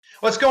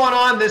What's going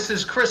on? This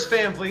is Chris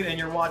Van Vliet, and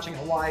you're watching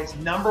Hawaii's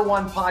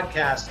 #1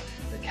 podcast,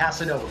 the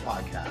Casanova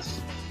Podcast.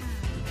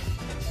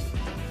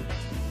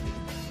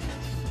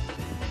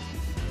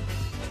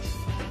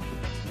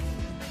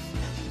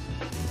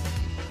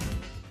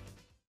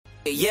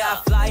 Yeah, I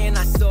fly and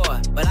I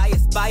soar, but I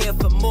aspire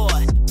for more.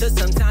 Took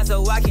some time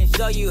so I can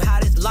show you how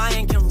this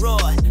lion can roar.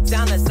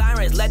 Sound the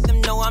sirens, let them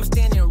know I'm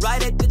standing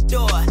right at the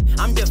door.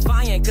 I'm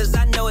defiant, cause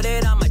I know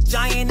that I'm a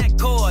giant at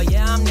core.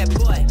 Yeah, I'm that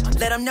boy.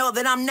 Let them know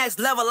that I'm next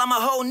level. I'm a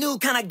whole new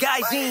kind of guy.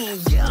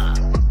 Yeah.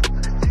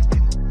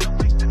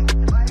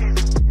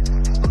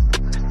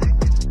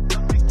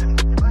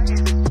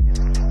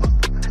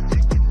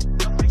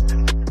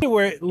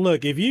 Anywhere,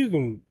 look, if you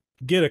can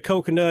get a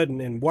coconut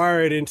and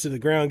wire it into the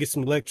ground, get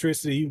some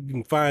electricity, you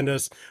can find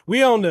us.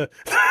 We on the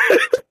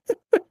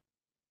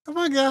Oh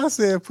my God, I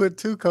said put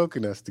two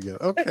coconuts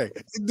together. Okay.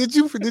 Did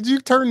you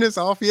turn this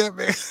off yet,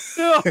 man?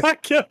 No, I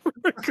can't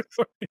record.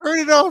 Turn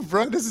it off,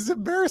 bro. This is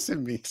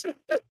embarrassing me.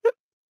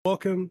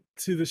 Welcome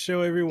to the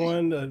show,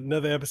 everyone.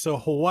 Another episode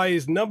of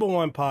Hawaii's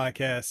 #1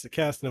 podcast, the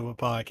Casanova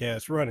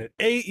Podcast, running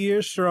 8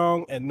 years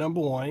strong at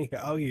 #1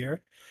 out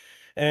here.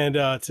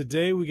 And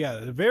today we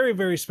got a very,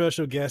 very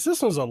special guest.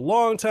 This one's a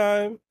long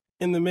time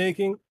in the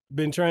making.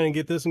 Been trying to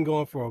get this one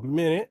going for a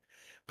minute,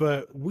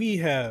 but we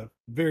have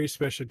very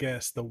special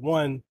guest, the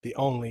one, the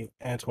only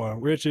Antwan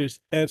Richards.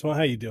 Antwan,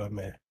 how you doing,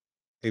 man?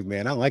 Hey,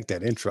 man, I like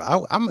that intro.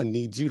 I'm going to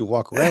need you to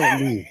walk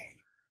around with me.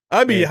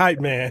 I'd be hype,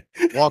 man.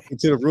 Walk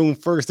into the room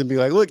first and be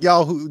like, look,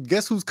 y'all,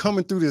 guess who's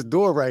coming through this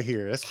door right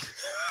here?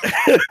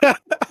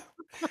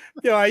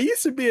 Yo, I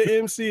used to be an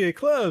MC at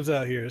clubs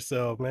out here,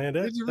 so, man,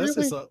 Did you that's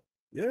really? just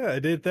yeah, I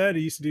did that. I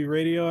used to do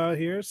radio out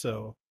here,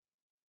 so,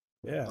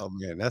 yeah. Oh,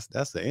 man,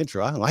 that's the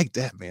intro. I like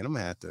that, man. I'm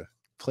going to have to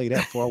play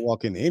that before I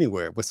walk in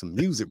anywhere with some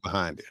music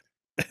behind it.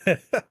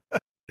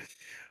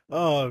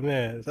 Oh,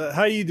 man. So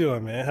how you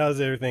doing, man? How's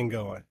everything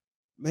going?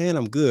 Man,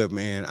 I'm good,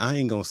 man. I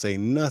ain't going to say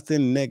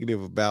nothing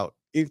negative about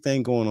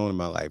anything going on in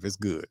my life. It's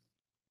good.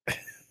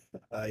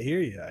 I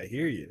hear you. I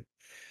hear you.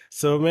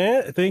 So,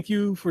 man, thank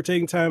you for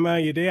taking time out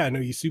of your day. I know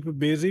you're super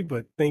busy,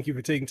 but thank you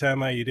for taking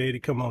time out of your day to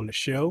come on the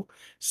show.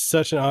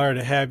 Such an honor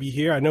to have you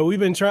here. I know I've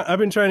been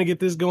trying to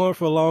get this going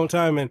for a long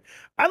time, and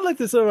I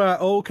looked at some of my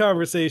old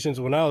conversations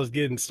when I was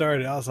getting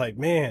started. I was like,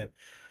 man,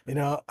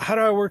 how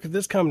do I work with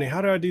this company?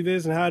 How do I do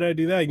this and how do I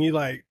do that? And you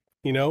like,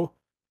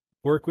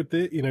 work with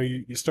it.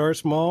 You start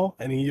small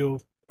and then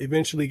you'll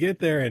eventually get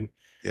there. And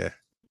Yeah.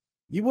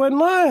 you wasn't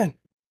lying.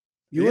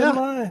 You Yeah.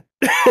 wasn't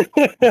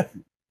lying.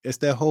 It's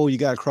that hole you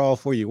got to crawl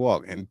before you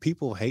walk. And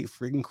people hate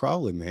freaking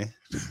crawling, man.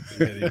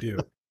 Yeah, they do.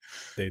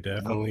 They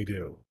definitely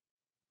do.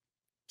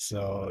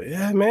 So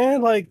yeah,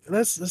 man, like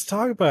let's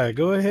talk about it.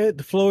 Go ahead.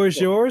 The floor is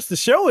yours. The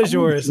show is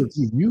yours.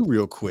 You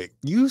real quick.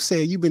 You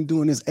said you've been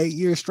doing this 8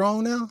 years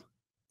strong now?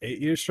 8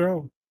 years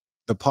strong.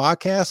 The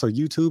podcast or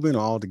YouTubing or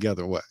all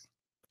together? What?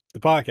 The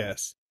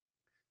podcast.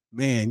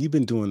 Man, you've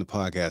been doing the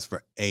podcast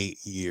for 8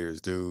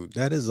 years, dude.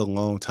 That is a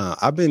long time.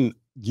 I've been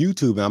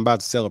YouTubing. I'm about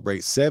to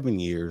celebrate 7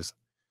 years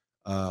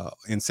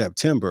in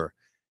September.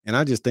 And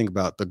I just think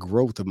about the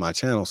growth of my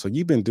channel. So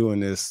you've been doing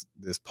this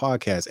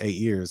podcast 8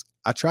 years.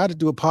 I tried to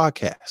do a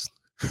podcast.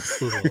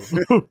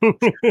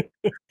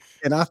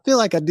 And I feel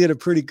like I did a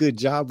pretty good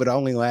job, but I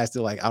only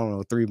lasted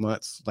 3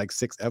 months,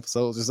 6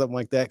 episodes or something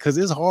like that. Cause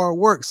it's hard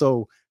work.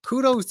 So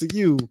kudos to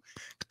you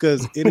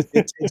because it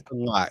takes a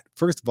lot.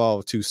 First of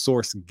all, to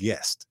source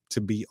guests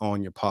to be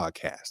on your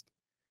podcast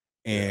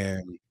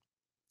and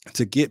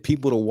to get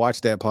people to watch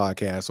that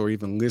podcast or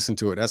even listen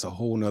to it. That's a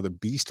whole nother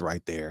beast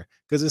right there.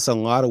 Cause it's a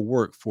lot of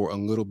work for a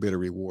little bit of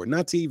reward,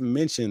 not to even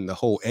mention the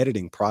whole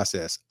editing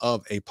process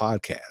of a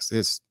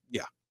podcast.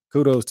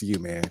 Kudos to you,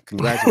 man.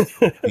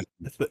 Congratulations.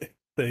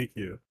 Thank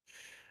you.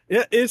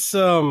 Yeah, it's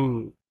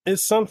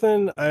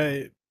something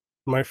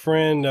my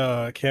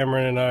friend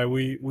Cameron and I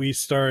we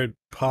started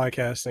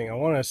podcasting. I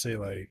want to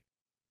say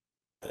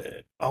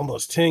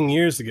almost 10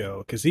 years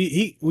ago because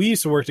we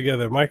used to work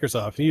together at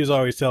Microsoft. He was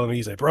always telling me,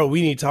 he's like, bro,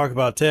 we need to talk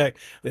about tech.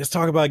 Let's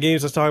talk about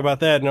games. Let's talk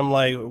about that. And I'm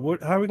like,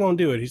 how are we gonna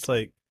do it? He's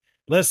like,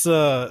 let's do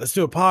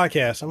a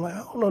podcast. I'm like, I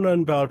don't know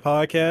nothing about a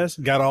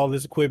podcast. Got all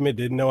this equipment,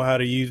 didn't know how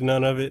to use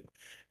none of it.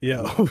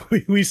 Yeah,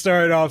 we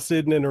started off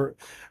sitting in my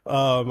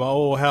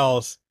old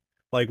house,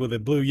 with a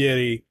Blue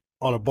Yeti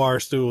on a bar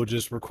stool,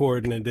 just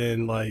recording, and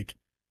then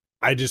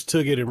I just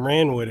took it and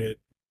ran with it.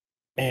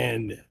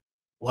 And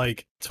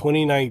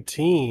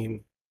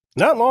 2019,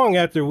 not long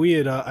after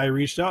I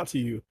reached out to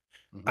you,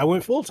 I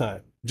went full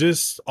time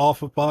just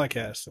off of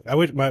podcasting.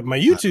 My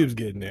YouTube's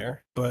getting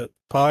there, but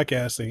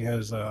podcasting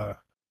has I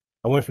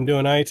went from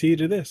doing IT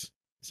to this.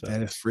 So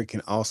that is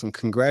freaking awesome.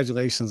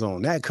 Congratulations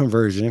on that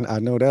conversion. I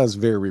know that was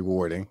very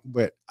rewarding,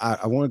 but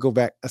I want to go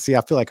back. See,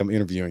 I feel like I'm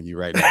interviewing you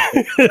right now.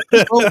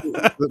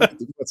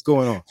 What's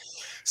going on?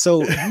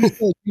 So you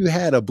said you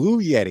had a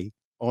Blue Yeti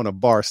on a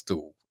bar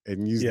stool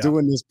and you're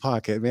doing this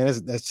podcast, man.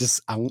 That's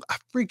just, I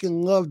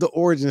freaking love the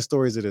origin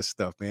stories of this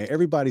stuff, man.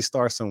 Everybody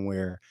starts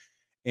somewhere.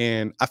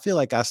 And I feel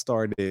like I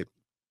started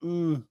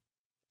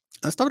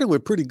I started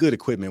with pretty good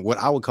equipment, what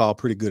I would call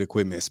pretty good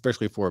equipment,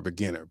 especially for a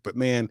beginner. But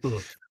man,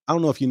 Mhm. I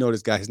don't know if you know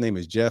this guy. His name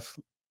is Jeff,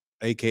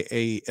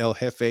 aka El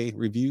Jefe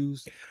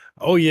Reviews.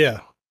 Oh yeah,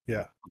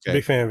 yeah. Okay.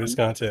 Big fan of his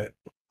content.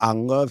 I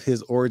love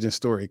his origin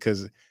story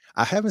because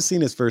I haven't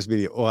seen his first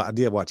video. Well, I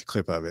did watch a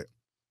clip of it.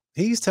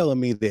 He's telling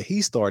me that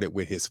he started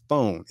with his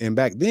phone. And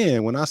back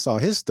then, when I saw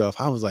his stuff,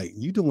 I was like,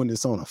 you doing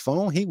this on a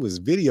phone? He was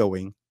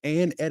videoing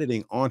and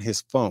editing on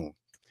his phone.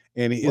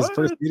 And his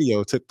first What?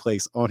 video took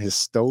place on his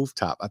stove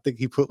top. I think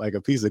he put like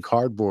a piece of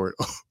cardboard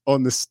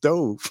on the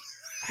stove.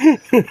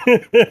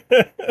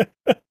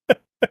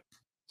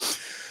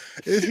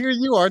 And here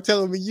you are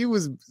telling me you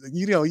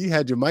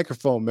had your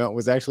microphone mount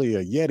was actually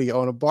a Yeti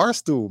on a bar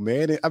stool,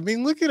 man. I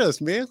mean, look at us,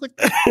 man. Look,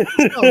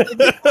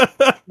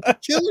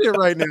 killing it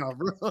right now,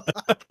 bro.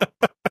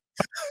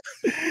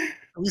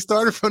 We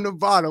started from the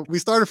bottom. We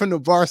started from the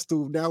bar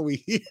stool. Now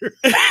we here.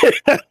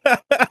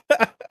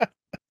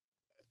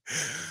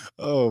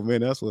 Oh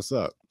man, that's what's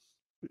up.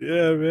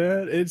 Yeah,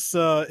 man.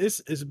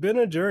 It's been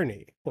a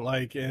journey.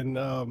 Like,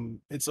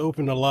 and it's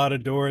opened a lot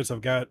of doors.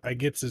 I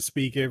get to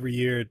speak every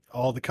year at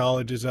all the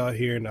colleges out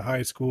here and the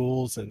high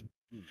schools, and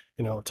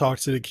talk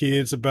to the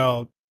kids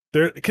about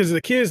because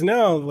the kids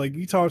now, like,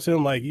 you talk to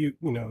them like you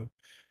want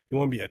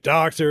to be a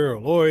doctor or a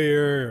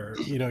lawyer,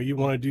 or you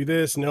want to do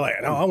this, and they're like,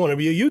 no, I want to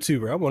be a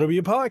YouTuber, I want to be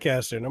a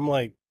podcaster. And I'm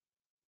like,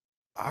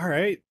 all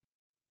right,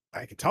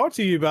 I can talk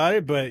to you about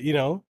it, but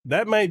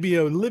that might be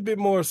a little bit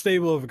more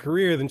stable of a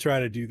career than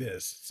trying to do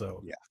this.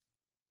 So Yeah,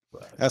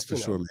 but, that's for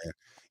sure,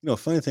 man.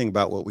 Funny thing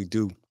about what we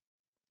do,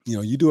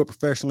 you do it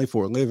professionally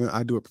for a living.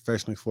 I do it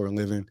professionally for a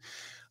living.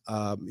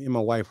 Me and my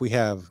wife, we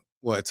have,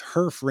 well, it's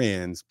her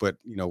friends, but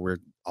we're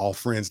all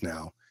friends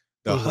now.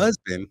 The mhm.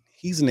 husband,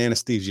 he's an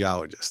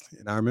anesthesiologist.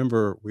 And I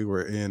remember we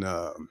were in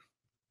where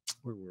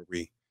were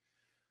we? I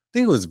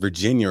think it was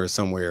Virginia or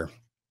somewhere.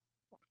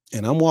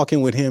 And I'm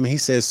walking with him. He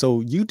says,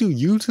 so you do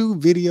YouTube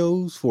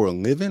videos for a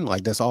living?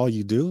 Like that's all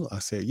you do? I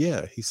said,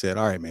 yeah. He said,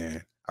 all right,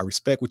 man. I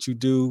respect what you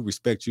do,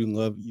 respect you and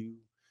love you.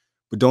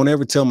 But don't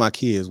ever tell my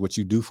kids what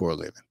you do for a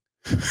living.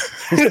 I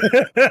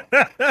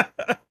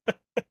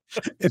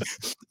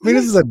mean,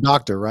 this is a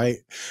doctor, right?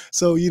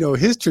 So,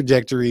 his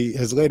trajectory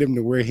has led him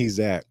to where he's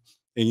at.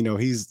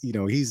 And,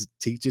 he's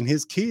teaching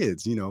his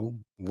kids,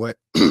 what,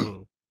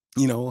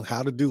 Mhm.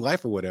 how to do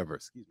life or whatever.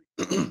 Excuse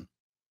me.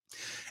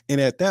 And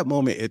at that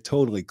moment, it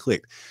totally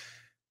clicked.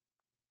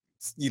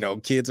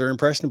 Kids are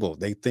impressionable.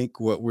 They think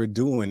what we're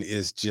doing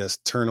is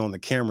just turn on the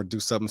camera, do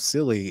something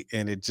silly,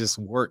 and it just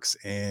works.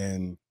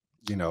 And,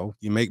 you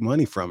make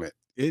money from it.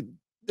 It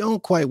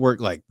don't quite work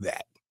like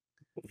that.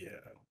 Yeah.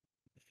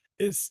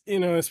 It's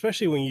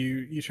especially when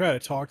you try to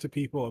talk to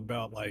people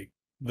about like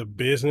the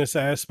business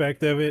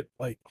aspect of it,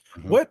 like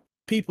Mhm. what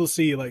people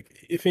see,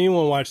 like if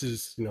anyone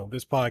watches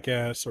this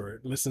podcast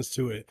or listens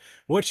to it,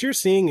 what you're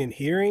seeing and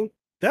hearing,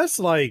 that's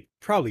like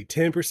probably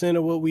 10%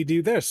 of what we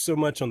do. There's so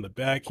much on the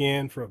back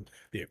end, from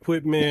the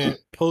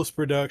equipment,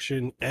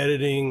 post-production,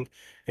 editing,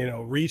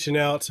 reaching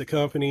out to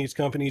companies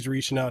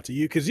reaching out to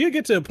you, because you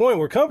get to a point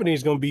where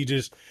companies going to be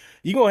just,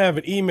 you're going to have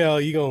an email,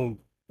 you're going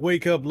to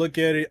wake up, look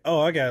at it.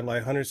 Oh, I got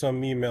like 100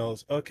 some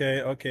emails.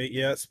 Okay,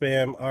 yeah,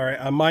 spam. All right,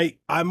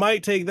 I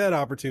might take that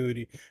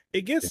opportunity.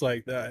 It gets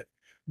like that,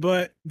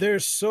 but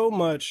there's so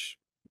much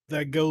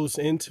that goes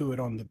into it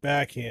on the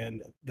back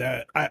end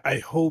that I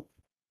hope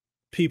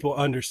people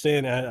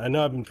understand. I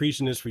know I've been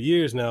preaching this for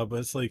years now, but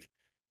it's like,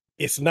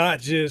 it's not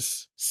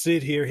just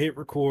sit here, hit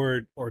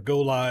record, or go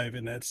live,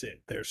 and that's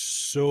it. There's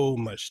so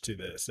much to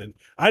this, and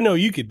I know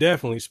you could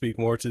definitely speak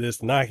more to this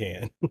than I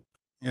can.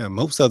 Yeah,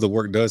 most of the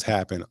work does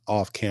happen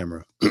off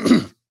camera.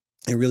 It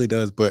really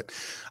does. But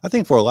I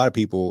think for a lot of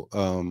people,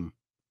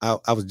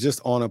 I was just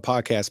on a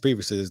podcast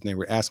previously, and they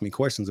were asking me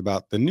questions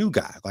about the new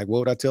guy. Like, what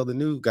would I tell the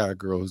new guy or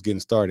girl who's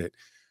getting started?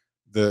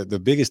 The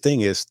biggest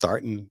thing is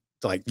starting,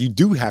 like, you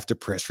do have to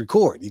press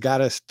record. You got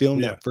to film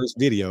Yeah. that first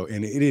video,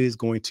 and it is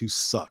going to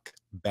suck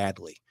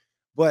badly.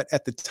 But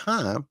at the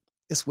time,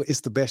 it's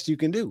the best you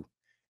can do.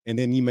 And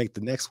then you make the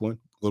next one a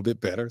little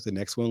bit better, the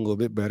next one a little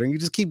bit better, and you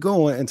just keep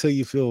going until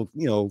you feel,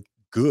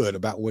 good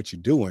about what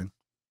you're doing.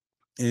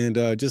 And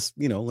just,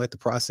 let the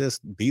process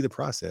be the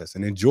process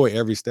and enjoy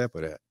every step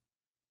of that.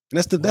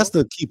 And that's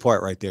Well. the key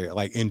part right there,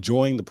 like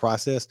enjoying the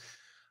process.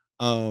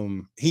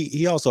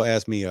 He also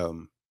asked me, I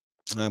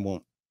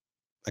won't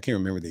I can't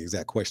remember the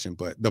exact question,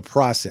 but the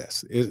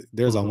process is,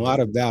 there's a Mhm. lot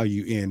of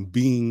value in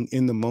being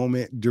in the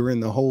moment during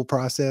the whole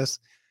process.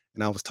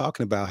 And I was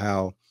talking about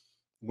how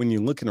when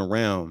you're looking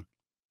around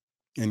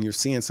and you're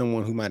seeing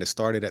someone who might have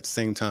started at the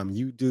same time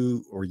you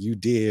do, or you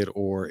did,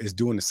 or is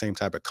doing the same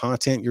type of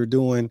content you're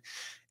doing,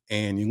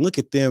 and you look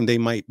at them, they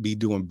might be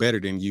doing better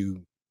than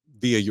you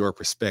via your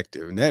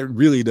perspective. And that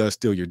really does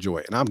steal your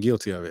joy. And I'm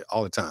guilty of it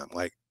all the time.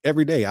 Like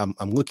every day I'm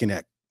looking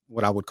at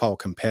what I would call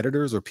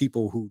competitors or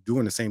people who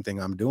doing the same thing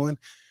I'm doing.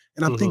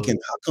 And I'm Mhm. thinking,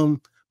 how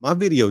come my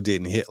video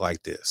didn't hit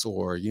like this?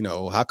 Or,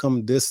 how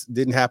come this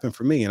didn't happen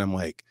for me? And I'm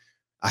like,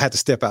 I had to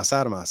step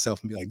outside of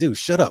myself and be like, dude,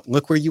 shut up.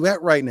 Look where you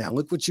at right now.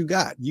 Look what you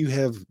got. You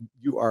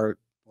are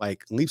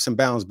like leaps and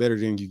bounds better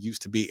than you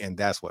used to be. And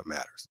that's what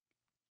matters.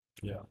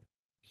 Yeah.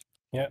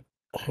 Yeah.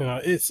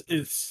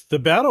 It's the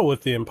battle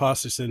with the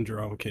imposter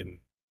syndrome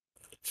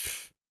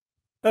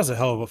that's a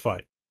hell of a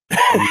fight.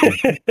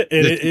 Yeah.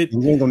 And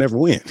You ain't gonna never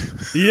win.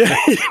 yeah,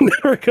 you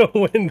never gonna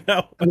win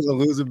that one. It's a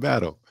losing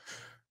battle.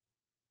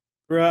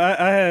 Bro,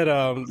 I had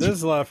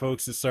there's a lot of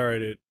folks that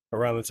started it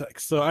around the time.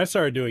 So I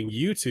started doing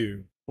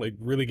YouTube, like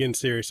really getting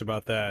serious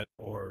about that,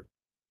 or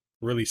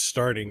really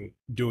starting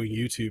doing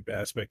YouTube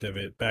aspect of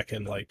it back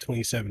in like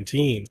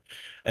 2017.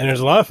 And there's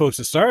a lot of folks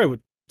that started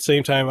with the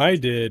same time I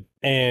did,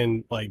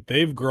 and like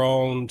they've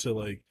grown to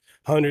like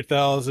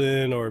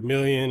 100,000 or a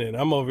million, and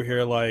I'm over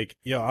here like,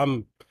 yo,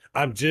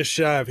 I'm just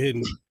shy of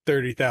hitting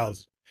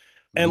 30,000.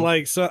 And Mhm.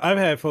 like, so I've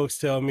had folks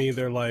tell me,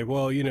 they're like,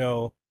 well,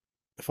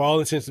 for all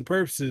intents and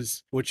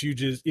purposes, what you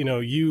just,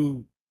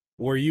 you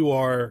where you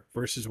are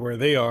versus where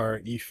they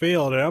are, you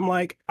failed. And I'm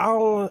like, I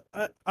don't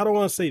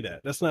want to say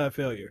that. That's not a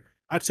failure.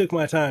 I took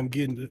my time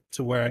getting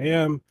to where I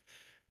am,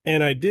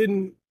 and I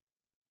didn't,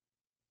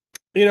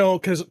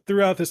 because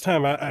throughout this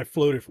time I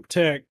floated from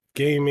tech,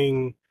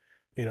 gaming,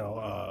 you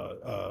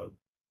know,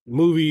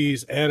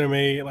 movies,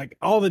 anime, like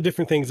all the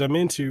different things I'm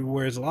into.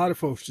 Whereas a lot of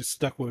folks just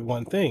stuck with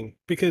one thing,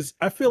 because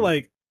I feel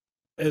like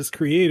as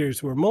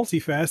creators, we're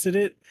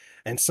multifaceted,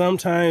 and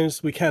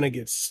sometimes we kind of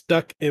get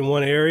stuck in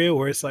one area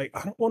where it's like,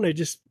 I don't want to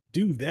just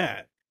do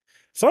that.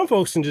 Some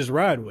folks can just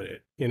ride with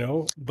it,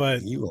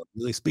 but You are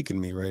really speaking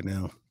to me right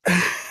now.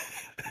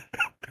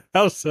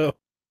 how so?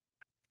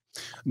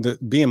 The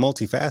being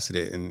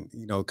multifaceted, and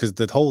because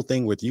the whole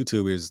thing with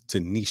YouTube is to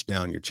niche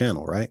down your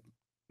channel, right?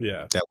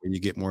 Yeah. That way you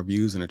get more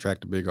views and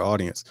attract a bigger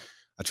audience.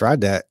 I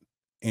tried that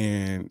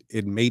and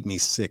it made me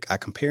sick. I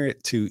compare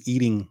it to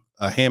eating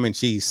a ham and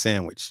cheese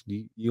sandwich.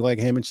 You like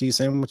ham and cheese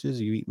sandwiches?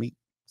 You eat meat?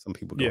 Some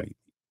people Yeah. don't eat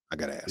meat. I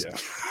gotta ask.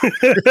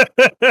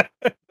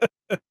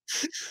 Yeah.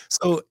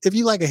 So if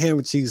you like a ham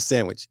and cheese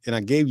sandwich and I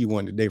gave you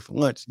one today for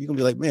lunch, you're gonna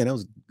be like, man, that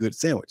was a good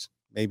sandwich.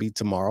 Maybe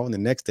tomorrow and the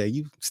next day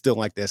you still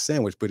like that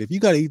sandwich. But if you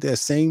got to eat that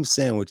same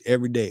sandwich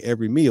every day,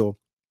 every meal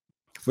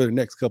for the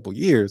next couple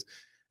years,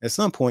 at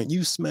some point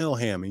you smell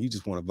ham and you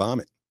just want to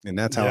vomit. And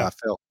that's how Yeah. I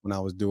felt when I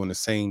was doing the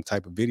same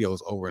type of videos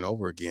over and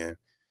over again.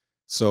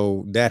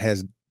 So that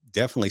has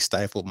definitely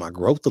stifled my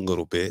growth a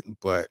little bit,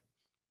 but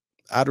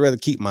I'd rather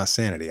keep my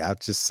sanity. I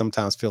just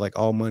sometimes feel like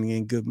all money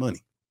ain't good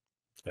money.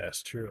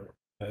 That's true.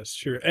 That's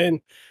true.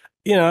 And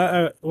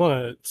I want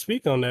to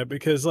speak on that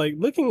because, like,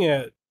 looking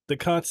at the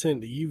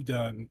content that you've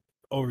done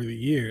over the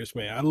years,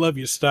 man, I love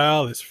your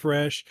style. It's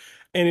fresh,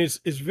 and it's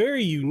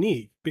very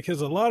unique, because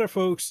a lot of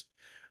folks,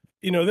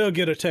 they'll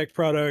get a tech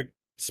product,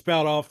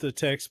 spout off the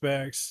tech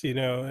specs,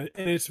 and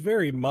it's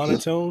very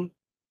monotone.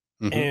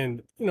 Mhm.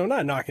 And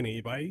not knocking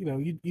anybody,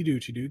 you do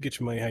what you do, get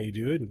your money how you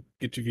do it, and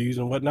get your views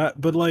and whatnot.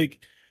 But like,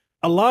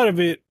 a lot of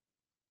it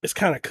is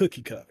kind of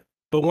cookie cutter.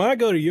 But when I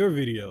go to your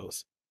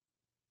videos,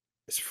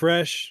 it's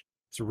fresh,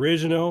 it's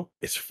original,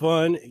 it's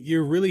fun,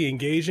 you're really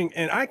engaging,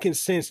 and I can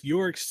sense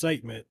your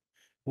excitement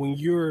when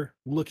you're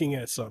looking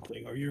at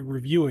something or you're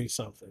reviewing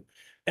something.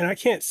 And I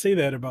can't say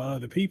that about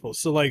other people.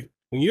 So like,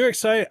 when you're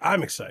excited,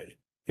 I'm excited.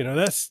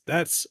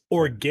 That's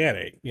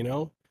organic.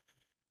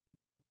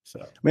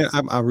 So Man,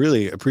 I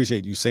really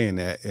appreciate you saying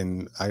that.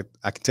 And I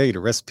can tell you the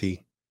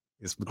recipe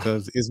is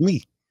because it's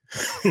me.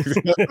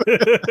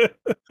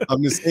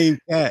 I'm the same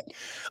cat.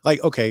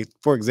 Like, okay,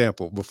 for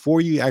example,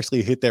 before you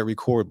actually hit that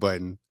record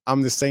button,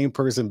 I'm the same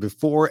person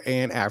before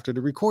and after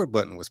the record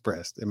button was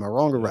pressed. Am I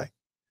wrong or yeah. right?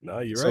 No,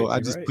 you're So right. I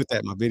You're just right. put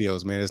that in my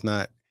videos, man. It's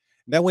not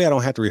that way I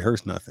don't have to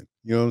rehearse nothing.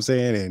 You know what I'm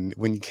saying? And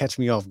when you catch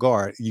me off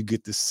guard, you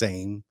get the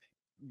same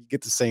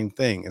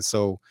thing. And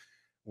so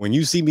when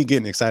you see me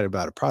getting excited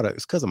about a product,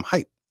 it's because I'm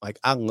hyped. Like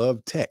I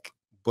love tech,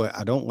 but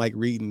I don't like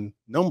reading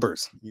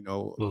numbers.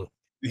 Mm.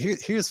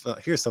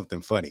 Here's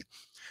something funny.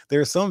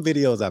 There are some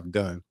videos I've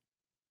done,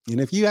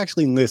 and if you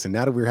actually listen,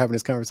 now that we're having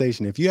this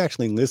conversation, if you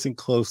actually listen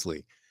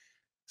closely,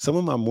 some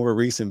of my more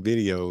recent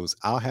videos,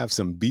 I'll have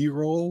some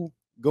B-roll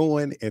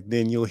going, and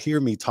then you'll hear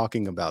me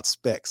talking about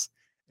specs.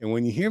 And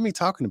when you hear me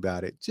talking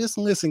about it, just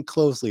listen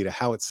closely to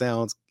how it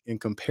sounds in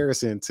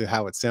comparison to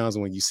how it sounds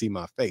when you see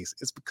my face.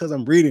 It's because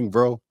I'm reading,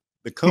 bro.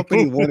 The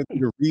company wanted me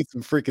to read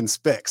some freaking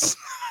specs.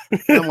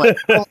 And I'm like,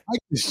 I don't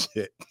like this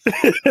shit.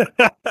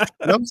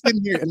 And I'm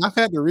sitting here and I've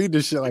had to read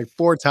this shit like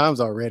 4 times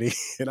already.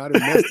 And I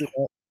done messed it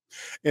up.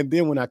 And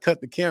then when I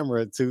cut the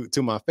camera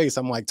to my face,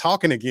 I'm like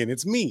talking again.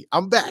 It's me.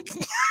 I'm back.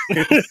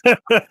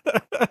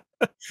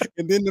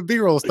 And then the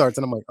B-roll starts,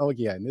 and I'm like, oh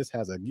yeah, and this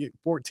has a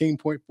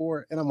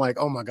 14.4. And I'm like,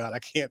 oh my God, I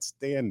can't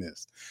stand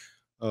this.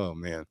 Oh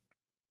man.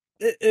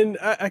 And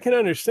I can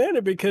understand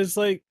it, because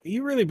like,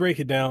 you really break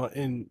it down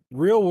in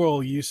real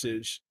world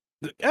usage.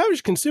 The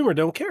average consumer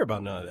don't care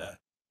about none of that.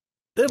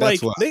 They're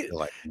That's like, what I they, feel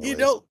like you anyways.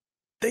 know,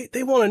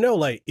 they want to know,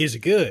 like, is it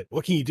good?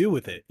 What can you do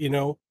with it?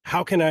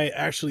 How can I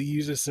actually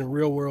use this in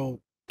real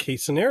world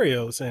case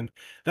scenarios? And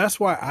that's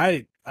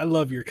why I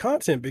love your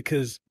content,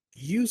 because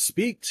you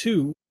speak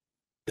to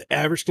the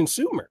average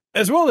consumer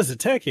as well as the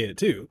tech head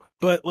too.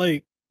 But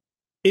like,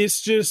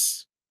 it's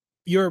just,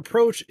 your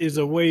approach is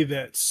a way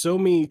that so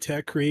many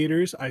tech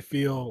creators, I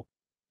feel,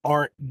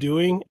 aren't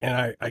doing,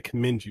 and I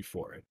commend you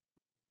for it.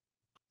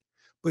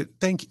 But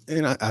thank you,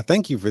 and I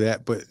thank you for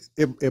that. But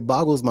it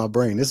boggles my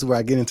brain. This is where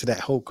I get into that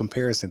whole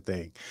comparison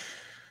thing.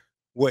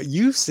 What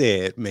you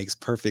said makes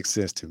perfect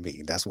sense to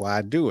me. That's why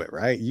I do it,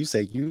 right? You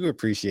say you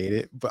appreciate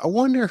it, but I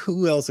wonder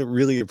who else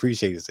really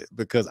appreciates it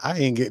because I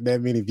ain't getting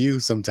that many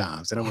views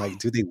sometimes. And I'm like,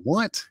 do they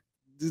want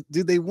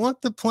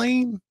the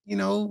plain,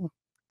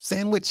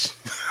 sandwich?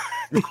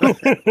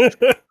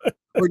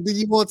 Or do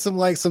you want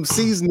some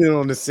seasoning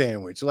on the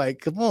sandwich? Like,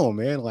 come on,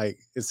 man. Like,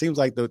 it seems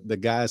like the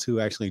guys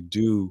who actually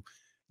do,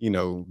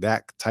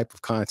 that type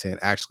of content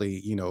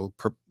actually,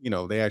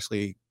 they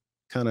actually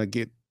kind of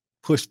get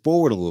pushed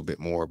forward a little bit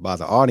more by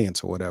the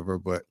audience or whatever.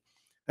 But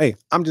hey,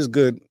 I'm just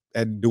good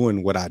at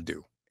doing what I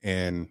do.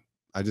 And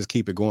I just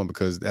keep it going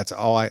because that's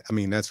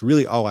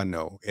really all I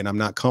know. And I'm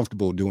not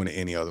comfortable doing it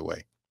any other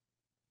way.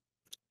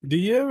 Do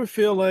you ever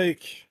feel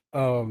like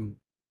when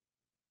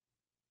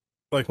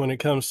it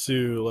comes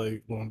to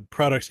like when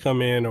products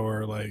come in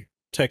or like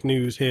tech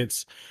news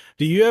hits,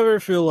 do you ever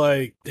feel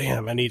like,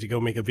 damn, I need to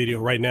go make a video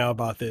right now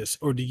about this?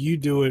 Or do you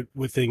do it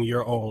within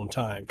your own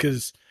time?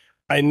 Because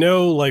I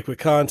know like with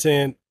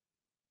content,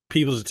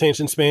 people's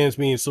attention spans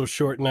being so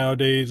short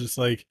nowadays, it's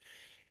like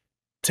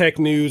tech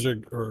news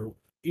or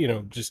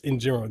just in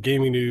general,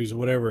 gaming news or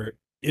whatever,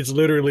 it's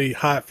literally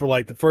hot for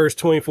like the first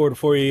 24 to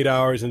 48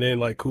 hours and then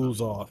like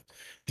cools off.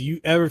 Do you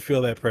ever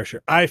feel that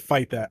pressure? I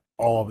fight that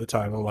all the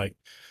time. I'm like,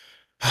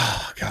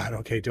 oh God,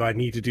 okay, do I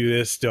need to do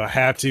this? Do I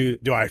have to?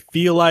 Do I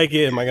feel like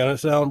it? Am I gonna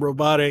sound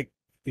robotic?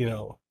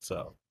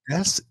 So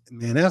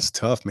That's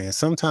tough, man.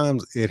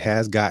 Sometimes it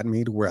has gotten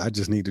me to where I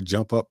just need to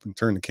jump up and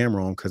turn the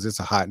camera on because it's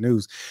a hot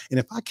news. And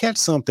if I catch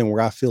something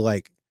where I feel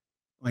like,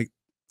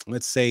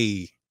 let's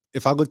say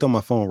if I looked on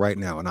my phone right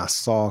now and I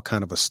saw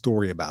kind of a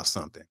story about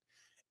something,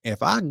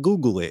 if I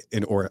Google it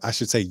or I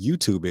should say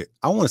YouTube it,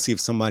 I want to see if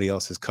somebody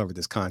else has covered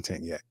this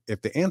content yet.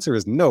 If the answer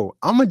is no,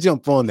 I'm gonna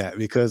jump on that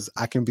because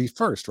I can be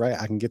first, right?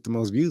 I can get the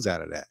most views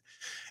out of that.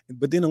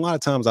 But then a lot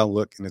of times I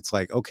look and it's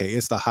like, okay,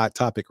 it's the hot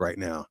topic right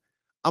now.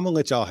 I'm gonna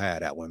let y'all have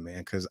that one, man,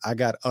 because I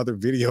got other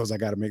videos I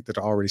got to make that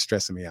are already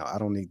stressing me out. I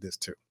don't need this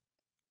too.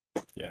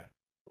 yeah,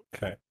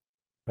 okay,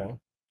 okay.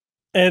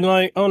 And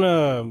like on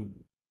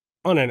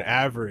an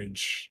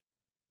average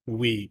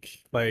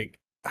week, like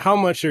how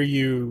much are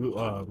you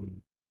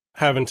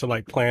having to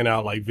like plan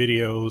out like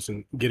videos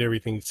and get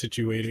everything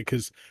situated?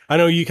 Because I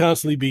know you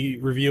constantly be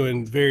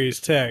reviewing various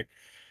tech.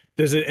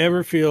 Does it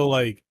ever feel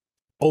like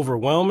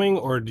overwhelming,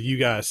 or do you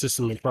got a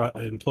system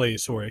in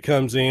place where it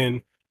comes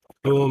in,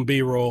 boom,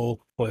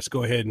 B-roll, let's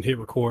go ahead and hit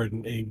record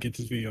and get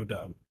this video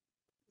done?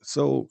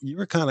 So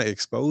you're kind of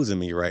exposing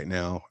me right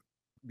now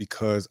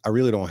because I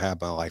really don't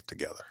have my life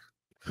together.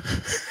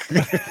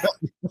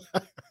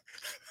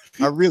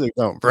 I really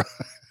don't, bro.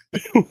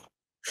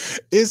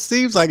 It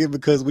seems like it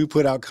because we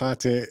put out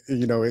content,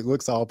 it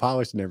looks all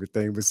polished and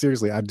everything. But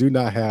seriously, I do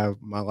not have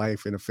my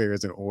life and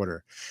affairs in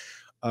order.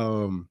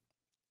 Um,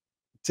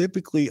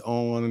 Typically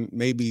on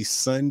maybe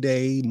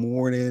Sunday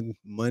morning,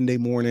 Monday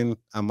morning,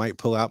 I might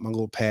pull out my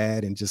little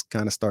pad and just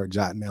kind of start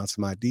jotting down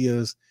some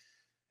ideas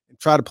and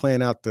try to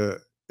plan out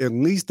at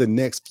least the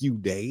next few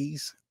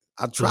days.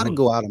 I try to Mhm.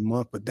 go out a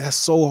month, but that's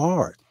so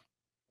hard.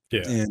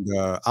 Yeah. And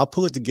I'll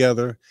pull it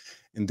together.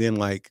 And then,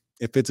 like,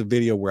 if it's a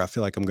video where I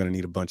feel like I'm going to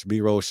need a bunch of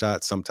B-roll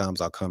shots, sometimes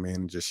I'll come in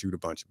and just shoot a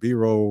bunch of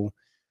B-roll.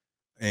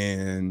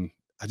 And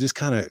I just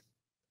kind of,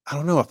 I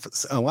don't know.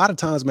 A lot of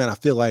times, man, I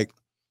feel like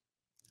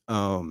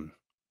um,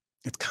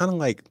 it's kind of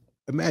like,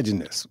 imagine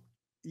this.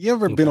 You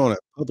ever been Okay. on a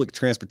public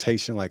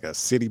transportation, like a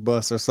city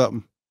bus or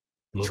something,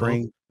 a Hmm.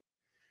 train?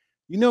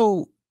 You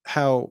know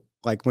how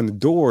like when the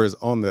doors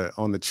on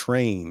the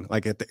train,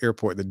 like at the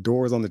airport, the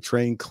doors on the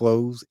train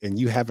close and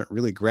you haven't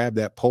really grabbed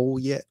that pole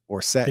yet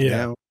or sat Yeah.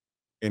 down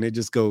and it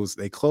just goes,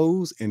 they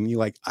close and you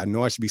like, I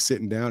know I should be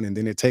sitting down and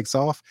then it takes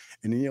off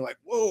and then you're like,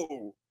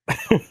 whoa,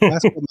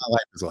 that's what my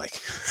life is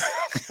like.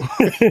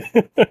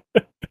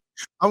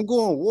 I'm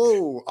going,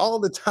 whoa, all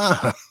the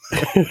time.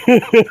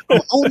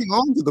 I'm holding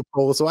on to the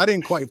pole, so I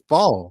didn't quite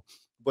fall,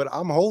 but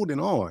I'm holding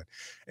on.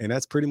 And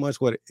that's pretty much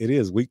what it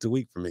is week to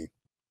week for me.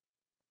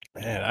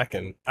 Man,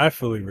 I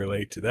fully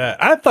relate to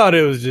that. I thought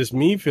it was just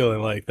me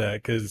feeling like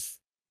that because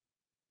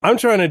I'm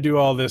trying to do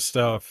all this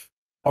stuff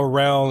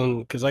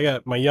around because I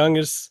got my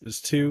youngest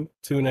is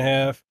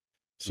 2.5.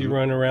 She Mhm.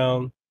 running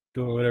around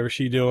doing whatever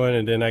she doing,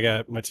 and then I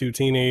got my two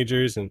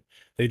teenagers, and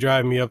they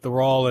drive me up the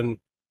wall, and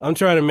I'm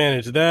trying to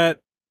manage that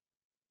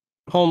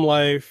home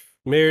life,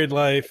 married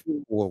life.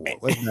 Whoa, whoa,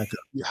 let's back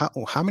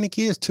up. How many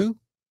kids? Two?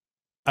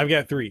 I've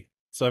got three.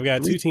 So I've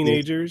got Three two kids?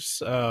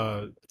 teenagers,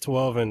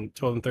 12 and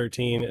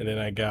 13, and then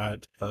I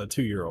got a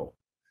 2-year-old.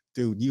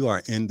 Dude, you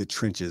are in the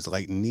trenches,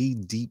 like knee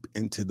deep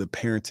into the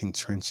parenting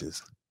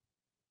trenches.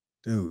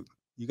 Dude,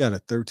 you got a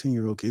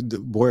 13-year-old kid,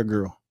 boy or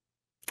girl?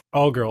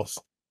 All girls.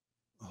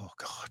 Oh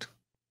God.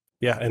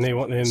 Yeah, and they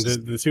want and This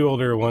is the two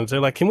older ones, they're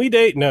like, "Can we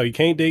date?" No, you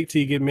can't date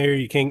till you get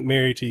married. You can't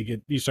marry till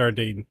you start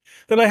dating.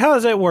 They're like, "How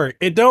does that work?"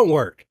 It don't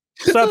work.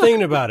 Stop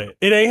thinking about it.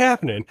 It ain't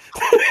happening.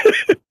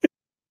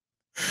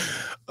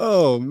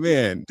 Oh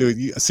man,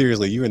 dude,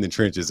 seriously, you're in the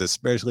trenches,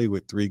 especially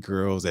with 3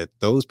 girls at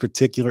those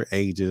particular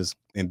ages,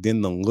 and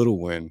then the little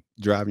one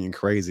driving you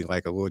crazy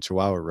like a little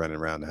chihuahua running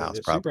around the house,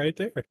 Yeah, she probably. right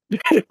there.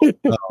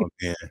 Oh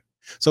man.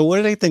 So what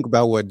do they think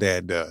about what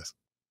dad does?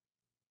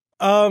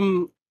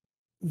 Um,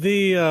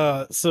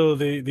 so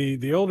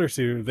the older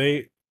two,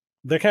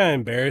 they're kind of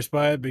embarrassed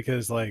by it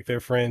because like their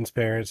friends'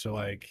 parents are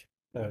like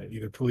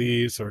either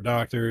police or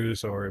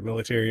doctors or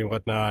military and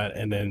whatnot,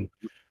 and then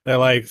they're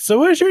like, "So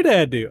what does your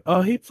dad do?"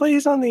 "Oh, he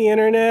plays on the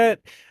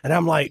internet," and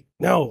I'm like,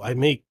 "No, I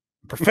make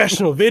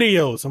professional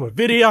videos. I'm a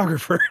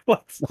videographer."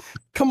 Like,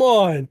 come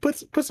on, put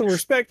some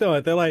respect on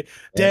it. They're like,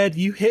 Right? "Dad,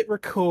 you hit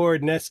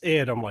record and that's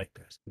it." I'm like,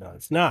 "No,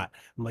 it's not."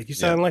 I'm like, "You Yeah.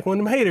 sound like one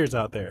of them haters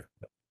out there."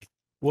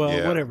 Well,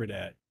 Yeah. whatever,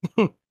 Dad.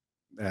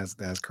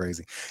 That's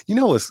crazy. You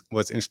know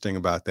what's interesting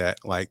about that?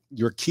 Like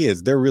your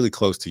kids, they're really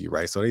close to you,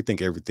 right? So they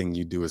think everything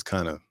you do is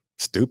kind of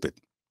stupid.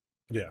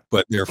 Yeah.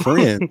 But their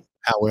friends,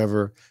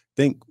 however,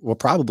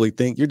 probably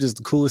think you're just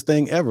the coolest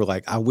thing ever.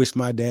 Like, I wish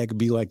my dad could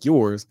be like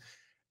yours.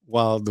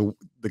 While the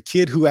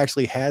kid who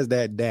actually has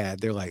that dad,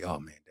 they're like, oh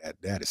man,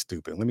 dad is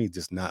stupid. Let me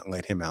just not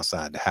let him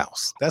outside the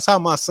house. That's how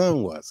my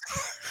son was.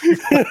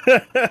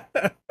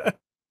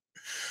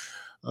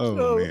 Oh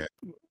So, man.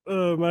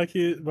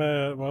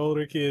 my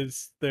older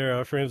kids,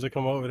 their friends would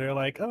come over. They're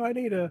like, "Oh, I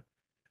need a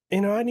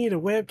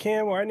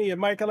webcam or I need a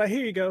mic." I'm like,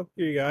 "Here you go,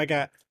 here you go.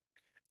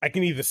 I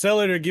can either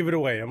sell it or give it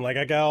away." I'm like,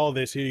 "I got all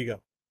this. Here you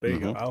go. There you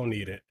go. Mhm. I don't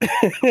need it."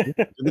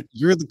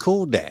 You're the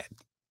cool dad.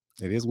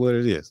 It is what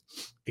it is.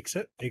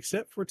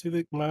 except for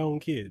to my own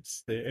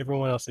kids.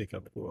 Everyone else think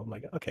I'm cool. I'm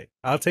like, okay,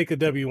 I'll take a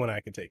W when I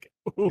can take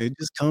it. It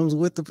just comes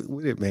with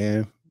it,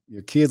 man.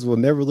 Your kids will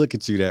never look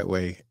at you that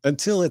way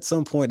until at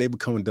some point they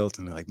become adults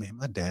and they're like, "Man,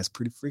 my dad's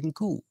pretty freaking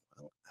cool.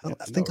 Yeah,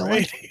 I I know, think I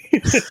like right?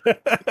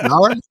 him."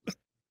 All right.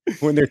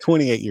 When they're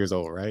 28 years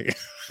old, right?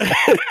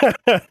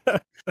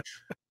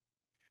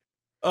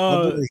 My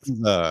boy,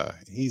 uh,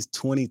 he's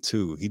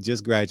 22. He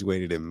just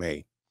graduated in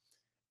May,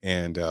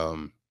 and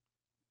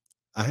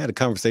I had a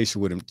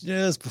conversation with him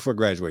just before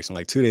graduation,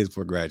 like 2 days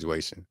before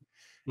graduation.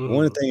 And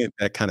one mhm, thing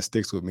that kind of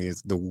sticks with me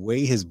is the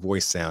way his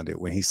voice sounded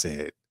when he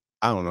said,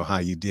 "I don't know how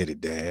you did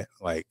it, Dad.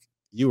 Like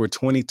you were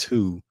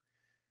 22,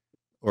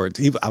 or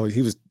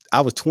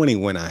I was 20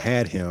 when I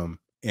had him,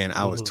 and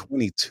I was mhm,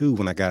 22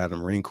 when I got out of the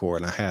Marine Corps,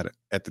 and I had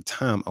at the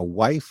time a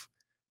wife,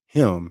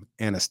 him,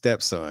 and a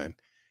stepson."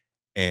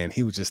 And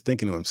he was just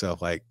thinking to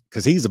himself, like,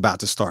 because he's about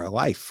to start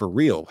life for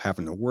real,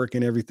 having to work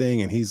and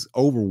everything, and he's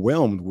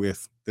overwhelmed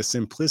with the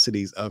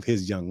simplicities of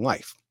his young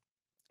life.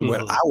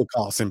 What I mhm. would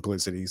call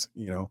simplicities,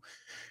 you know.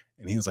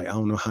 And he was like, "I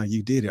don't know how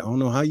you did it. I don't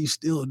know how you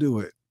still do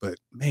it, but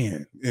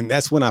man." And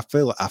that's when I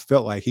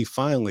felt like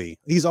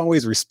he's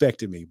always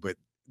respected me, but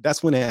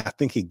that's when I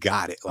think he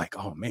got it. Like,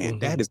 oh man,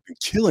 dad Mhm. has been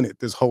killing it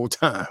this whole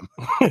time.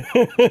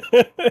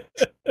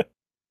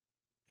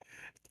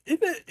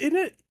 Isn't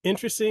it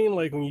interesting,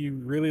 like, when you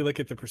really look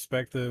at the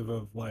perspective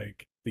of,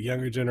 like, the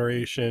younger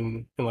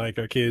generation and, like,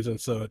 our kids and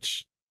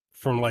such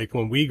from, like,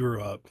 when we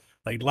grew up,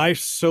 like,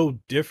 life's so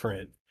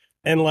different,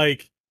 and,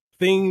 like,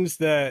 things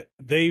that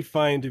they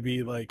find to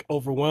be, like,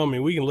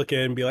 overwhelming, we can look at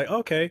it and be like,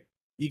 "Okay,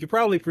 you could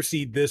probably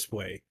proceed this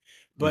way,"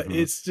 but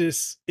Mhm.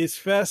 it's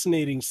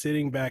fascinating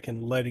sitting back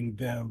and letting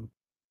them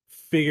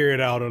figure it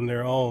out on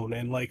their own.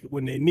 And like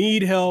when they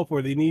need help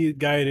or they need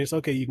guidance,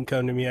 okay, you can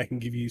come to me, I can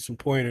give you some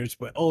pointers,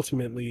 but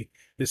ultimately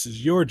this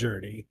is your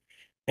journey.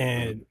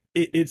 Mhm. And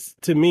it's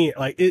to me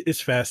like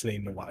it's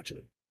fascinating to watch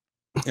it.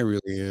 It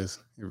really is.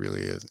 It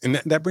really is. And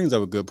that brings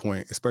up a good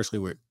point, especially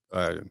with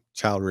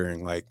child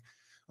rearing. Like,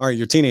 all right,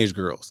 your teenage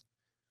girls,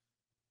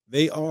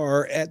 they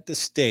are at the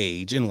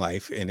stage in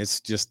life, and it's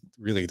just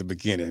really the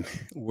beginning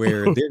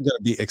where they're going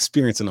to be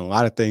experiencing a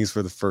lot of things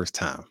for the first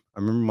time. I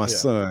remember my Yeah.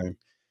 son,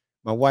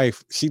 my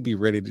wife, she'd be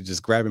ready to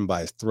just grab him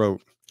by his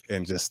throat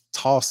and just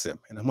toss him.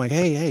 And I'm like,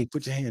 hey,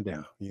 put your hand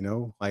down.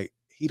 Like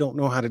he don't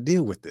know how to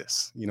deal with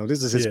this.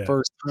 This is his Yeah.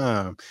 first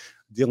time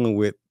dealing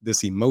with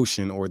this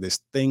emotion or this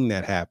thing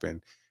that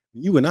happened.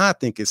 You and I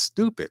think it's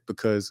stupid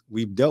because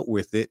we've dealt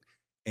with it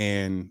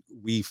and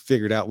we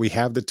figured out we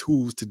have the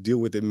tools to deal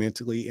with it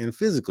mentally and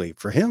physically.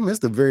 For him, it's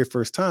the very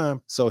first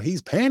time. So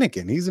he's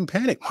panicking. He's in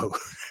panic mode.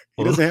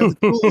 He doesn't have the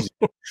tools.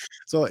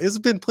 So it's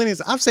been plenty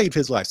of I've saved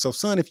his life. So,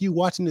 son, if you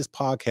watching this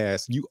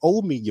podcast, you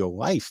owe me your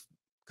life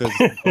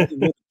because I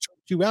would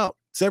choked you out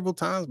several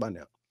times by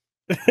now.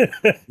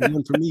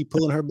 One for me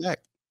pulling her back.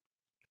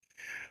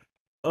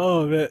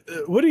 Oh man,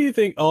 what do you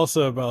think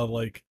also about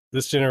like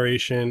this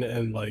generation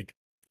and like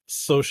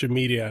social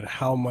media and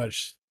how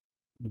much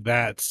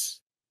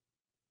that's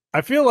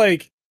I feel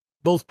like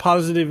both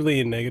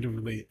positively and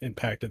negatively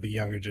impacted the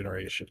younger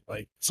generation.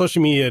 Like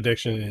social media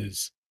addiction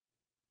is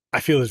I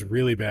feel is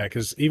really bad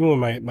because even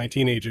with my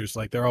teenagers,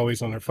 like they're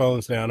always on their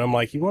phones now, and I'm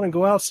like, "You want to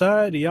go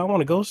outside? Do y'all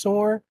want to go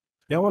somewhere?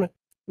 Y'all want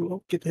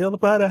to get the hell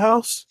up out of the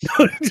house?"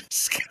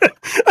 Just,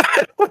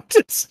 I'm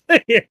just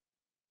saying,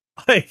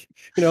 like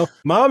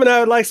mom and I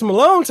would like some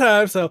alone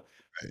time, so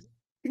Right.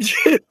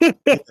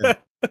 Yeah.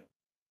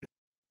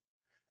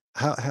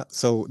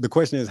 So the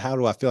question is, how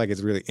do I feel like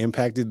it's really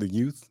impacted the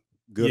youth,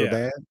 good or yeah,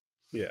 bad?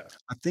 Yeah.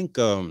 I think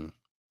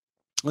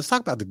let's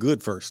talk about the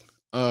good first.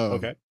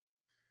 Okay.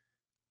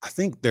 I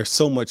think there's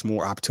so much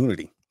more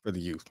opportunity for the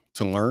youth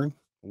to learn.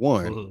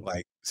 One, Mhm.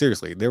 like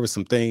seriously, there was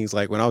some things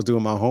like when I was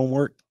doing my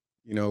homework,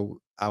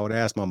 I would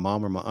ask my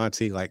mom or my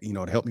auntie, like,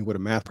 to help me with a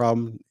math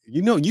problem.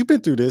 You've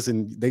been through this,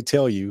 and they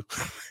tell you,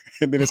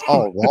 and then it's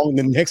all wrong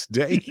the next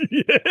day.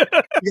 Yeah.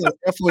 You got an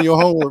F on your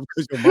homework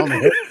because your mama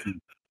helped you.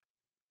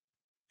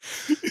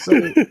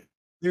 So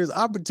there's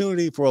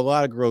opportunity for a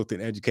lot of growth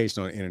in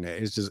education on the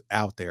internet. It's just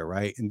out there,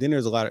 right? And then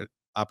there's a lot of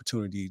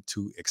opportunity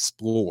to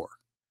explore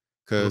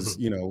because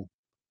Mhm.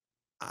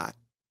 I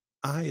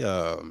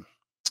I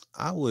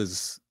I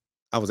was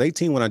I was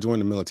 18 when I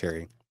joined the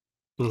military.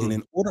 And Mhm.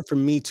 in order for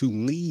me to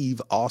leave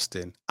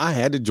Austin, I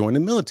had to join the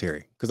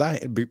military because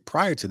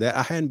prior to that,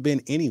 I hadn't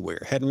been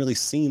anywhere, hadn't really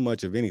seen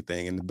much of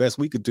anything. And the best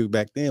we could do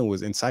back then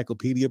was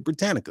Encyclopedia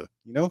Britannica.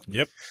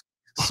 Yep.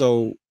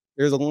 So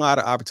there's a lot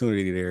of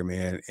opportunity there,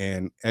 man.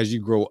 And as you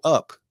grow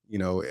up,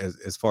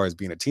 as far as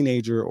being a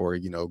teenager or,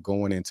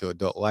 going into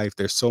adult life,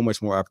 there's so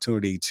much more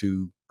opportunity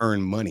to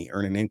earn money,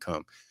 earn an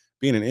income.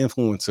 Being an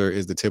influencer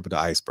is the tip of the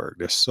iceberg.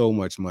 There's so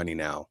much money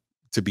now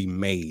to be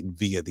made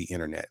via the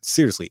internet.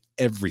 Seriously,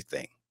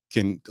 everything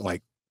can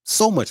like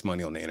so much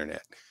money on the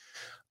internet.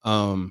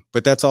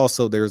 But there's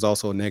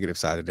also a negative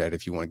side of that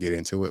if you want to get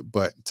into it.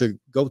 But to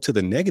go to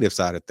the negative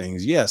side of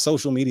things, yeah,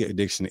 social media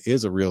addiction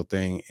is a real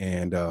thing.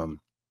 And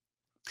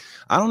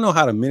I don't know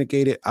how to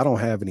mitigate it. I don't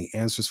have any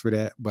answers for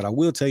that, but I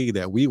will tell you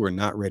that we were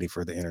not ready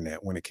for the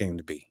internet when it came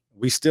to be.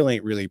 We still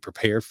ain't really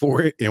prepared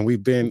for it. And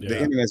the Yeah.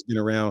 internet's been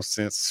around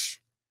since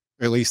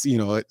at least,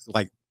 it's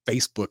like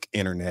Facebook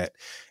internet.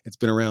 It's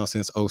been around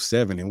since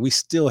 '07, and we're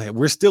still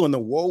in the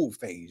whoa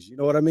phase. You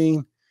know what I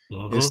mean?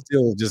 It's Mhm.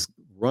 still just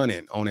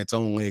running on its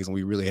own legs and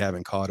we really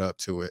haven't caught up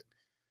to it.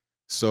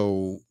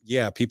 So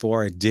yeah, people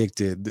are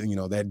addicted,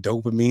 that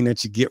dopamine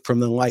that you get from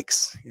the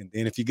likes. And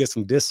then if you get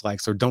some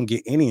dislikes or don't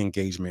get any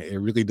engagement, it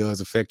really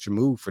does affect your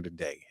mood for the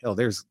day. Hell,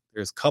 there's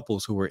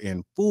couples who are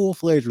in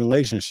full-fledged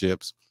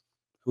relationships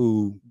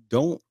who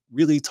don't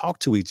really talk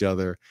to each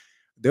other.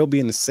 They'll be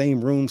in the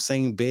same room,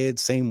 same bed,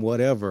 same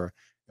whatever,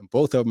 and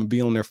both of them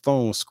be on their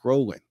phone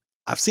scrolling.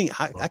 I can't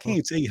Mhm.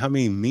 even tell you how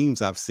many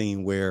memes I've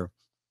seen where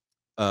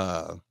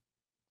uh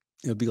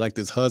it'll be like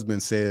this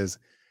husband says,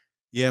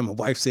 yeah, my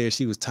wife said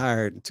she was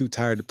tired, too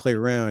tired to play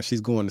around. She's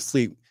going to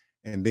sleep.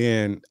 And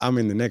then I'm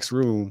in the next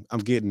room. I'm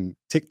getting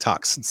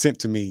TikToks sent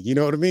to me. You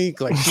know what I mean?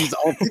 Like she's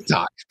on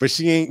TikTok, but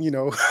she ain't,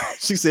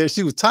 she said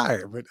she was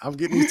tired, but I'm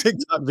getting these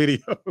TikTok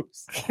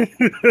videos.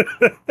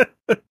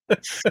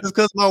 It's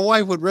because my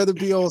wife would rather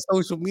be on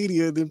social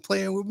media than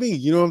playing with me.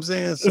 You know what I'm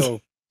saying? So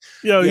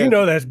Yo, yeah,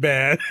 that's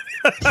bad.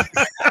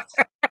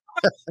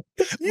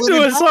 You but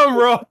doing something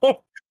wrong.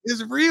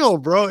 it's real,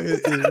 bro.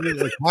 It's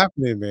real. It's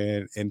happening,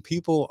 man. And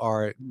people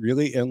are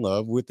really in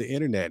love with the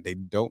internet. They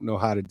don't know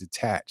how to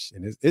detach,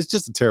 and it's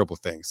just a terrible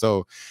thing.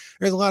 So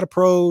there's a lot of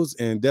pros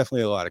and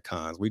definitely a lot of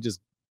cons. We just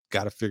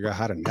got to figure out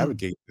how to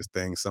navigate this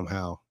thing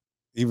somehow,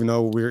 even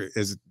though we're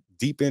as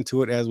deep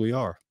into it as we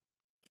are.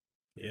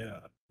 Yeah.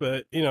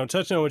 But,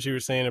 touching on what you were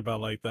saying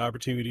about like the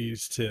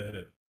opportunities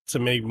to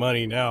make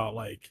money now,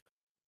 like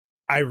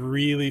I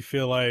really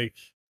feel like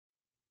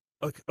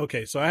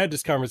okay, so I had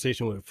this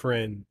conversation with a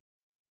friend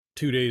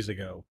 2 days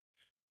ago.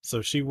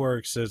 So she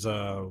works as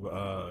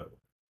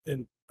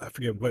and I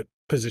forget what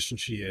position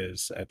she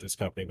is at this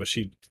company, but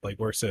she like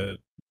works at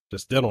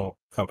this dental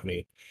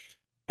company.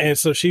 And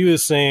so she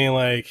was saying,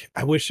 like,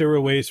 I wish there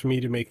were ways for me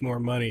to make more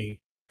money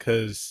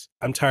because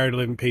I'm tired of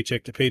living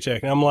paycheck to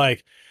paycheck. And I'm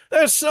like,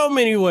 there's so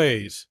many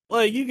ways.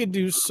 Like, you could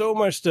do so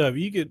much stuff.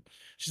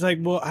 She's like,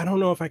 well, I don't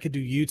know if I could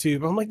do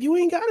YouTube. I'm like, you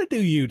ain't got to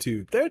do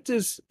YouTube. There's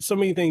just so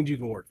many things you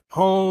can work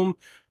from home.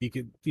 You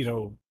could,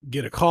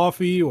 get a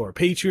coffee or a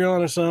Patreon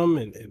or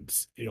something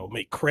and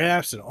make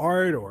crafts and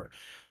art or,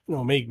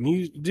 make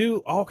music, do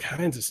all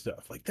kinds of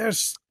stuff. Like,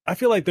 I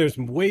feel like there's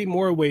way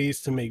more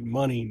ways to make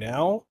money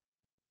now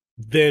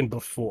than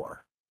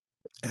before.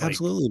 Like,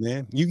 Absolutely,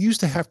 man. You used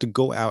to have to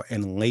go out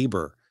and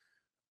labor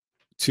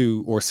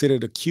or sit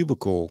at a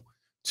cubicle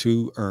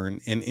to earn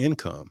an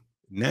income.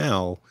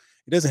 Now,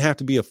 it doesn't have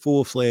to be a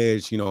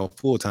full-fledged,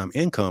 full-time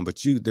income, but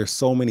there's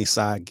so many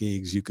side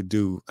gigs you could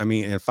do. I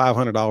mean, and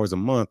 $500 a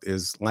month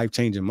is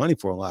life-changing money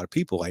for a lot of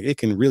people. Like it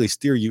can really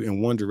steer you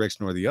in one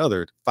direction or the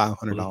other, $500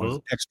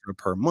 mhm, extra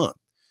per month.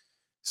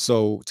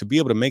 So to be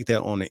able to make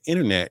that on the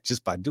internet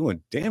just by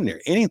doing damn near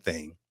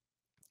anything,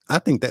 I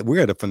think that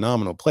we're at a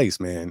phenomenal place,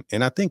 man.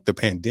 And I think the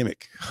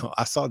pandemic,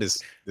 I saw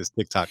this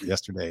TikTok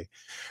yesterday.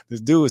 This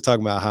dude was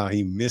talking about how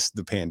he missed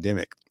the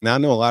pandemic. Now I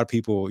know a lot of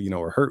people,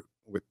 were hurt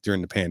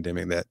during the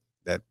pandemic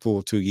that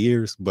full 2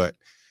 years, but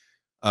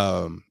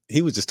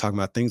he was just talking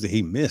about things that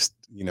he missed.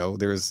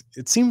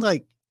 It seemed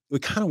like we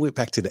kind of went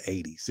back to the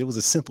 80s. It was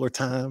a simpler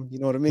time, you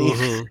know what I mean?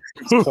 mhm.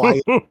 It was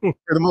quiet.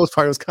 For the most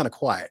part, it was kind of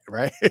quiet,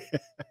 right?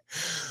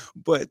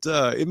 But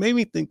it made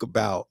me think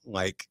about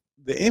like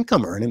the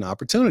income earning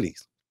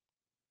opportunities.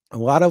 A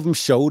lot of them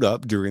showed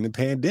up during the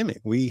pandemic.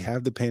 We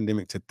have the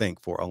pandemic to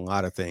thank for a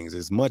lot of things.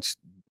 As much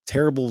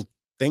terrible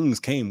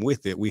things came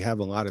with it. We have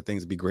a lot of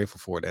things to be grateful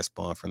for that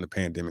spawned from the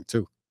pandemic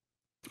too.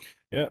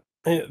 Yeah.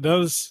 And that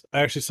was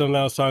actually something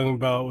I was talking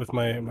about with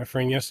my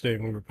friend yesterday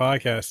when we were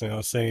podcasting. I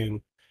was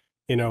saying,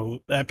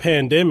 that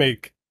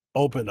pandemic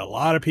opened a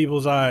lot of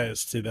people's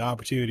eyes to the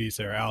opportunities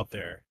that are out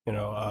there.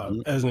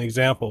 Mhm. As an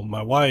example,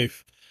 my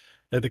wife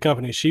at the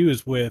company she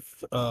was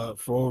with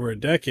for over a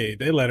decade,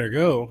 they let her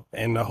go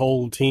and the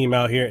whole team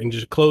out here and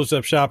just closed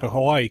up shop in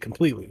Hawaii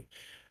completely.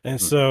 And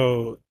Mm.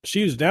 so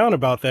she was down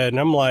about that. And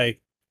I'm like,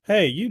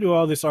 hey, you do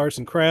all this arts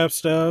and crafts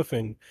stuff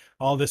and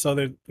all this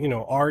other,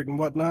 art and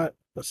whatnot.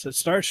 Let's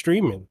start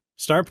streaming,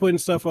 start putting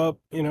stuff up,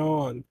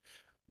 on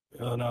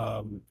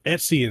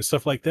Etsy and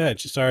stuff like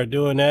that. She started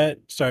doing that,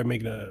 started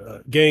making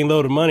a gain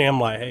load of money. I'm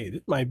like, hey,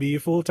 this might be a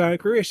full-time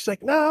career. She's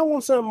like, nah, I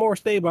want something more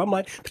stable. I'm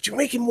like, but you're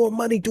making more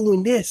money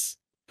doing this.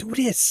 Do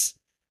this.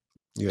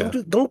 Yeah.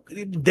 Don't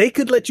they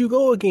could let you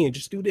go again.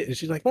 Just do this. And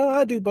she's like, no,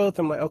 I do both.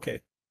 I'm like,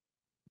 okay.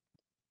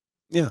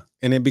 Yeah.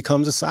 And it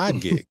becomes a side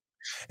gig.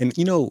 And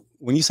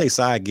when you say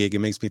side gig, it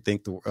makes me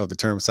think of the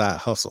term side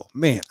hustle.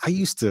 Man, I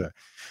used to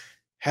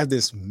have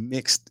this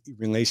mixed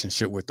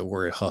relationship with the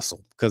word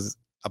hustle because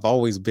I've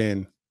always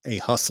been a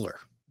hustler,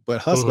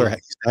 but hustler Mm-hmm.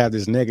 used to have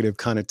this negative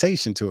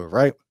connotation to it,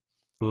 right?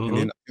 And Mm-hmm.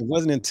 then it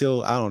wasn't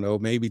until I don't know,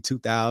 maybe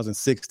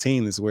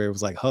 2016 is where it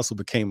was like hustle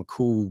became a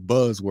cool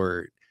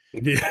buzzword.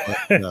 But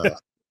Yeah.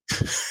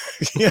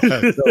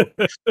 yeah, so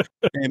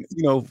and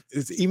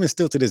it's even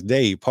still to this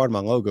day, part of my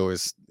logo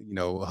is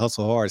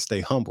hustle hard, stay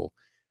humble.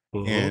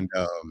 Mm-hmm. And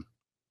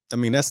I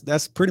mean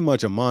that's pretty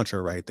much a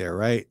mantra right there,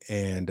 right?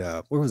 And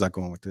where was I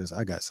going with this?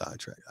 I got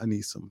sidetracked. I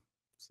need some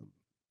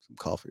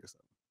coffee or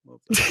something. What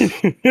was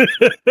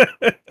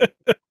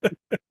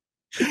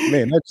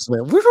Man, that just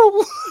went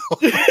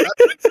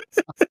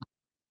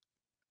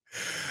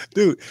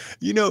dude.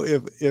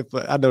 If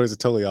I know it's a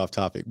totally off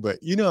topic,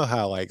 but you know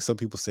how like some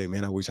people say,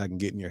 "Man, I wish I can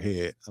get in your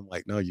head." I'm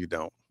like, no, you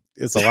don't.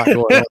 It's a lot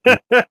going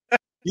on.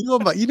 You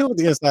know what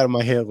the inside of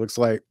my head looks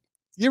like?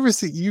 You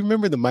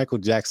remember the Michael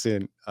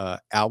Jackson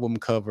album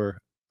cover?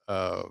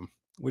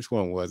 Which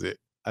one was it?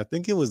 I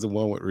think it was the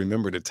one with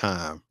Remember the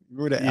Time.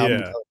 Remember that album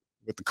Yeah. cover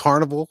with the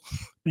carnival?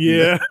 And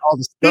Yeah. all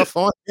the stuff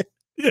on it,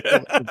 Yeah.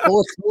 the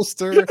roller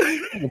coaster,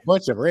 a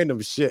bunch of random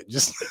shit.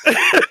 Just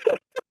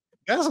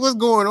that's what's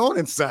going on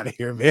inside of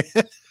here, man.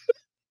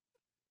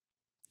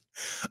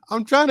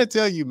 I'm trying to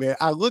tell you, man,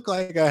 I look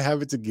like I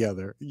have it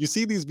together. You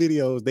see these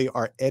videos, they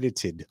are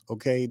edited.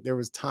 Okay. There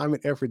was time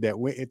and effort that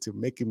went into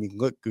making me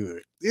look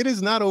good. It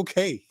is not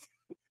okay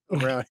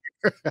around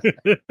here.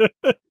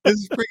 This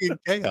is freaking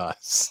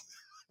chaos.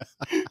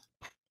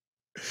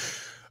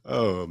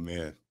 Oh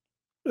man.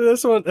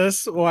 That's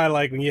why I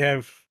like when you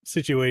have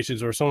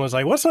situations where someone's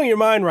like, what's on your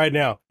mind right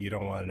now? You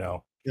don't want to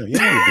know. Yeah, you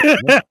don't want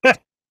to be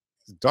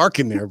it's dark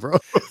in there, bro.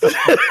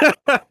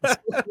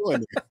 What's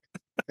going on?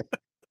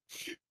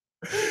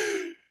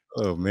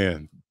 Oh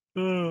man.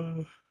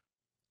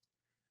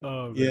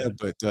 Oh, Yeah, man.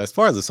 but as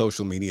far as the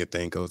social media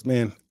thing goes,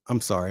 man,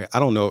 I'm sorry. I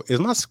don't know. Is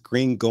my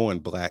screen going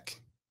black?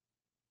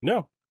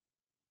 No.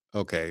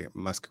 Okay,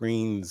 my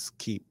screens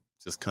keep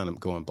just kind of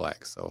going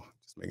black, so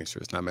just making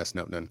sure it's not messing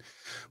up nothing.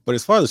 But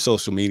as far as the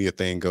social media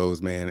thing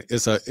goes, man,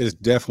 it's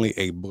definitely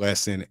a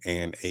blessing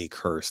and a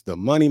curse. The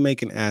money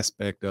making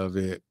aspect of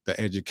it, the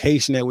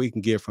education that we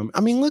can get from. I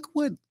mean, look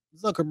what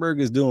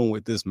Zuckerberg is doing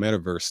with this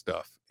metaverse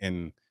stuff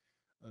and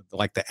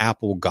like the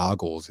Apple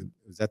goggles.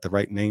 Is that the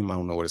right name? I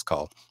don't know what it's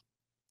called,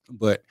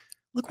 but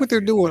look I what they're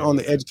forget the doing name on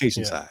of the it.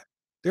 education Yeah. side.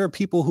 There are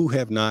people who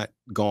have not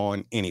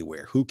gone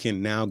anywhere who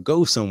can now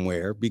go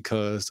somewhere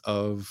because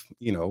of,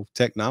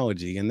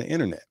 technology and the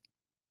internet.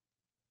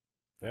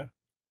 Yeah.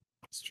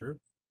 It's true.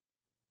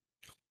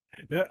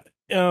 Yeah.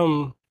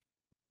 Um,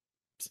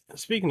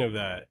 Speaking of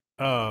that,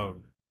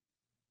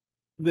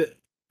 the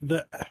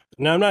the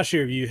now I'm not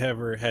sure if you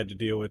ever had to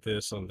deal with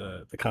this on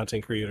the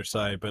content creator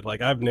side, but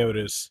like I've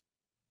noticed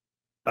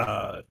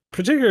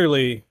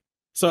particularly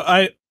so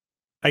I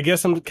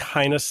guess I'm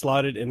kind of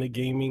slotted in the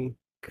gaming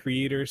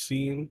creator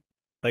scene.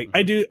 Like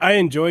Mhm. I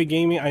enjoy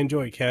gaming, I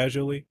enjoy it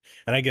casually,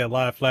 and I get a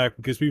lot of flack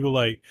because people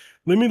like,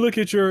 let me look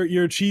at your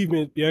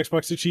achievement, your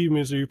Xbox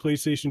achievements or your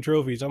PlayStation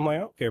trophies. I'm like, I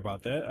don't care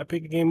about that. I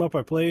pick a game up,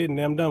 I play it, and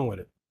I'm done with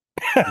it.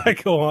 I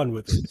go on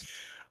with it.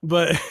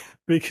 But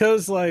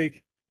because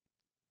like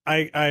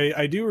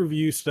I do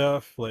review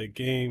stuff like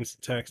games,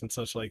 text, and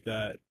such like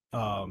that.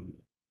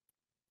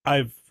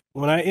 I've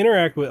when I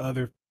interact with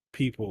other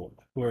people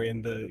who are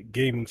in the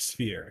gaming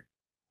sphere,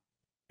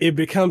 it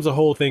becomes a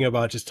whole thing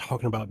about just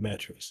talking about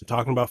metrics,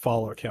 talking about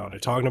follower count,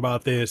 and talking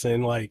about this,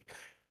 and like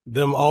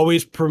them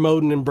always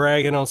promoting and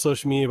bragging on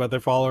social media about their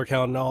follower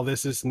count and all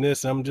this, and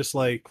this. And I'm just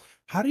like,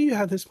 how do you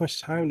have this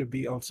much time to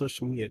be on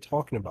social media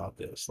talking about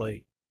this?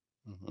 Like,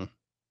 Mhm.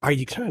 are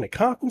you trying to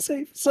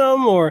compensate for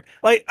some, or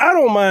like I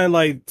don't mind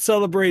like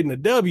celebrating the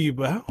W,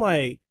 but I'm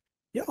like,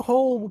 your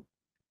whole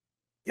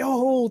your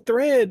whole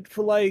thread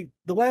for like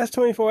the last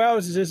 24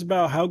 hours is just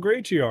about how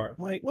great you are.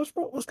 I'm like, what's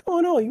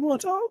going on? You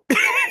want to talk?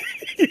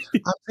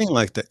 I've seen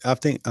like that. I've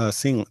think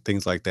seen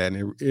things like that,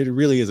 and it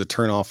really is a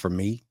turn off for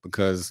me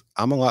because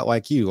I'm a lot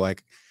like you.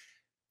 Like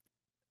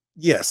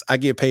Yes, I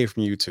get paid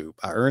from YouTube.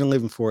 I earn a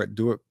living for it.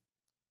 Do it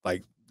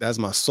like that's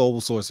my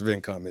sole source of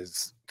income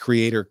is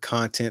creator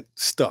content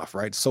stuff,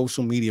 right?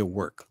 Social media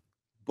work.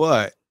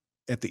 But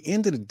at the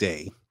end of the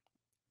day,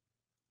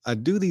 I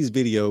do these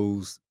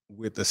videos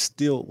with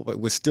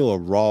still a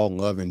raw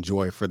love and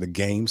joy for the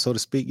game, so to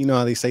speak. You know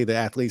how they say the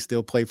athletes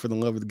still play for the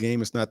love of the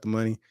game, it's not the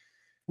money.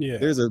 Yeah.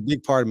 There's a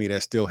big part of me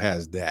that still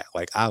has that.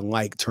 Like I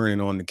like turning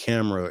on the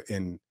camera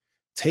and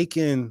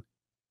taking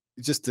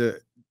just the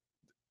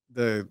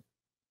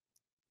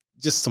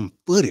just some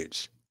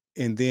footage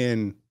and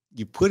then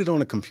you put it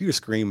on a computer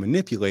screen,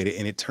 manipulate it,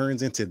 and it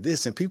turns into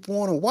this, and people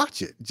want to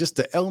watch it. Just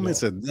the Yeah.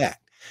 elements of that.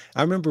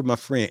 I remember my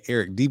friend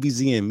Eric,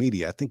 DBZ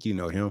Media. I think you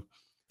know him.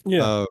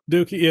 Yeah. Uh,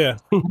 Dookie. Yeah.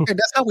 okay,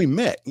 that's how we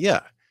met.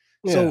 Yeah.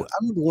 So Yeah. I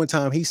remember one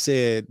time he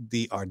said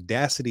the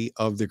audacity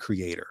of the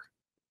creator.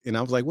 And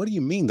I was like, what do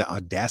you mean the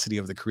audacity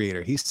of the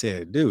creator? He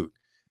said, dude,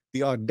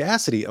 the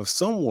audacity of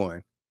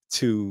someone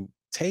to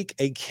take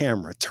a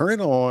camera, turn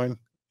it on,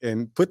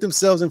 and put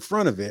themselves in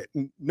front of it,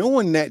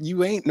 knowing that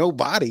you ain't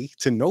nobody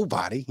to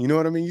nobody. You know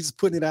what I mean? You just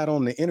putting it out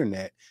on the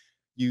internet.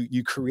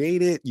 You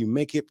create it, you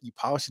make it, you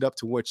polish it up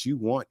to what you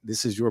want.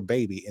 This is your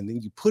baby, and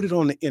then you put it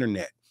on the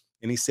internet.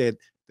 And he said,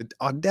 the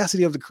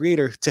audacity of the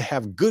creator to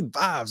have good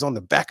vibes on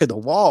the back of the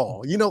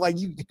wall. You know, like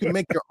you can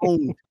make your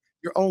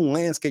own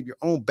landscape, your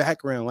own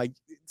background. Like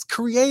it's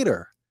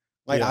creator.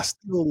 Like I Yeah.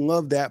 still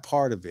love that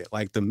part of it.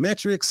 Like the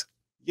metrics,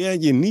 yeah,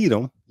 you need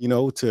them, you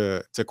know,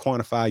 to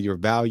quantify your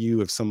value.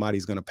 If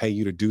somebody's going to pay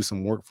you to do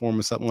some work for them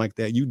or something like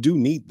that, you do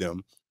need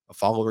them, a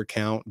follower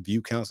count,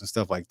 view counts, and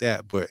stuff like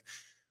that. But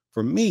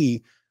for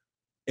me,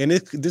 and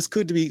this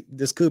could be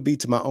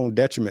to my own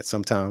detriment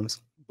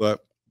sometimes,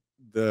 but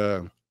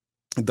the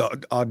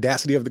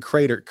audacity of the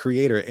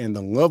creator and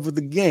the love of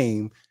the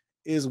game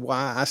is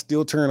why I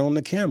still turn on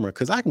the camera,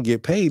 because I can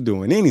get paid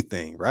doing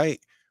anything, right?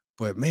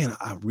 But man,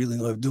 I really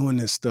love doing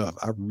this stuff.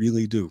 I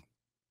really do.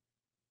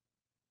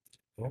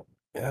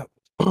 Yeah.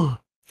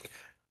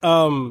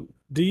 Do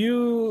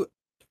you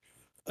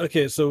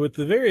okay, so with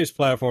the various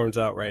platforms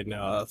out right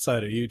now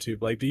outside of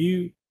YouTube, like do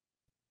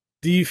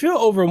you feel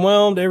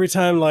overwhelmed every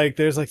time like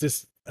there's like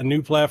this a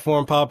new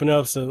platform popping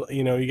up? So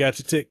you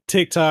got your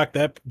TikTok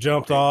that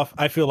jumped Right. off.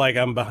 I feel like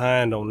I'm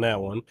behind on that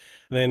one.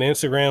 And then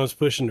Instagram is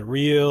pushing the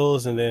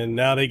reels, and then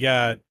now they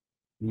got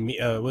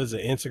what is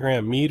it,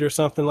 Instagram Meet or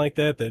something like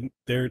that? That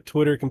their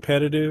Twitter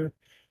competitor.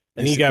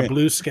 And you got Instagram.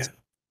 Blue Sky.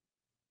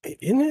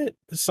 Isn't it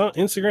some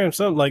Instagram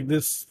something like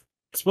this?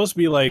 It's supposed to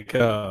be like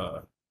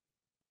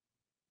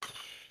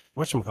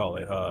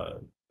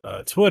whatchamacallit,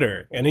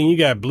 Twitter, and then you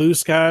got Blue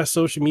Sky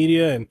social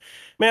media, and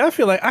man, I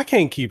feel like I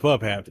can't keep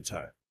up half the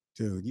time.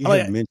 Dude, you I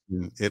have like,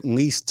 mentioned at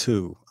least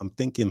two. I'm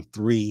thinking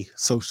three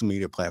social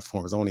media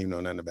platforms I don't even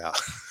know nothing about.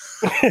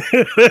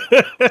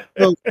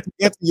 So to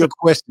answer your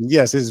question,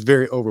 yes, it's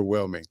very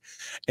overwhelming.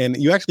 And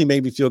you actually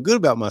made me feel good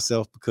about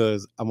myself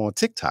because I'm on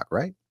TikTok,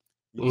 right?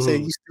 You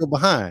said Mhm. you still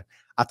behind.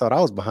 I thought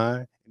I was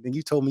behind, and then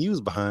you told me you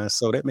was behind.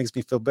 So that makes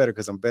me feel better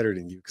because I'm better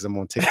than you because I'm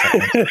on TikTok.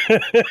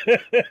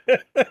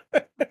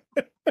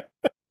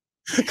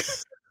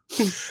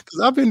 Because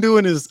I've been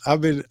doing this. I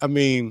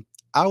mean,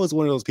 I was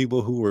one of those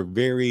people who were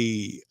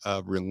very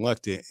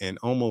reluctant and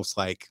almost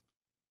like,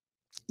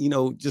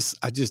 I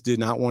just did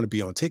not want to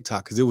be on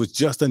TikTok because it was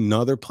just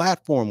another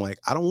platform. Like,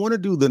 I don't want to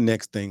do the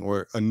next thing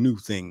or a new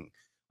thing.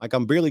 Like,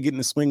 I'm barely getting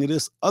the swing of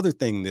this other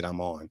thing that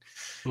I'm on.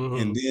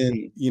 And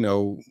Mhm.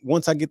 then,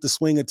 once I get the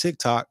swing of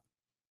TikTok,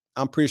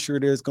 I'm pretty sure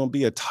there's going to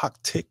be a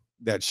talk tick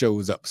that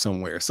shows up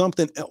somewhere,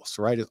 something else,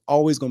 right? It's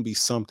always going to be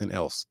something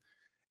else.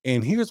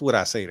 And here's what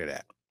I say to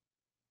that.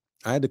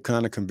 I had to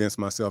kind of convince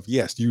myself,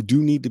 yes, you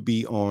do need to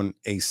be on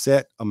a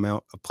set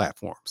amount of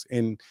platforms.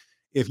 And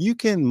if you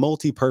can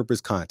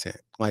multi-purpose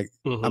content, like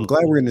I'm Mhm.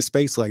 glad we're in the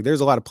space, like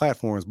there's a lot of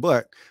platforms,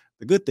 but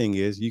the good thing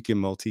is you can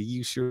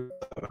multi-use your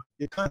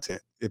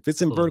content. If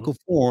it's in Mhm. vertical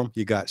form,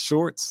 you got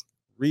shorts,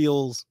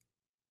 reels,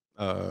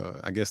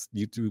 I guess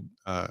YouTube,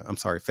 I'm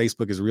sorry,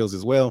 Facebook is reels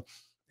as well.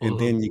 And Mhm.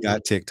 then you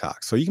got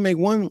TikTok. So you can make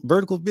one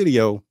vertical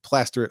video,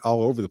 plaster it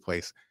all over the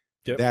place.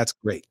 Yep. That's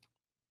great.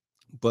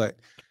 But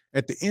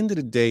at the end of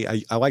the day,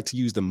 I like to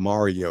use the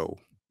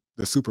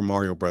Super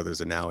Mario Brothers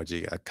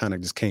analogy. I kind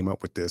of just came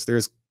up with this.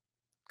 There's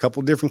a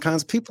couple different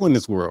kinds of people in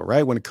this world,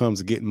 right? When it comes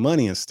to getting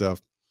money and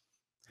stuff,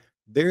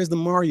 there's the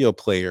Mario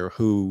player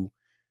who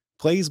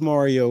plays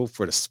Mario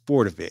for the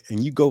sport of it.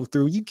 And you go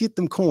through, you get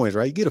them coins,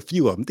 right? You get a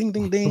few of them, ding,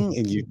 ding, ding.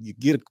 And you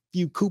get a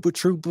few Koopa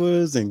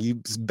Troopers and you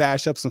just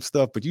bash up some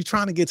stuff, but you're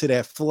trying to get to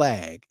that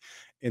flag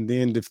and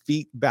then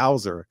defeat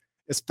Bowser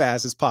as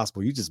fast as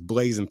possible. You just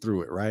blazing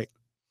through it, right?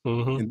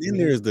 Mhm. And then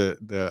there's the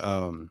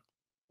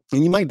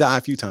and you might die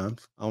a few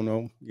times. I don't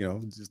know,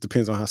 it just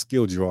depends on how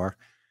skilled you are.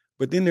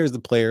 But then there's the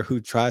player who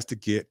tries to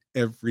get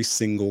every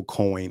single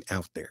coin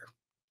out there.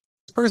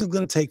 This person's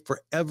going to take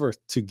forever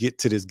to get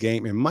to this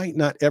game and might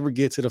not ever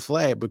get to the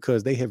flag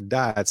because they have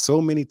died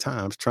so many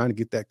times trying to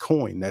get that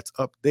coin that's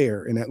up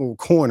there in that little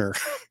corner.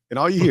 And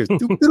all you hear is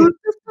doop, doop,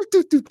 doop,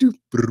 doop, doop,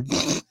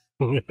 doop,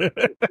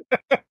 doop.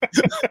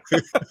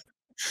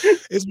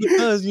 It's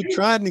because you're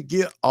trying to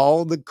get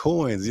all the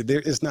coins.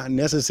 It's not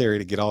necessary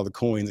to get all the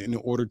coins in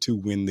order to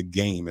win the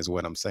game, is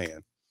what I'm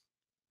saying.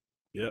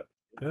 Yeah.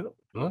 Yeah.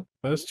 Well,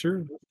 that's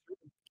true.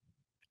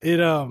 It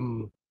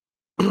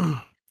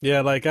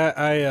yeah, like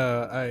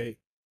I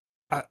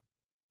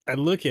I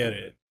look at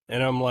it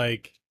and I'm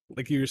like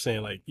you were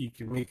saying, like you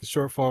can make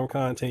short form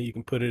content, you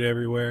can put it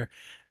everywhere.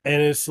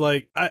 And it's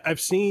like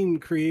I've seen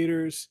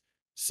creators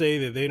say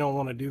that they don't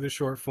want to do the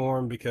short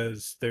form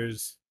because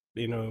there's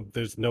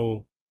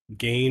no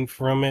gain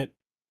from it.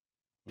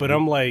 But Mhm.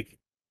 I'm like,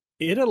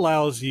 it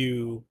allows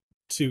you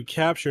to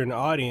capture an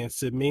audience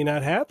that may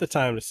not have the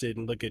time to sit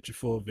and look at your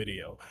full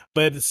video.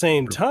 But at the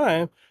same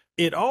time,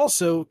 it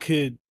also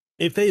could,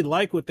 if they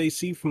like what they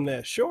see from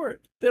that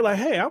short, they're like,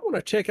 hey, I want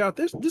to check out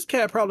this. This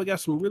cat probably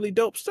got some really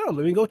dope stuff.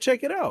 Let me go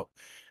check it out.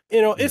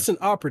 Yeah. It's an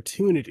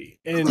opportunity.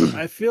 And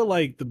I feel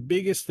like the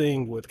biggest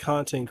thing with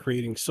content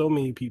creating, so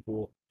many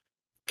people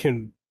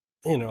can,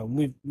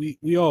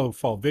 we all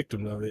fall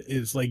victim of it,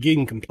 is like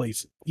getting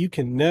complacent. You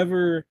can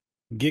never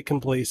get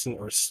complacent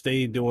or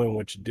stay doing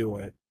what you're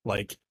doing,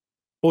 like,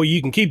 or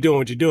you can keep doing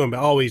what you're doing but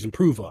always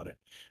improve on it,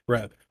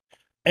 rather.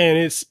 And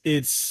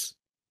it's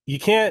you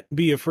can't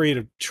be afraid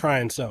of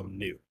trying something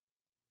new,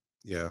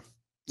 Yeah.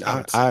 I I,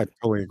 would say. I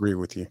totally agree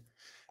with you.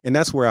 And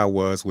that's where I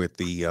was with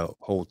the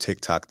whole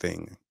TikTok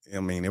thing. I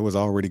mean, it was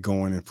already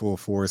going in full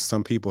force.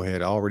 Some people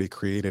had already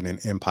created an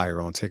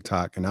empire on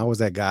TikTok, and I was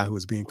that guy who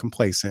was being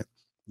complacent.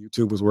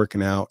 YouTube was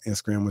working out,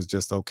 Instagram was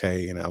just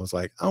okay. And I was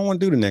like, I don't want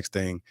to do the next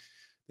thing.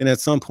 And at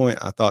some point,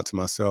 I thought to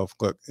myself,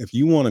 look, if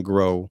you want to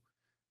grow,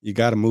 you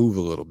got to move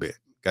a little bit,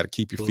 got to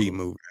keep your feet Mhm.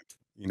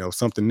 moving.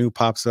 Something new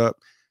pops up,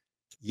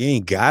 you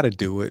ain't got to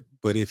do it.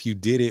 But if you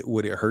did it,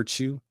 would it hurt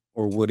you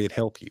or would it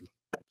help you?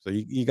 So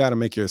you got to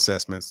make your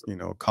assessments,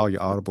 call your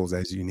audibles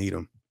as you need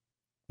them.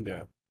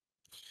 Yeah.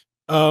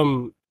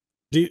 um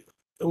do you,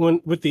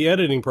 when with the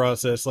editing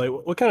process, like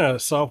what kind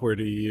of software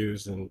do you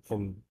use, and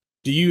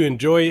do you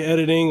enjoy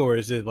editing, or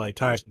is it like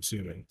time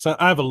consuming? So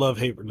I have a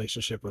love-hate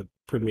relationship with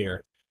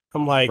Premiere.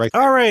 I'm like, Right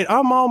all right,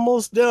 I'm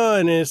almost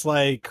done, and it's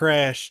like,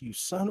 crash, you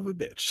son of a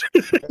bitch.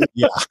 there.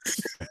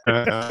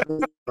 Yeah.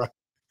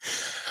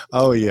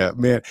 Oh yeah,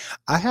 man.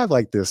 I have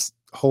like a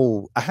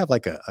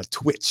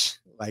twitch.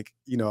 Like,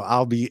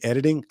 I'll be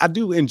editing. I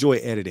do enjoy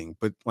editing,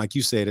 but like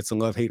you said, it's a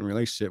love-hating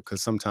relationship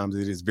because sometimes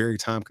it is very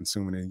time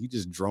consuming and you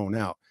just drone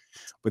out.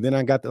 But then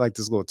I got like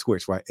this little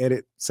twitch where I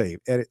edit, save.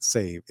 And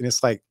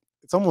it's like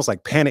it's almost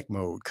like panic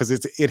mode because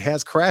it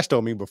has crashed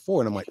on me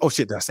before. And I'm like, oh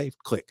shit, did I save?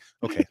 Click.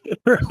 Okay.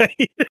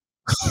 Right.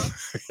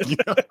 You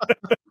know?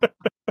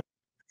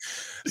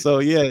 So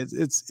yeah,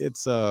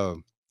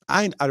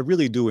 I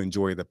really do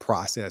enjoy the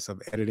process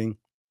of editing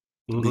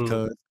Hmm.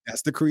 because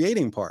that's the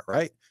creating part,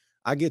 right?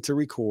 I get to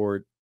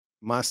record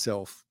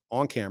myself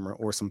on camera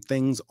or some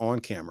things on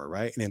camera,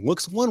 right? And it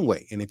looks one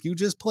way. And if you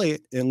just play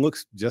it, it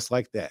looks just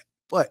like that.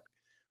 But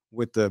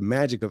with the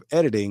magic of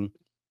editing,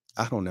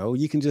 I don't know,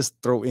 you can just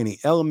throw any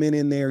element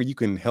in there. You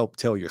can help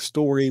tell your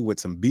story with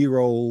some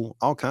B-roll,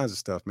 all kinds of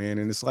stuff, man.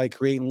 And it's like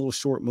creating little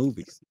short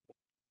movies.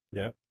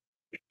 Yeah.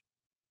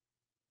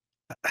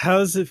 How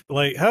does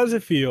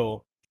it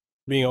feel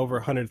being over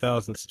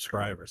 100,000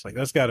 subscribers? Like,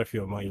 that's got to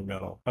feel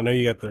monumental. I know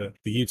you got the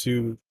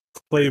YouTube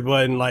play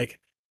button. Like,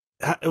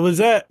 was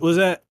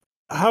that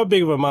how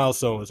big of a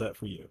milestone was that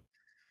for you?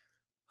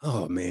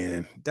 Oh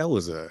man, that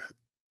was a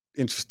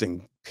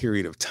interesting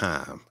period of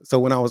time. So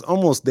when I was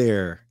almost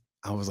there,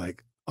 I was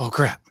like, "Oh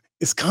crap,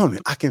 it's coming!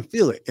 I can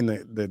feel it." And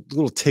the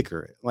little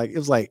ticker, like it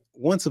was like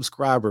one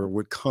subscriber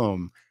would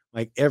come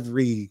like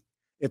every.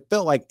 It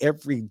felt like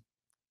every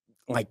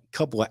like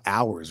couple of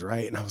hours,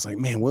 right? And I was like,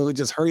 "Man, will it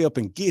just hurry up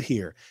and get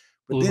here?"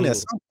 But then at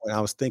Hmm. some point,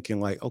 I was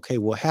thinking, like, "Okay,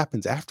 what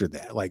happens after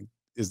that? Like,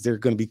 is there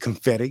going to be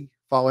confetti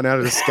falling out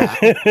of the sky?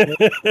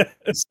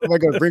 Is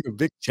somebody going to bring a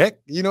big check?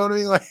 You know what I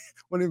mean? Like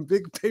one of them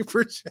big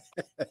paper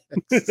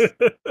checks."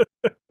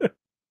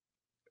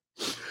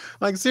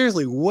 Like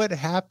seriously, what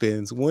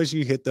happens once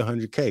you hit the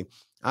 100K?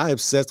 I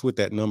obsessed with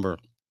that number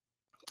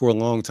for a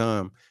long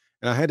time,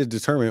 and I had to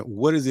determine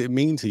what does it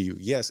mean to you?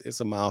 Yes, it's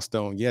a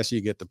milestone. Yes,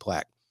 you get the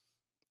plaque,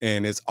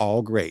 and it's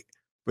all great.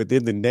 But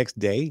then the next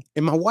day,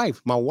 and my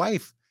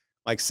wife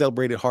like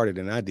celebrated harder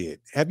than I did.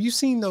 Have you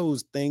seen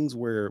those things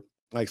where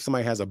like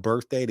somebody has a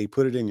birthday, they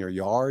put it in your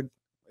yard?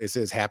 It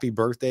says happy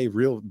birthday,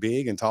 real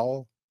big and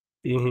tall.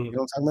 You Hmm. know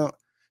what I'm talking about?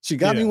 She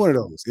got me Yeah. one of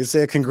those. It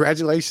said,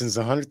 "Congratulations,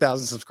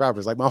 100,000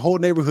 subscribers." Like my whole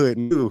neighborhood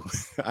knew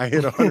I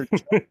hit 100.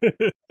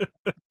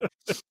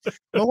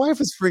 My wife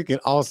is freaking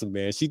awesome,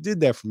 man. She did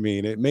that for me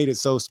and it made it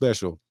so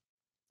special.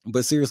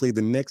 But seriously,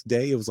 the next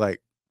day it was like,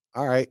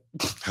 all right,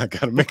 I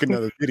got to make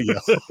another video.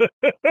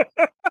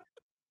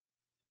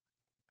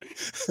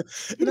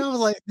 And I was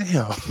like,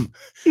 damn,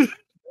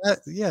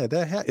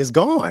 it's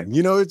gone.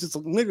 It's just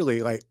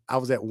literally like I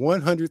was at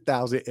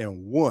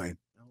 100,001.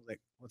 I was like,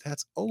 well,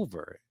 that's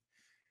over.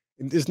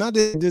 And it's not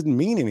that it didn't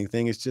mean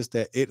anything. It's just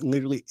that it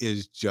literally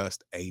is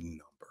just a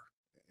number.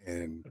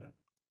 And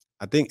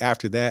I think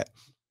after that,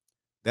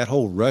 that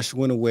whole rush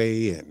went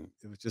away and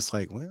it was just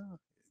like, well,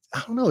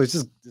 I don't know,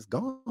 it's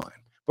gone.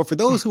 But for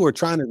those who are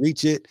trying to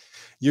reach it,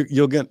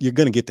 you're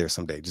gonna get there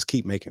someday. Just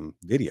keep making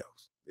videos.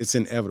 It's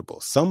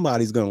inevitable.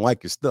 Somebody's gonna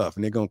like your stuff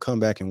and they're gonna come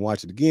back and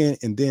watch it again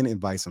and then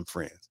invite some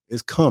friends.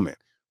 It's coming,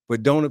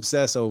 but don't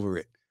obsess over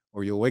it,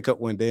 or you'll wake up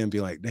one day and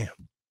be like, damn,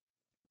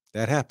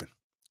 that happened.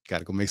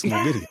 Gotta go make some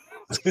more videos.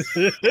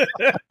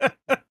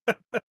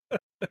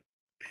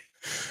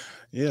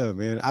 Yeah,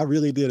 man. I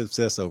really did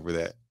obsess over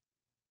that.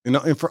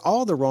 And for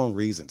all the wrong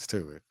reasons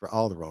too. For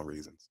all the wrong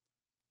reasons.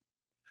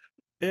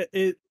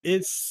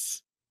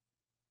 It's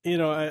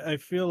I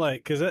feel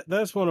like because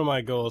that's one of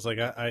my goals. Like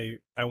I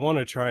want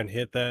to try and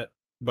hit that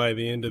by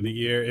the end of the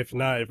year. If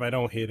not, if I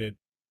don't hit it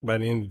by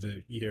the end of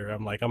the year,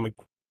 I'm gonna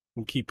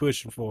keep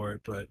pushing for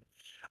it. But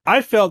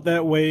I felt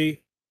that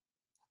way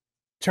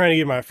trying to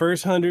get my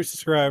first 100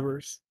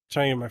 subscribers,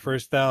 trying to get my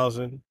first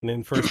 1,000, and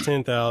then first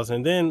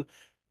 10,000. Then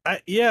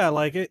like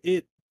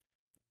it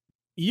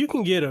you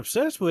can get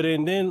obsessed with it,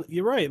 and then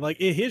you're right, like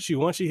it hits you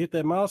once you hit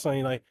that milestone.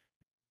 You're like,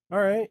 all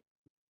right,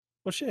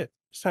 well, shit,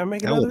 it's time to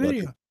make another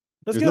video.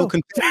 Let's There's go. no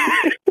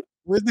confetti.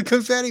 Where's the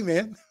confetti,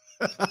 man?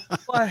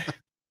 Why?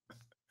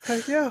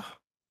 Like, yeah,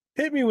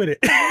 hit me with it.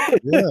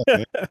 Yeah,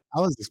 man. I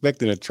was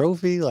expecting a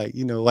trophy, like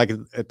like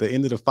at the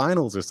end of the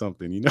finals or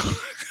something.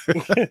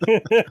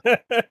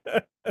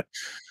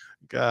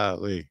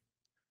 Golly,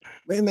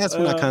 and that's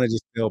when I kind of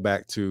just fell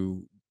back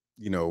to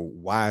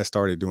why I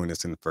started doing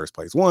this in the first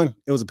place. One,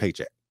 it was a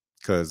paycheck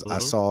because I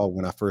saw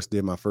when I first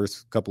did my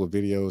first couple of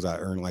videos, I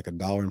earned like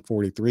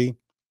 $1.43.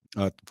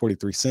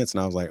 43 cents.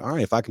 And I was like, all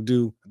right, if I can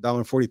do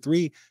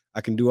 $1.43,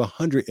 I can do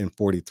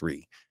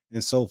 143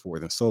 and so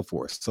forth and so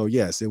forth. So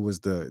yes, it was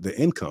the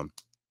income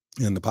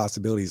and the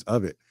possibilities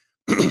of it.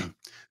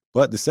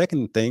 But the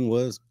second thing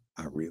was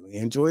I really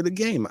enjoy the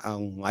game. I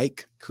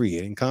like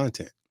creating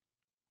content.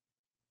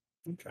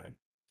 Okay.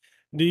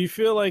 Do you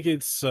feel like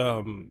it's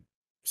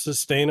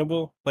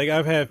sustainable? Like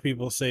I've had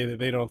people say that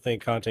they don't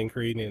think content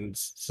creating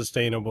is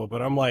sustainable,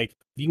 but I'm like,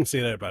 you can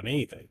say that about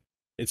anything.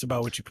 It's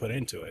about what you put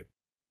into it.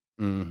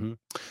 Mm-hmm.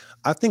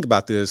 I think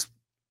about this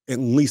at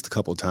least a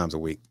couple of times a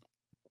week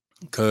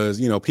because,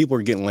 people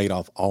are getting laid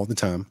off all the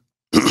time.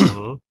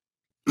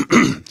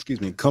 Excuse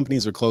me.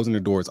 Companies are closing their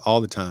doors all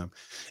the time.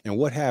 And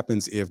what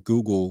happens if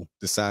Google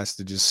decides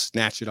to just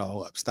snatch it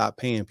all up, stop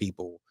paying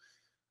people?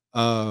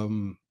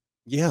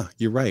 Yeah,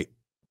 you're right.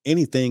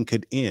 Anything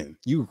could end.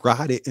 You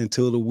ride it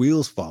until the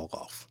wheels fall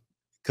off.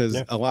 Because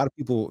a lot of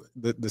people,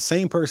 the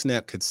same person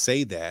that could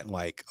say that,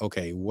 like,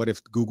 okay, what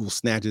if Google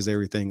snatches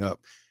everything up?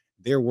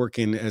 They're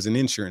working as an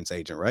insurance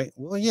agent, right?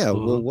 Well, yeah.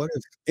 Well, what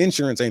if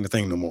insurance ain't a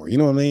thing no more? You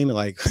know what I mean?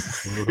 Like,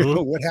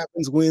 what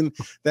happens when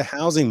the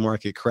housing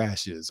market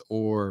crashes,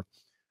 or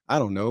I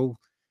don't know,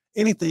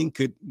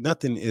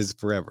 nothing is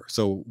forever.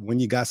 So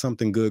when you got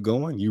something good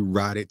going, you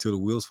ride it till the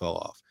wheels fall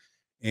off.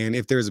 And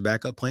if there's a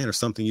backup plan or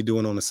something you're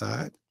doing on the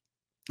side,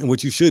 and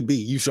what you should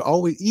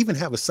always even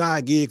have a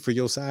side gig for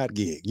your side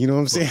gig. You know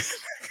what I'm saying?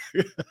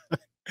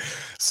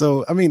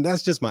 So, I mean,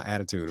 that's just my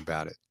attitude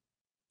about it.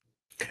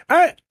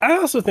 I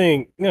also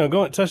think,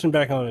 touching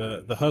back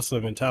on the hustler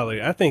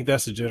mentality, I think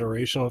that's a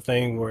generational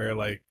thing where,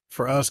 like,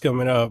 for us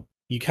coming up,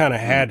 you kind of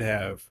had to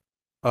have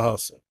a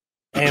hustle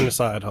and a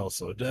side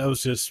hustle. That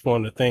was just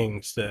one of the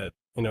things that,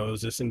 it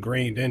was just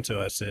ingrained into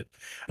us. That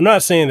I'm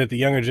not saying that the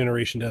younger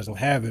generation doesn't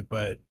have it,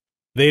 but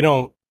they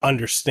don't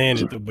understand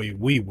it the way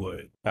we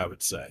would, I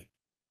would say.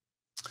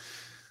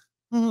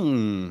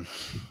 I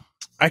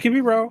could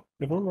be wrong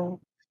if I'm wrong.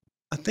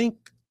 I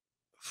think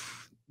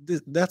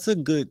that's a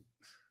good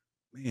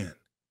man.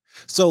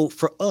 So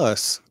for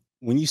us,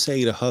 when you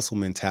say the hustle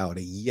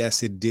mentality,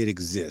 yes, it did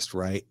exist,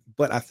 right?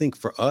 But I think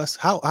for us,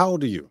 how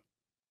old are you?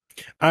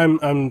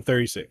 I'm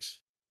 36.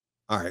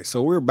 All right,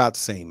 so we're about the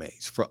same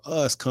age. For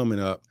us coming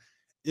up,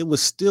 it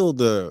was still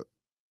the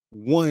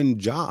one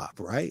job,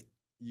 right?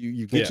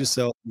 You get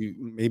yourself, you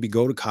maybe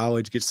go to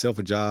college, get yourself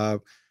a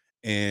job,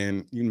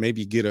 and you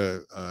maybe get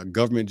a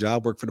government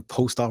job, work for the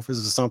post office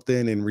or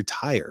something, and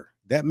retire.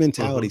 That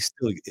mentality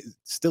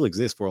still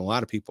exists for a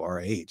lot of people our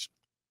age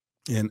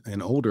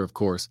and older, of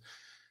course.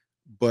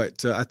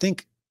 But I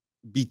think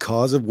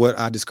because of what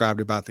I described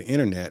about the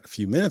internet a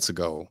few minutes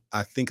ago,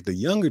 I think the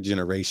younger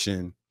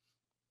generation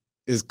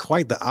is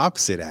quite the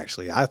opposite,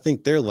 actually. I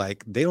think they're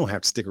like, they don't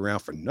have to stick around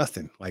for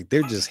nothing. Like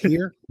they're just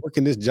here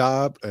working this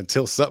job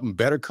until something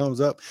better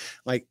comes up.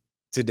 Like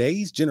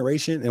today's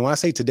generation, and when I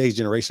say today's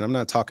generation, I'm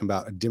not talking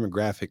about a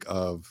demographic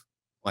of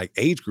like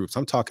age groups.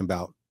 I'm talking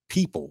about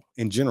people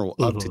in general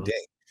of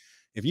today.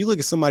 If you look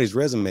at somebody's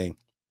resume,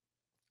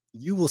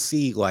 you will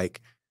see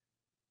like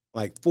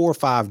 4 or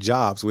 5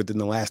 jobs within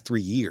the last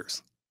 3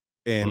 years.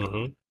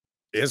 And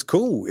it's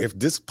cool. If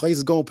this place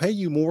is gonna pay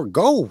you more,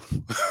 go.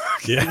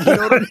 Yeah. You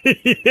know what I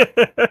mean?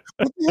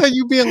 What the hell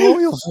you being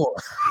loyal for?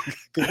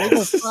 Because they're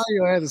gonna fire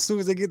your ass as soon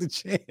as they get the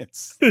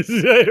chance.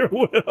 They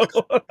will.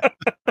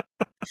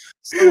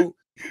 So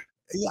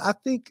yeah,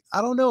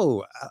 I don't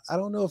know. I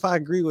don't know if I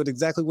agree with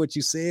exactly what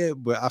you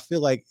said, but I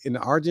feel like in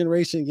our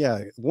generation,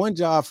 one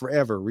job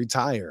forever,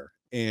 retire,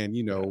 and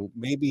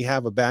maybe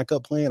have a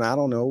backup plan. I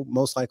don't know.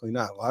 Most likely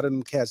not. A lot of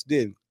them cats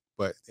did.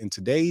 But in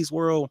today's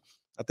world,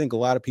 I think a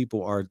lot of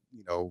people are,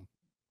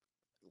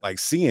 like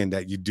seeing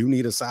that you do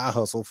need a side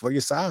hustle for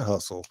your side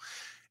hustle,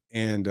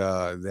 and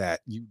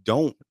that you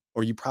don't,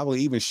 or you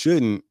probably even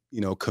shouldn't,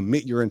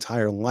 commit your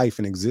entire life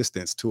and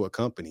existence to a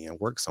company and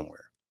work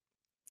somewhere.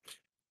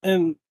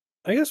 And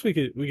I guess we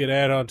could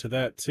add on to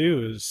that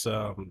too is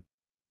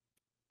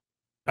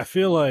I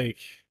feel like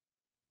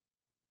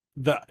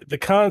the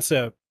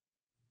concept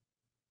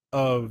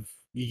of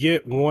you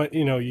get one,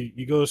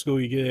 you go to school,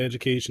 you get an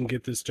education,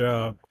 get this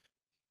job,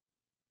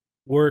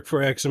 work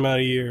for X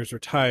amount of years,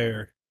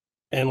 retire,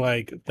 and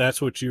like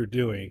that's what you're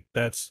doing.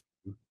 That's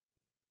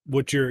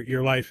what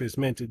your life is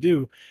meant to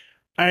do.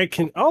 I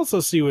can also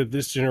see with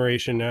this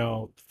generation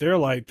now,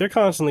 they're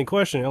constantly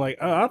questioning,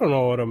 like, I don't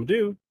know what I'm gonna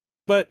do,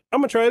 but I'm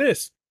gonna try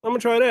this. I'm gonna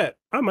try that.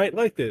 I might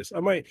like this. I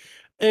might,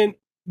 and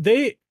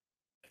they,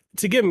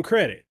 to give them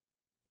credit,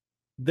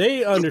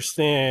 they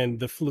understand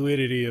the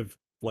fluidity of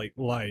like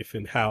life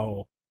and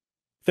how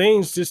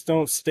things just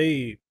don't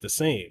stay the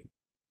same.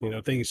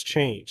 Things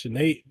change, and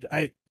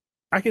I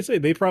can say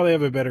they probably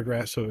have a better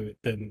grasp of it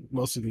than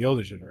most of the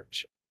older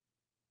generation.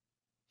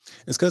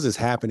 It's because it's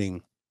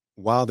happening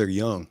while they're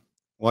young.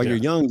 While you're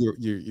Yeah. young,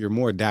 you're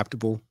more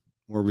adaptable,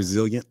 more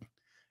resilient.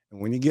 And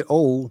when you get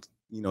old,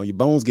 your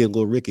bones get a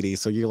little rickety.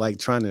 So you're like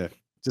trying to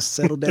just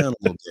settle down a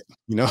little bit.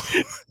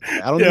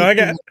 I don't Yeah, need I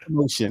too got much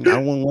emotion. I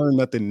don't want to learn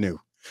nothing new.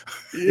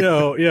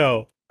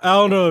 yo. I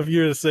don't know if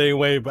you're the same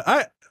way, but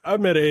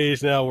I'm at an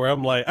age now where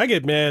I'm like, I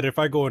get mad if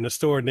I go in the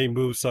store and they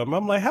move something.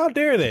 I'm like, how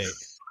dare they?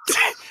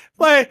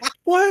 Like,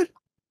 what?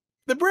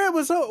 The bread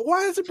was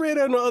why is the bread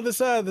on the other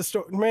side of the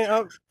store?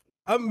 Man,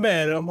 I'm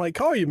mad. I'm like,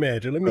 call your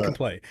manager. Let me Uh,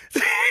 complain.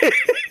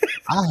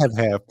 I have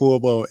had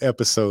full-blown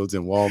episodes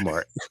in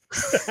Walmart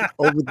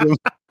over them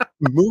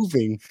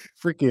moving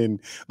freaking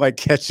like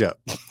ketchup.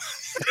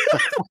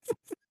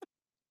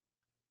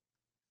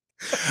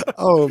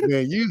 Oh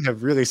man, you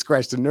have really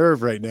scratched the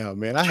nerve right now,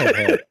 man. I have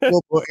had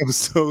full-blown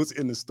episodes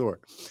in the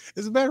store.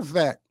 As a matter of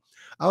fact,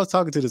 I was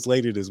talking to this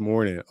lady this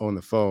morning on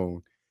the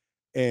phone,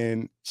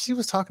 and she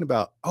was talking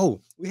about,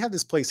 oh, we have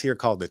this place here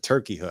called the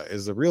Turkey Hut.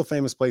 It's a real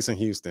famous place in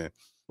Houston,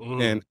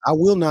 Mm, and I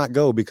will not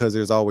go because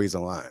there's always a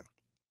line.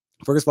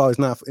 First of all,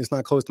 it's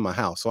not close to my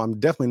house, so I'm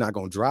definitely not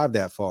going to drive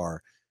that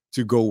far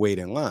to go wait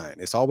in line.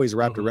 It's always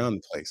wrapped mhm. around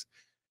the place.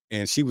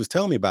 And she was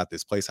telling me about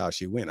this place, how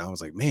she went. I was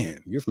like,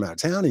 man, you're from out of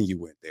town and you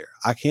went there.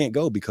 I can't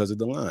go because of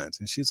the lines.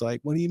 And she's like,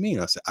 what do you mean?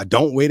 I said, I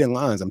don't wait in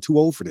lines. I'm too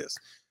old for this.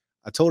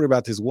 I told her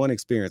about this one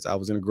experience. I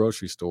was in a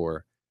grocery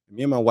store.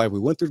 Me and my wife, we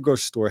went through the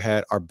grocery store,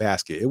 had our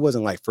basket. It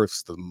wasn't like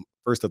first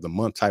of the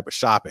month type of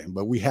shopping,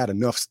 but we had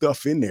enough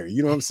stuff in there.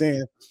 You know what I'm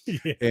saying?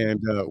 Yeah. And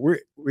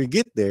we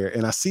get there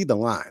and I see the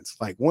lines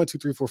like 1, 2,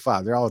 3, 4,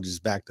 5. They're all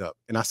just backed up.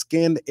 And I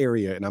scan the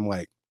area and I'm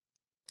like,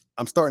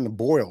 I'm starting to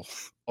boil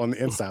on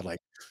the inside, like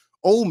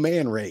old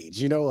man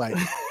rage, like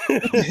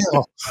what the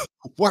hell?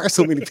 Why are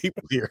so many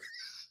people here?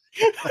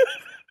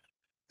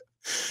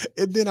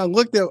 And then I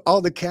looked at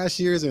all the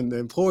cashiers and the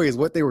employees,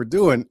 what they were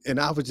doing, and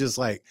I was just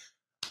like,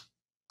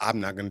 I'm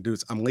not gonna do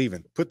this. I'm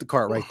leaving. Put the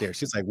cart right there.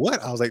 She's like,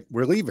 what? I was like,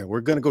 we're leaving.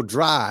 We're gonna go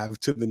drive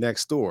to the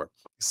next store.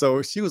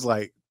 So she was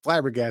like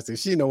flabbergasted.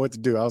 She didn't know what to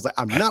do. I was like,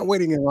 I'm not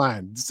waiting in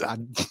line.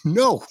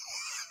 No.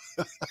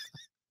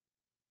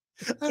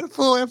 I had a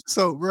full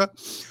episode, bro.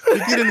 We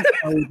get in the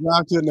car, we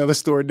drive to another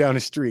store down the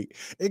street.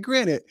 And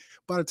granted,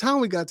 by the time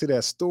we got to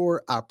that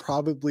store, I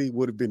probably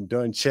would have been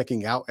done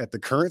checking out at the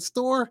current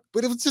store,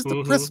 but it was just the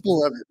Mhm.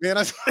 principle of it,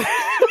 man.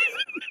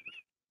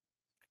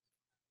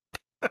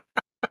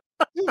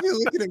 You're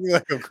looking at me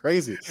like I'm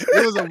crazy.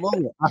 It was a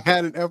moment. I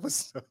had an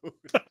episode.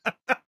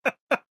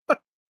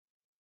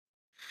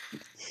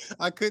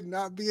 I could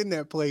not be in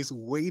that place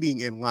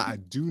waiting in line. I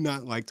do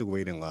not like to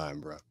wait in line,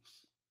 bro.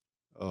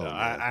 No, Oh man.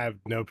 I have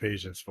no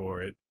patience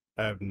for it.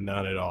 I have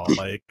none at all.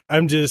 Like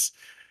I'm just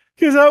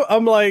because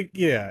I'm like,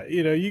 yeah,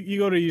 you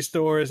go to these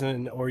stores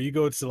or you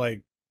go to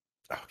like,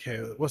 okay,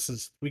 what's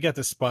this? We got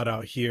this spot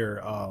out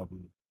here.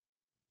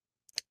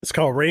 It's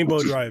called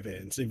Rainbow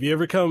Drive-Ins. If you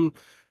ever come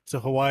to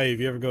Hawaii, if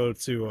you ever go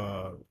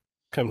to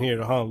come here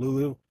to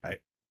Honolulu,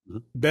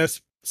 Mhm.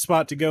 best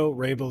spot to go,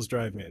 Rainbow's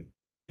Drive-In.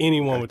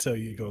 Anyone Okay. would tell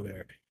you to go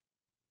there.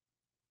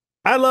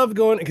 I love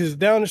going because it's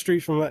down the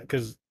street from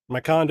because my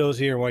condo's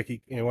here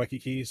in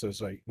Waikiki, so it's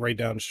like right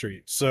down the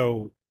street.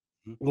 So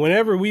Mhm.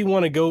 whenever we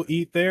want to go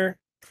eat there,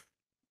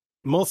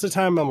 most of the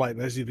time I'm like,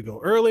 let's either go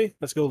early,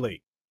 let's go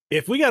late.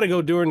 If we got to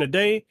go during the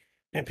day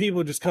and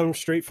people just come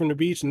straight from the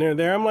beach and they're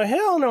there, I'm like,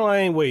 hell no, I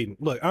ain't waiting.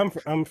 Look, I'm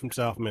from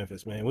South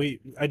Memphis, man.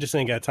 I just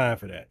ain't got time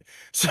for that.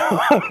 So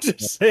I'm Yeah,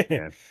 just saying.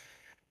 man.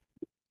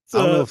 I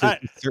don't know So if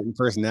it's just certain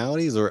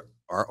personalities or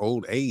our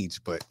old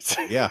age, but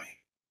yeah,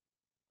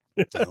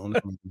 I don't know.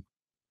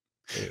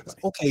 anyway,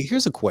 Okay,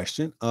 here's a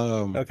question.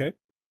 okay.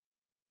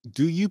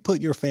 Do you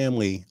put your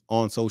family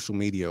on social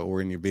media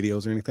or in your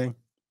videos or anything?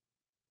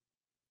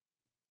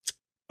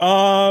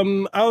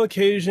 I'll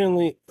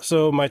occasionally.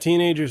 So my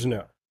teenagers,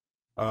 no.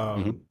 Mhm.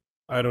 Um,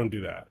 I don't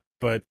do that.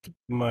 But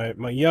my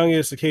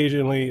youngest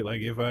occasionally,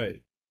 like if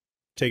I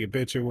take a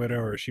picture with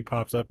her or she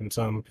pops up in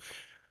some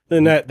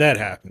then that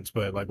happens.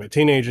 But like my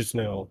teenagers,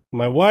 no.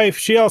 My wife,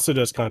 she also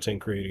does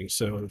content creating,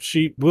 so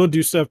she will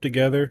do stuff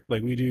together.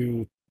 Like we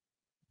do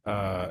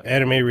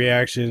anime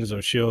reactions,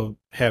 or she'll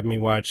have me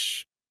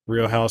watch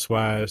Real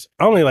Housewives.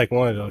 I only like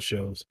one of those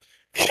shows,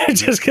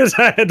 just because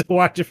I had to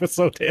watch it for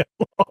so damn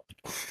long.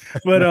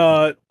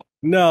 But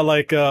no,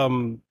 like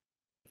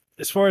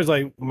as far as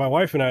like my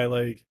wife and I,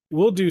 like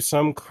we'll do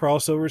some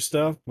crossover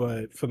stuff,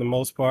 but for the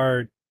most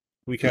part,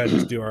 we kind of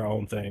just do our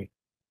own thing.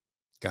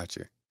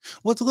 Gotcha.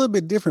 Well, it's a little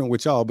bit different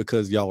with y'all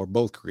because y'all are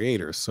both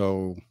creators.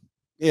 So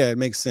yeah, it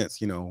makes sense,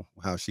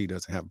 how she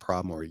doesn't have a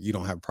problem or you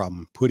don't have a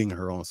problem putting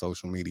her on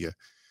social media.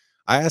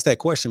 I asked that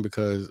question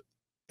because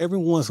every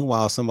once in a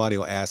while somebody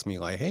will ask me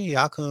like, hey,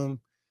 how come?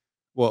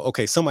 Well,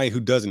 okay, somebody who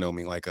doesn't know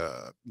me, like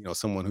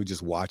someone who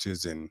just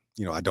watches and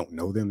I don't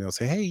know them, they'll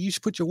say, hey, you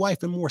should put your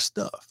wife in more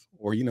stuff,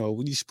 or you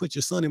should put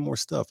your son in more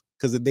stuff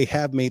because they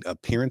have made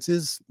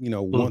appearances,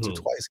 once or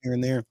Mm-hmm. twice here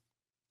and there.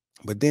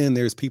 But then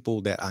there's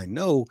people that I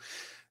know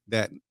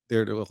that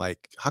they're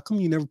like, how come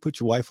you never put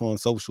your wife on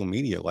social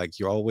media? Like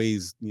you're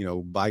always,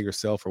 by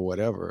yourself or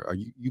whatever. Are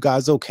you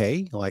guys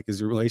okay? Like, is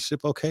your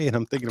relationship okay? And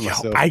I'm thinking to Yo,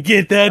 myself, I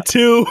get that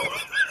too.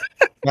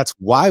 that's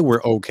why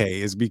we're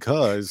okay, is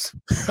because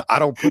I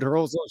don't put her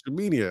on social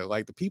media.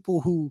 Like the people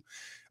who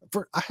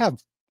we're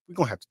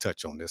gonna have to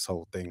touch on this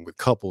whole thing with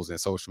couples and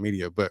social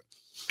media, but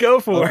Go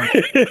for um,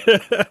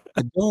 it.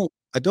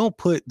 I don't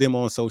put them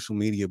on social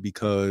media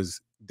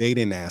because they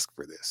didn't ask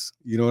for this.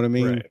 You know what I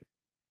mean? Right.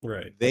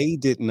 Right. They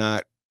did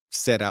not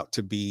set out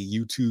to be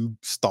YouTube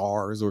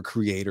stars or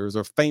creators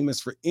or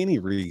famous for any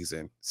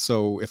reason.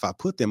 So if I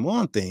put them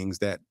on things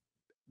that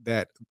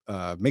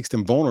makes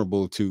them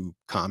vulnerable to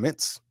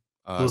comments,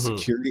 Mm-hmm.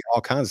 security, all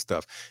kinds of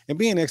stuff. And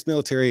being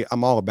ex-military,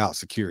 I'm all about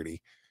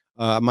security.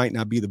 I might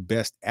not be the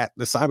best at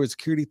the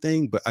cybersecurity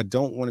thing, but I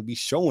don't want to be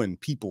showing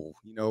people,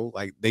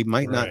 like they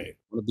might not Right.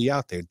 want to be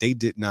out there. They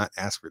did not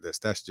ask for this.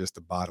 That's just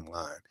the bottom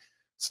line.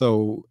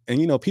 So,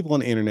 and people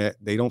on the internet,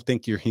 they don't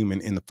think you're human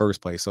in the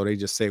first place. So they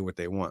just say what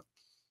they want.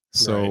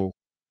 Right. So,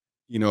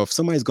 if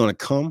somebody's going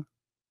to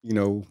you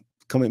know,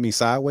 come at me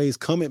sideways,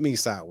 come at me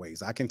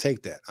sideways. I can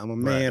take that. I'm a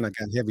man. Right.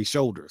 I got heavy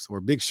shoulders or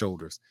big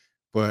shoulders,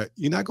 but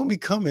you're not going to be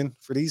coming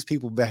for these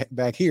people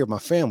back here, my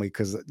family,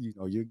 because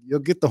you'll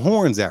get the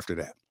horns after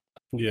that.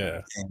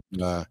 Yeah.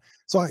 And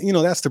so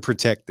that's to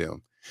protect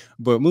them.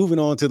 But moving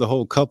on to the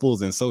whole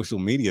couples and social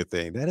media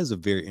thing, that is a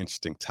very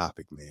interesting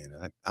topic,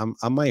 man.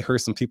 I might hurt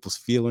some people's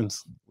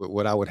feelings with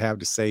what I would have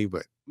to say,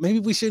 but maybe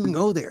we shouldn't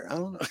go there. I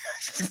don't know.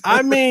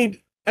 I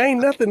mean,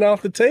 ain't nothing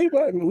off the table.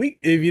 I mean,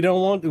 if you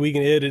don't want to, we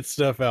can edit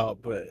stuff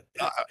out, but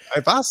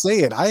If I say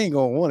it, I ain't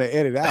gonna want to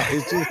edit out.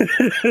 It's just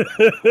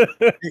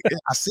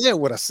I said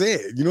what I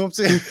said. You know what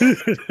I'm saying?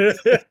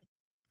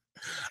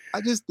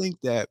 I just think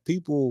that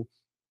people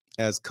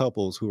as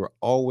couples who are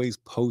always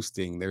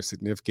posting their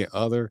significant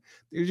other,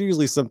 there's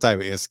usually some type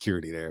of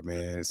insecurity there,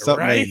 man.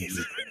 right.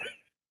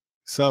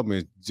 Something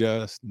is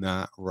just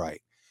not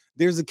right.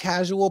 There's a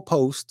casual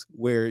post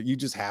where you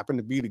just happen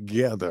to be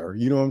together,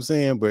 you know what I'm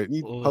saying? But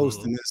you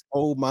posting this,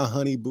 oh my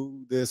honey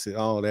boo, this and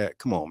all that.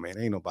 Come on, man.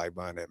 Ain't nobody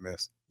buying that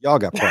mess. Y'all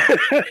got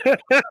problems.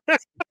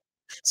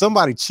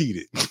 Somebody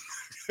cheated.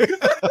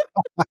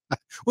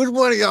 Which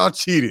one of y'all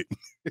cheated?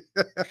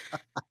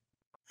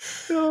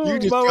 You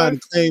just trying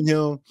to claim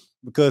him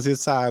because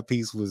his side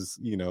piece was,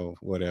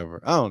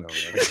 whatever. I don't know,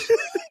 man.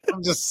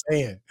 I'm just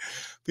saying,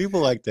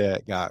 people like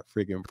that got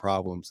freaking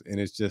problems, and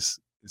it's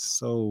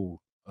so,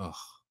 oh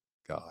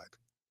God.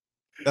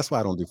 That's why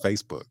I don't do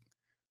Facebook,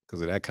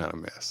 because of that kind of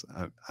mess.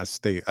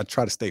 I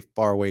try to stay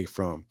far away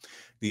from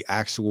the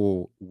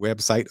actual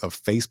website of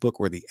Facebook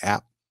or the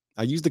app.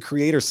 I use the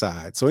creator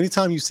side. So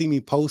anytime you see me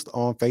post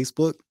on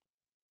Facebook,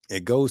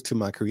 it goes to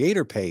my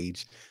creator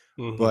page,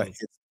 but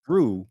it's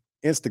through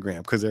Instagram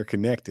because they're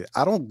connected.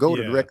 I don't go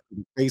to directly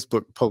to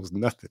Facebook post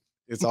nothing.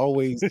 It's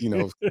always,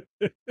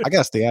 I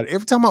gotta stay out.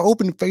 Every time I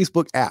open the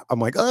Facebook app, I'm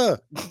like,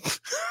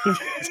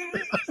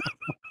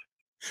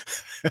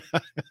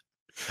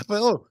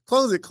 But, oh,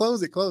 close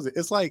it.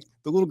 It's like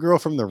the little girl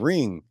from The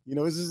Ring.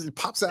 It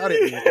pops out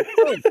at me. Like,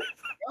 oh,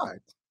 God.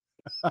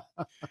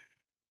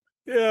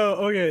 Yeah,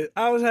 okay.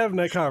 I was having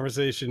that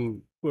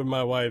conversation with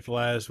my wife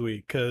last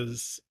week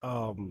because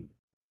hell,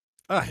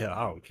 I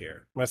don't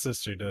care. My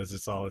sister does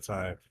this all the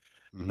time.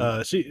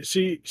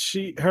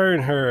 Her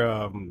and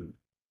her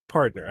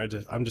partner,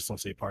 I'm just gonna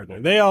say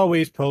partner. They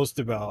always post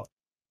about,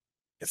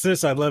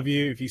 sis, I love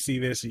you. If you see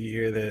this or you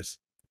hear this,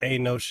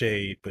 ain't no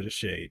shade, but a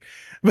shade.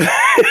 But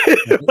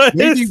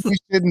maybe we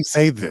shouldn't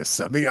say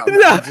this. I mean,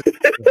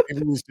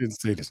 maybe we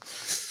shouldn't say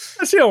this.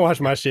 She don't watch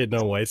my shit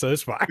no way, so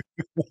it's fine.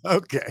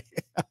 Okay.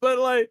 But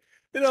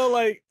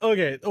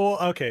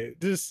okay,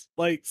 just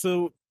like,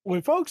 so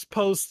when folks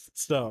post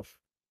stuff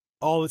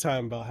all the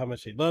time about how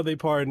much they love their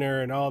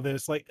partner and all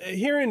this, like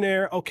here and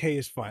there, okay,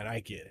 it's fine, I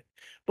get it.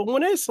 But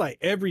when it's like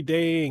every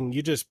day and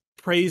you're just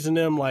praising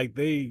them like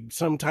they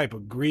some type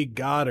of Greek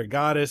god or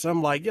goddess,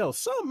 I'm like, yo,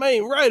 something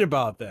ain't right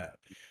about that.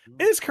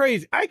 It's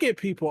crazy. I get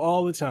people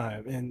all the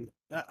time, and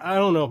I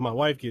don't know if my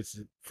wife gets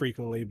it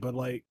frequently, but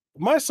like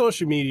my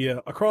social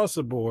media across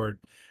the board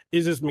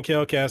it's just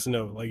Mikhail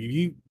Casanova. Like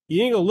you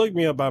ain't gonna look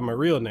me up by my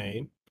real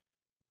name.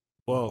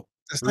 Well,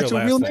 That's real not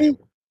your real last name? name.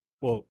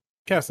 Well,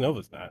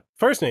 Casanova's not.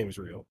 First name is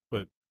real,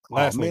 but Oh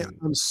last man, name.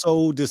 I'm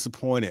so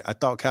disappointed. I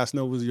thought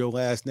Casanova was your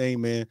last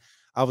name, man.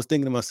 I was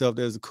thinking to myself,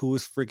 that's the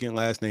coolest freaking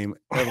last name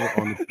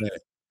ever on the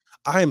planet.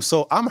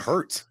 I'm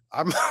hurt.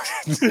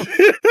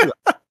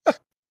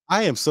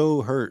 I am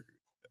so hurt.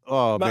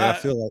 Oh man, I my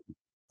feel like,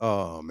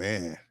 oh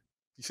man,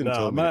 you shouldn't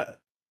have no, told me that.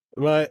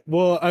 my.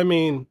 Well, I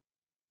mean,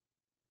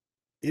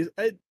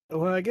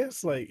 well, I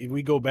guess like if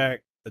we go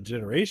back a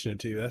generation or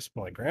two, that's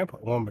my grandpa,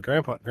 one of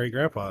my great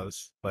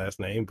grandpa's last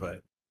name,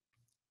 but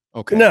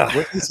Okay, no,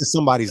 well, this is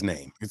somebody's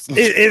name. It's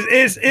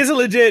it's a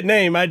legit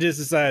name. I just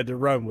decided to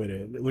run with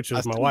it, which I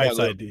was my still got wife's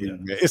love for you, idea.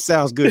 man. It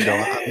sounds good though.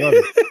 I love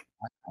it.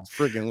 I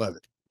freaking love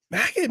it.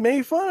 I get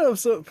made fun of.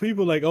 Some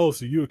people like, oh,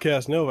 so you a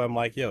Casanova? I'm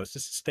like, yo, it's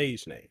just a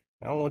stage name.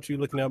 I don't want you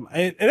looking up.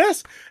 And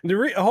that's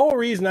the whole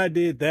reason I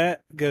did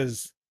that,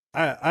 because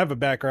I have a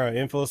background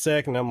in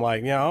InfoSec, and I'm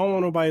like, yeah, I don't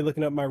want nobody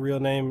looking up my real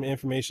name,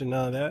 information,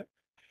 none of that.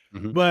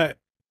 Mhm.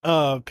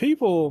 But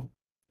people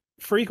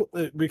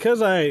frequently,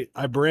 because I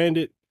brand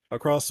it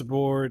across the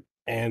board,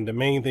 and the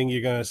main thing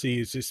you're gonna see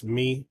is just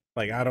me.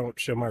 Like I don't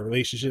show my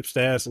relationship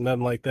status and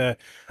nothing like that.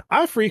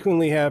 I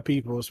frequently have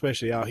people,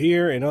 especially out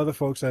here and other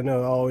folks I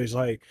know, always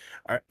like,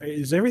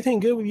 "Is everything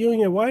good with you and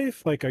your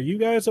wife? Like, are you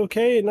guys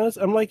okay?" And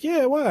I'm like,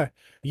 "Yeah, why?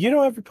 You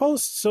don't ever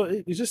post, so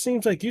it just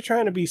seems like you're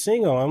trying to be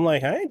single." I'm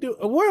like, "I ain't do.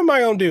 What am I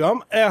gonna do?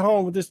 I'm at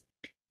home with this,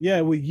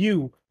 yeah, with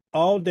you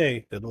all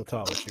day." The little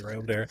taller shit right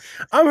over there.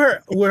 I'm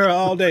here with her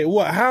all day.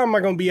 What? How am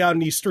I gonna be out in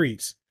these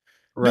streets?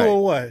 Right.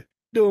 Doing what?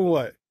 Doing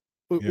what?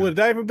 Yeah. With a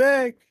diaper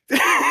bag?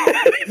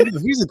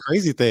 Here's the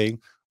crazy thing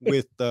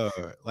with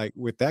like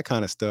with that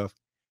kind of stuff.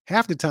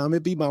 Half the time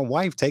it'd be my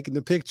wife taking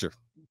the picture.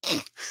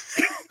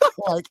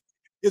 Like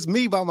it's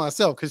me by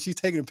myself because she's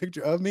taking a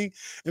picture of me,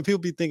 and people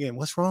be thinking,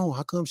 "What's wrong?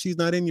 How come she's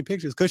not in your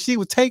pictures?" Because she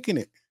was taking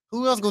it.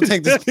 Who else gonna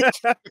take this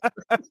picture?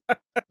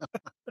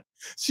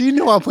 She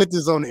knew I put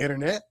this on the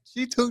internet.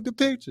 She took the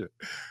picture.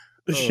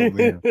 Oh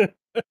man.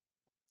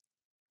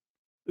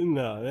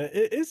 No,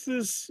 it's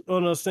just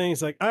one of those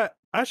things. Like I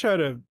try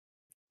to.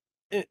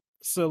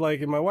 So like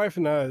in my wife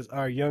and I,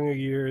 our younger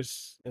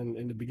years and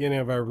in the beginning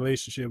of our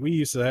relationship, we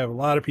used to have a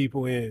lot of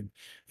people in,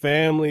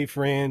 family,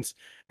 friends,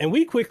 and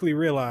we quickly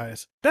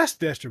realized that's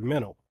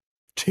detrimental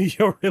to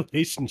your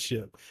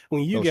relationship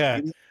when you Social got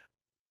media?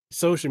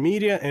 social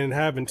media and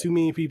having too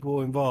many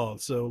people involved.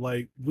 So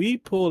like we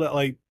pulled out,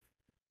 like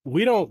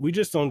we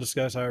just don't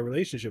discuss our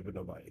relationship with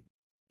nobody.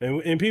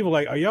 And people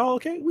like, are y'all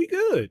okay? We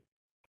good.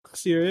 I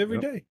see her every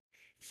Yep. day.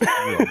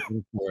 We're all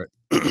good for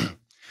it.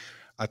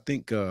 I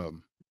think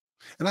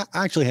and I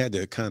actually had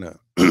to kind of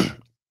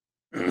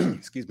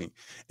excuse me,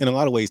 in a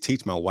lot of ways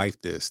teach my wife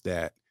this,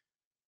 that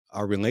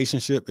our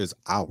relationship is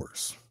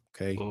ours.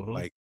 Okay. Mhm.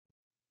 Like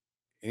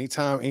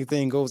anytime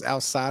anything goes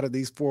outside of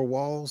these four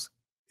walls,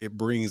 it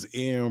brings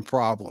in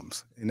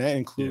problems. And that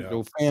includes Yeah.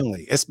 your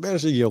family,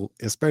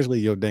 especially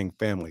your dang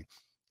family.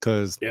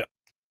 Cause Yeah.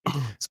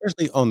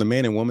 especially on the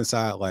man and woman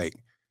side, like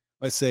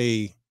let's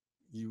say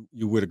you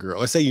with a girl,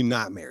 let's say you're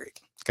not married.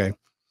 Okay.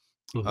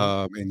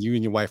 Mhm. And you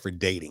and your wife are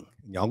dating.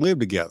 Y'all live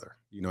together.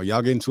 You know,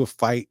 y'all get into a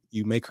fight,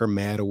 you make her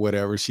mad or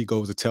whatever. She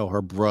goes to tell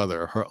her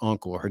brother, or her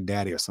uncle, or her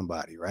daddy, or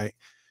somebody, right?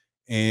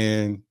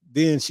 And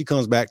then she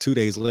comes back 2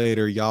 days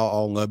later, y'all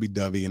all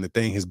lovey-dovey, and the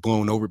thing has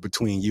blown over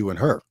between you and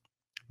her.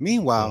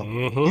 Meanwhile,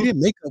 you Mhm.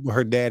 didn't make up with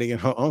her daddy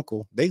and her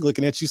uncle. They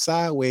looking at you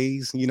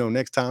sideways. You know,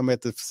 next time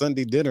at the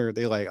Sunday dinner,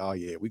 they like, oh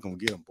yeah, we gonna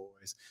get them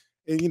boys.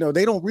 And you know,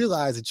 they don't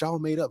realize that y'all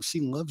made up.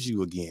 She loves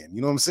you again.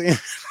 You know what I'm saying?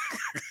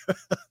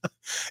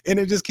 And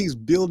it just keeps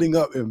building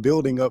up and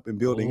building up and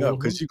building up Mhm.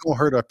 because you're gonna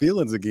hurt our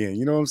feelings again.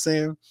 You know what I'm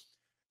saying?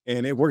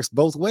 And it works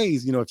both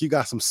ways. You know, if you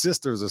got some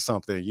sisters or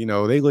something, you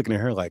know, they looking at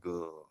her like,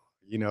 ugh,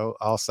 you know,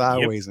 all Yep.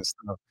 sideways and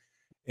stuff.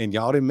 And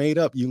y'all done made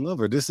up. You love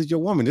her. This is your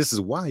woman. This is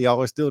why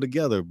y'all are still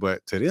together.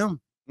 But to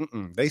them,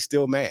 they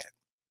still mad.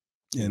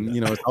 And No.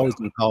 you know, it's always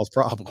gonna cause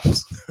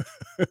problems.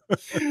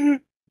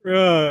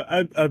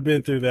 I've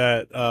been through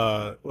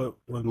that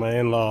with my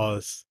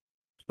in-laws,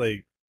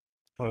 like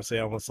I want to say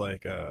almost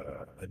like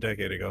a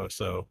decade ago or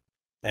so.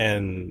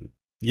 And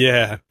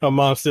yeah, my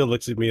mom still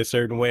looks at me a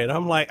certain way, and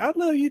I'm like, I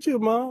love you too,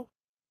 mom.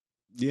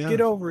 Yeah,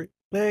 Get over it.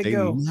 Let it they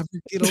go. never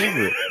get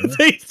over it, man.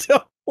 They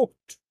don't.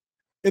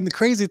 And the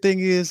crazy thing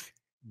is,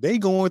 they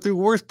going through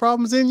worse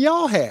problems than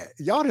y'all had.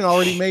 Y'all done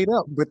already made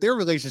up, but their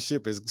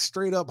relationship is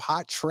straight up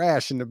hot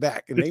trash in the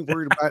back, and they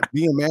worried about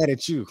being mad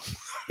at you.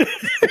 The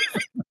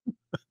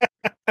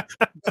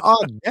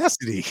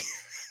audacity.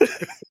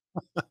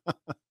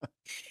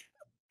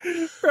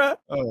 Right.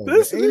 Oh, man.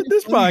 This Ain't it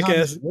this funny how that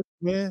podcast, works,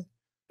 man?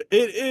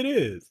 it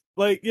is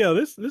like, yeah,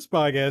 this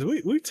podcast,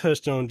 we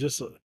touched on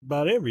just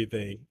about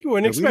everything. You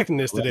weren't Yeah, we done expecting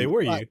this around today, the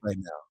were block you? right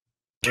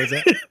now. What's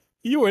that?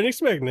 You weren't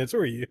expecting this,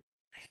 were you?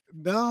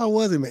 No, I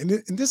wasn't,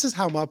 man. And this is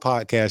how my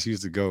podcast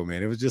used to go,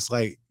 man. It was just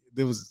like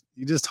there was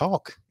you just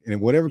talk,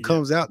 and whatever Yep.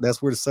 comes out, that's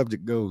where the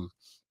subject goes.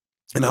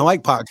 And I Yep.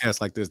 like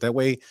podcasts like this. That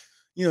way,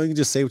 you know, you can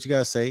just say what you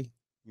gotta say,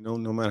 you know,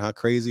 no matter how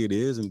crazy it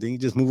is, and then you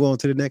just move on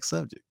to the next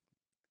subject.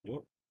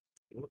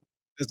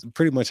 That's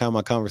pretty much how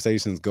my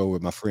conversations go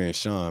with my friend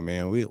Sean,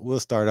 man. We'll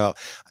start out.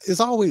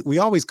 We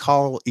always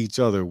call each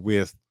other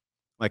with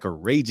like a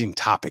raging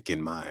topic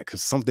in mind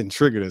because something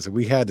triggered us and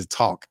we had to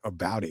talk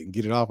about it and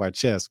get it off our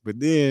chest. But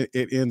then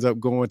it ends up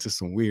going to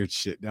some weird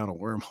shit down a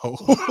wormhole.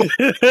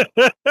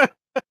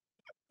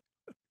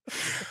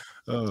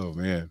 Oh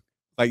man.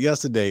 Like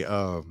yesterday,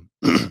 I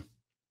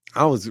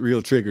was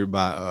real triggered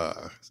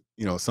by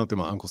something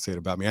my uncle said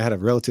about me. I had a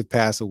relative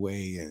pass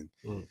away and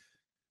Mm.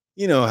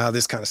 you know how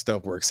this kind of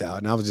stuff works out.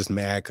 And I was just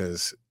mad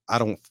because I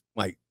don't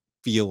like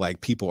feel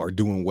like people are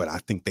doing what I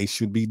think they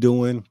should be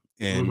doing.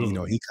 And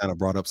Mhm. he kind of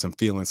brought up some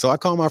feelings. So I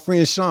called my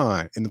friend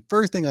Sean. And the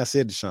first thing I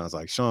said to Sean is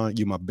like, Sean,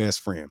 you're my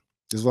best friend.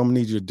 This is what I'm gonna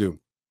need you to do.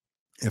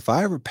 If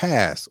I ever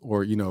pass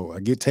or I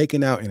get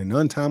taken out in an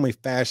untimely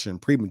fashion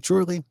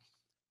prematurely,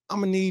 I'm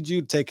gonna need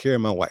you to take care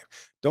of my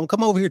wife. Don't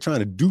come over here trying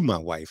to do my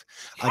wife.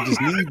 I just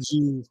need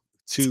you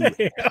to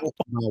Damn. help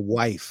my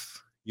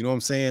wife. You know what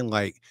I'm saying?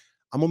 Like,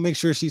 I'm gonna make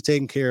sure she's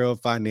taken care of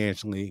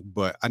financially,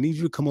 but I need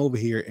you to come over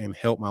here and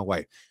help my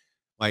wife.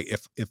 Like,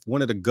 if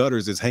one of the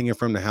gutters is hanging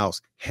from the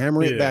house,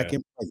 hammer it back Yeah.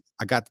 in place.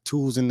 I got the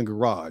tools in the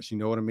garage. You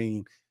know what I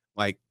mean?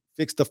 Like,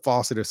 fix the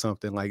faucet or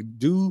something. Like,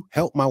 do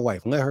help my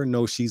wife. Let her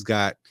know she's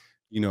got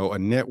a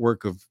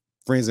network of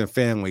friends and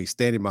family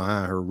standing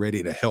behind her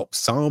ready to help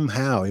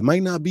somehow. It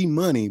might not be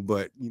money,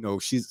 but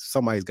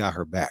somebody's got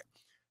her back.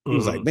 He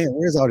was like, Mhm. man,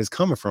 where's all this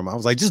coming from? I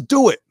was like, just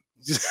do it.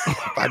 Just,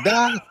 if I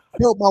die,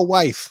 help my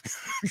wife.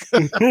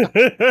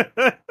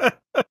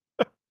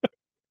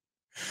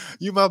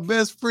 You my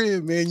best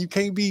friend, man. You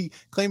can't be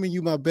claiming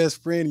you my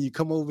best friend and you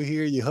come over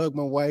here, you hug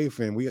my wife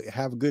and we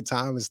have a good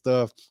time and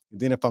stuff. And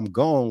then if I'm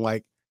gone,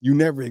 like you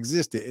never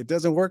existed. It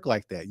doesn't work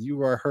like that.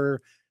 You are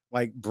her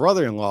like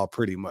brother-in-law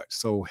pretty much.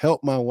 So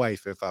help my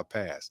wife if I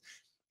pass.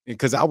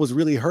 Because I was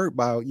really hurt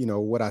by,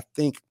 what I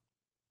think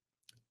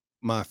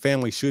my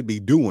family should be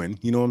doing,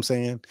 you know what I'm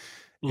saying?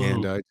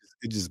 And Mhm.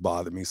 it just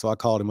bothered me. So I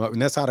called him up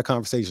and that's how the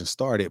conversation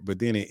started. But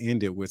then it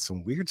ended with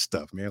some weird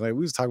stuff, man. Like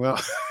we was talking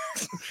about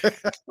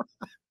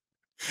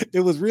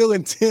it was real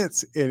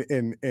intense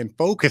and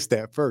focused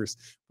at first,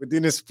 but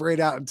then it spread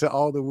out into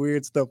all the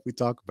weird stuff we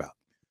talk about.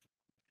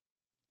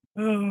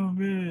 Oh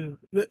man.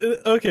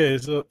 Okay,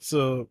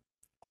 so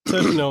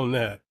touching on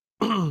that.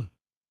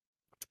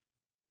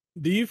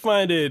 Do you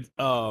find it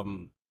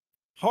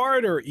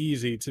hard or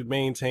easy to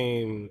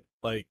maintain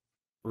like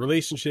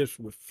relationships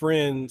with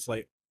friends,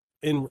 like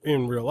in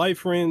real life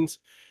friends,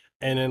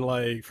 and then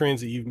like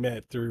friends that you've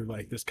met through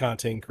like this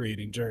content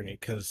creating journey?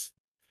 Because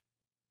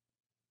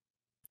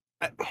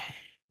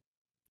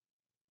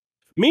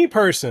me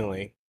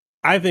personally,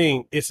 I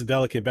think it's a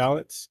delicate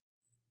balance.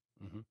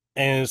 Mhm.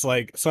 And it's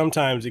like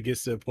sometimes it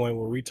gets to a point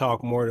where we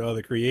talk more to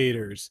other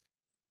creators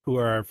who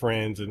are our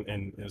friends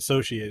and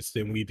associates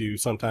than we do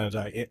sometimes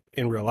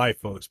in real life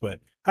folks.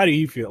 But how do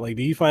you feel? Like,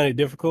 do you find it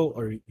difficult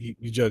or you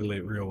juggle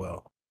it real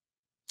well?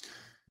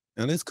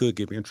 Now this could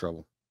get me in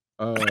trouble.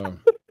 Uh,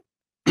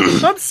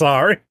 I'm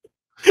sorry.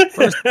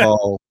 First of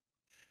all,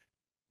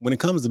 when it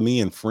comes to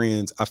me and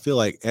friends, I feel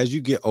like as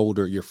you get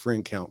older, your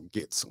friend count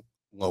gets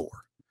lower.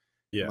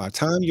 Yeah. By the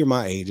time you're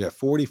my age at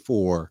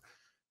 44,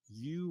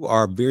 you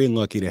are very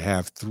lucky to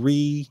have 3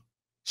 You're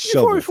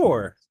shovel friends.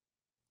 44,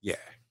 Yeah.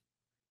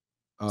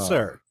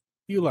 sir. Um,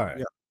 You lying.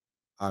 yeah,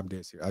 I'm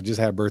dead serious. I just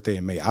had a birthday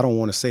in May. I don't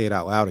want to say it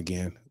out loud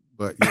again,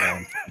 but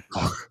I'm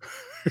 34.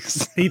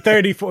 He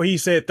 34. He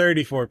said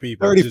 34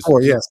 people. Just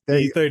 34, yes. There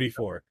he you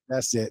 34.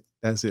 That's it.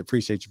 That's it.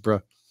 Appreciate you, bro.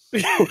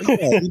 But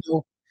yeah,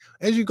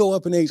 as you go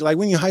up in age, like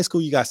when you're in high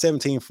school, you got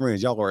 17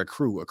 friends. Y'all are a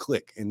crew, a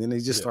clique, and then they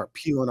just Yeah. start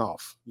peeling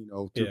off,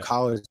 through Yeah.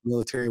 college,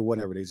 military,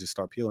 whatever. They just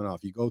start peeling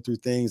off. You go through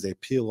things, they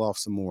peel off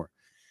some more.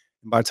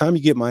 And by the time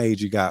you get my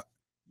age,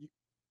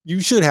 you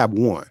should have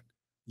one.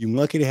 You're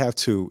lucky to have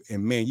two.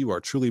 And man, you are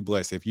truly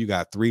blessed if you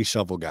got 3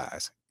 shovel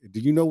guys. Do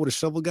you know what a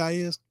shovel guy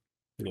is?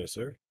 Yes,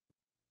 sir.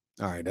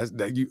 All right, that's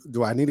that you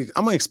do I need to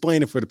I'm gonna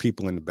explain it for the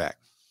people in the back.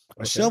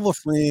 A Okay. shovel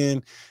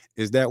friend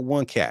is that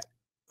one cat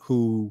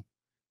who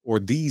or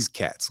these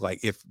cats, like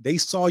if they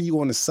saw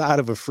you on the side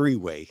of a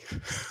freeway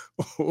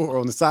or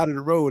on the side of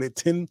the road at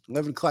 10,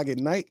 11 o'clock at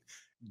night,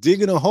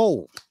 digging a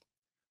hole,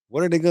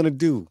 what are they gonna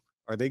do?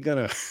 Are they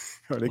gonna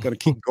are they gonna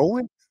keep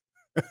going?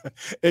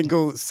 And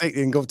go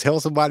tell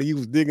somebody you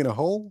was digging a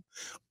hole?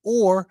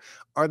 Or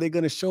are they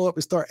going to show up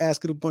and start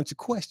asking a bunch of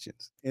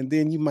questions? And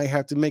then you might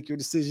have to make your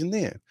decision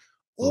then.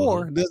 Hmm.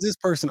 Or does this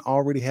person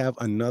already have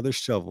another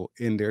shovel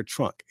in their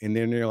trunk? And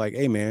then they're like,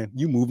 hey man,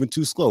 you moving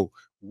too slow.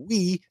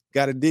 We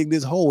got to dig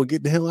this hole and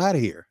get the hell out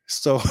of here.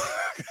 So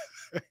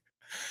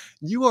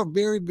you are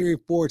very, very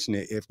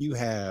fortunate if you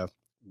have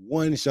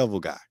one shovel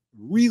guy.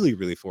 Really,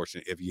 really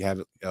fortunate if you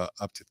have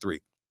up to 3.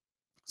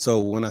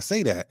 So when I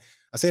say that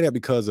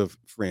because of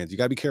friends. You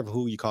got to be careful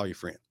who you call your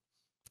friend.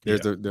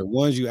 There's Yeah. the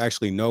ones you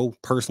actually know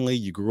personally,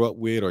 you grew up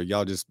with, or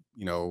y'all just,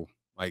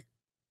 like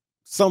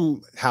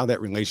somehow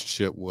that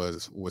relationship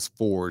was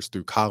forged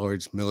through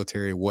college,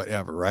 military,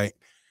 whatever, right?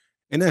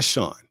 And that's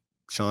Sean.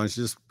 He's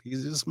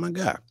just my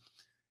guy.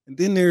 And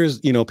then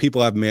there's,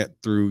 people I've met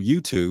through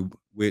YouTube,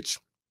 which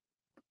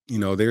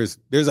there's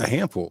a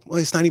handful. Well,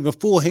 it's not even a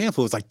full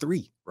handful. It's like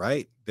 3,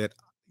 right? That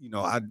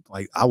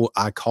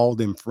I call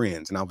them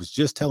friends. And I was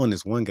just telling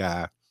this one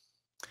guy,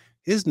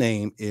 his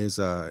name is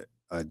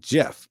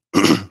Jeff.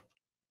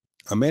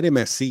 I met him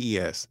at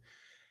CES.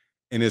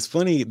 And it's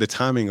funny the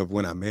timing of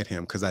when I met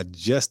him, because I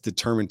just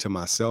determined to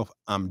myself,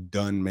 I'm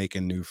done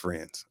making new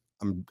friends.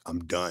 I'm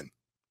done,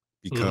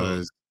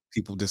 because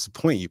people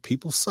disappoint you.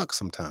 People suck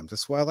sometimes.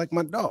 That's why I like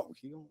my dog.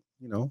 He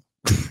don't,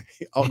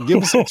 I'll give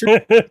him some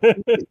treat.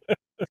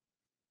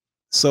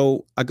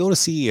 So I go to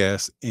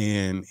CES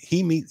and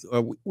he meets.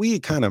 We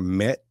had kind of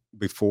met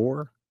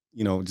before,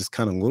 just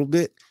kind of a little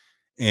bit,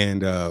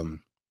 and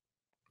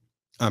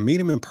I meet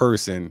him in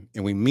person,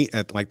 and we meet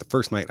at like the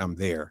first night I'm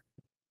there,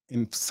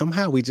 and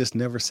somehow we just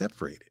never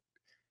separated.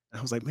 And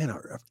I was like, man, I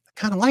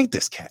kind of like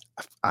this cat.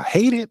 I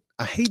hate it.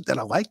 I hate that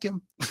I like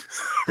him.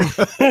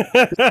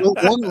 I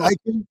don't want to like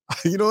him.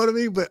 You know what I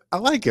mean? But I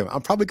like him.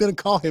 I'm probably going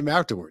to call him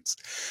afterwards.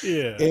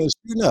 Yeah. And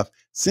sure enough,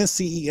 since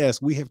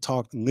CES, we have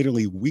talked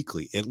literally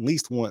weekly, at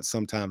least once,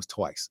 sometimes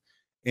twice.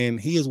 And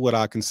he is what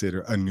I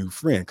consider a new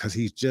friend, because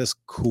he's just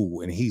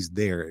cool and he's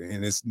there.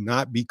 And it's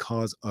not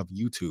because of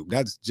YouTube.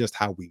 That's just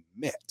how we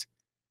met.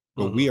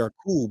 But we are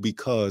cool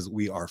because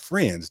we are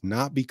friends,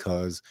 not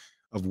because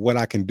of what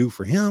I can do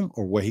for him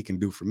or what he can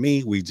do for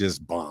me. We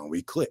just bond,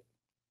 we click.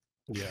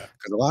 Yeah.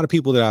 Because a lot of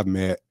people that I've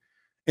met,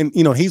 and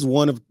he's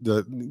one of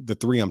the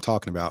 3 I'm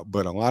talking about,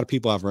 but a lot of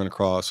people I've run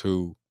across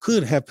who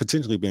could have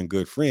potentially been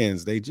good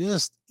friends, they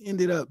just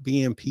ended up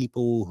being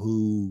people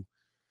who,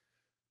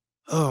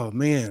 oh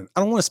man,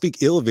 I don't want to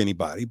speak ill of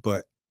anybody,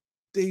 but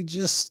they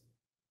just,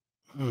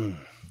 I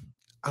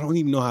don't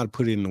even know how to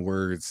put it into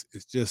words.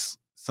 It's just,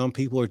 some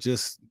people are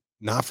just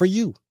not for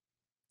you.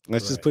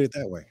 Let's just put it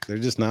that way. They're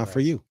just not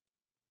for you.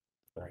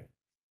 Right.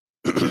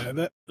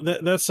 Yeah,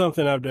 that's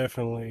something I've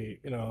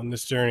definitely, on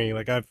this journey,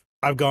 like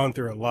I've gone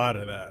through a lot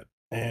of that,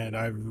 and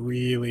I've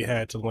really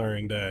had to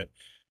learn that.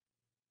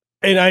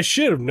 And I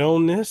should have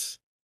known this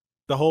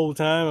the whole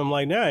time. I'm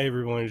like, not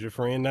everyone is your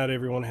friend. Not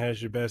everyone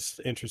has your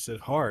best interests at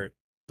heart.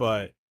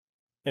 But,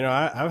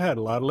 I've had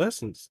a lot of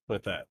lessons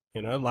with that.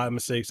 A lot of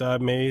mistakes I've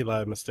made, a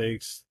lot of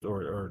mistakes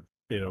or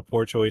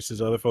poor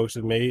choices other folks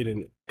have made,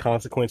 and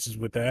consequences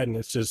with that. And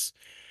it's just,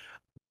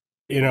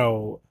 you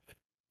know,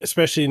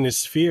 especially in this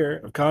sphere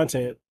of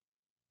content,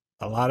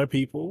 a lot of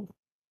people,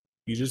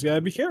 you just gotta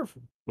be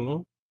careful,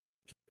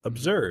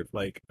 observe.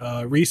 Like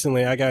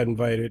recently I got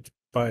invited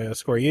by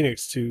Square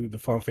Enix to the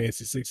Final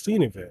Fantasy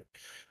 16 event.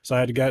 So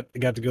I got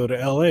to go to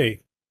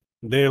LA.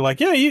 They're like,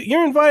 yeah,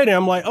 you're invited.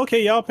 I'm like,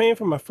 okay, y'all paying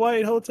for my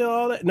flight, hotel,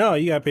 all that? No,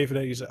 you gotta pay for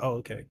that. You say, oh,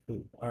 okay,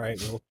 cool. All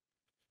right, well,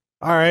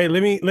 all right,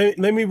 let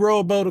me row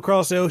a boat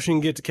across the ocean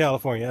and get to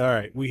California. All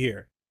right, we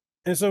here.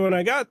 And so when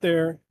I got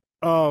there,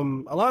 a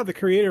lot of the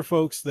creator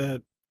folks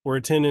that were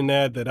attending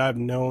that I've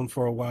known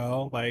for a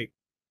while, like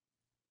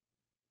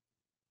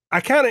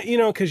I kind of,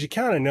 because you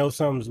kind of know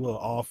something's a little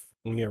off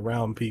when you're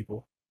around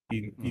people.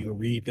 You can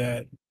read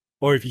that,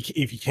 or if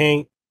you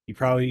can't, you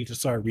probably need to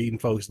start reading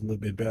folks a little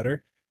bit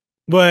better.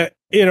 But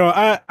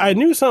I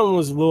knew something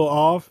was a little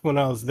off when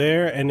I was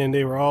there, and then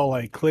they were all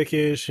like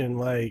cliquish and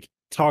like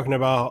talking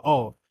about,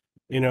 oh,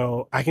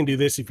 I can do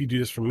this if you do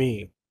this for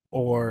me,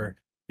 or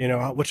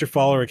what's your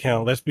follower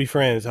account? Let's be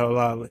friends. How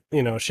about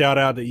shout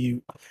out that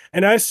you?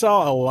 And I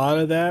saw a lot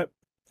of that,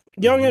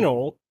 young and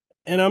old,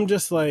 and I'm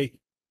just like,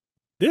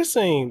 this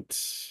ain't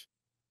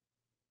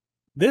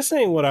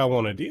what I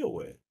want to deal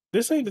with.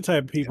 This ain't the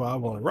type of people I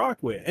want to rock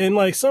with. And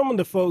like some of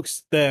the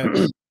folks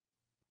that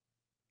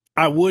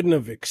I wouldn't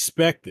have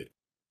expected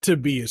to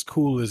be as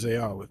cool as they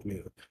are with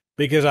me,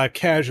 because I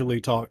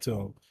casually talked to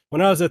them.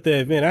 When I was at the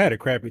event, I had a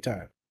crappy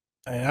time.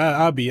 And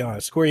I'll be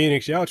honest, Square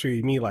Enix, y'all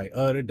treated me like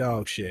utter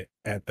dog shit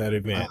at that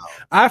event.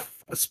 Wow.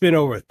 I spent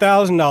over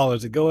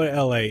 $1,000 to go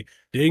to LA,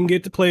 didn't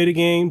get to play the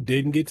game,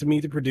 didn't get to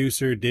meet the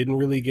producer, didn't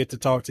really get to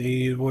talk to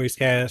any of the voice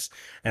cast,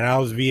 and I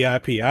was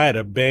VIP. I had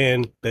a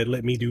band that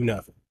let me do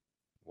nothing.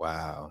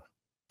 Wow.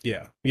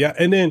 Yeah. Yeah.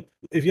 And then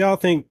if y'all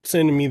think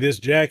sending me this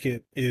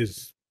jacket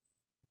is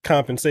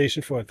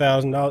compensation for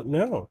 $1,000,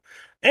 no.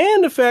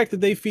 And the fact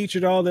that they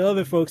featured all the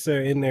other folks that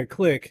are in their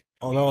clique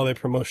on all their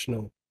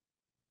promotional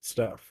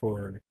stuff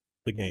for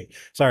the game.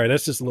 Sorry,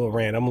 that's just a little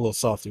rant. I'm a little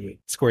salty with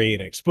Square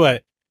Enix,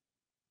 but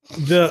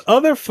the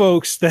other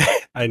folks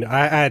that I know,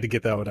 I had to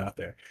get that one out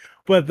there.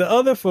 But the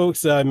other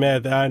folks that I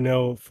met that I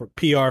know for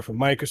PR from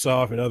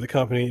Microsoft and other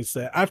companies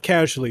that I've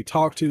casually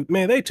talked to,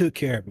 man, they took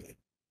care of me.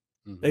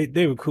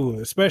 They were cool.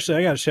 Especially,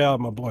 I got to shout out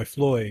my boy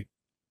Floyd.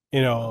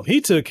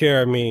 He took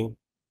care of me,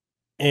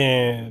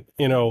 and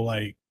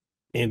like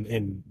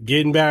in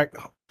getting back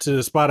to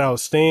the spot I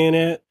was staying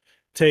at,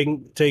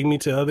 taking me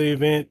to other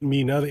event,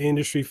 meeting other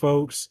industry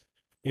folks,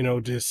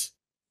 just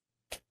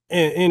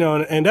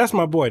and that's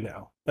my boy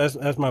now.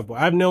 That's my boy.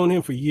 I've known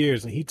him for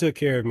years, and he took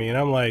care of me, and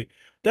I'm like,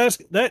 that's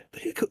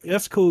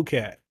a cool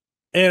cat.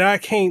 And I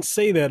can't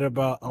say that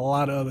about a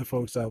lot of other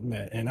folks I've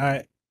met. And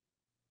I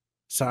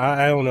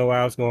don't know where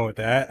I was going with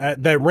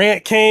that. That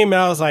rant came,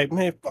 and I was like,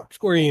 man, fuck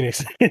Square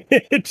Enix.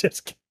 It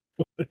just came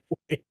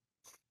away.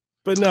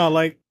 But no,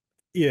 like,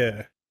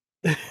 yeah.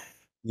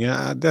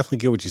 Yeah, I definitely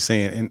get what you're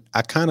saying. And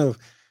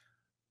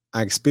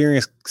I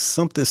experienced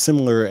something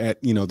similar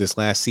at, this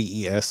last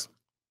CES.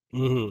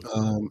 Hmm.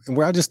 And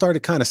where I just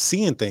started kind of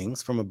seeing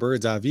things from a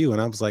bird's eye view.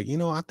 And I was like, I think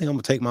I'm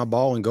gonna take my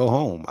ball and go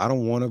home. I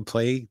don't want to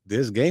play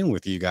this game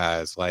with you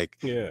guys. Like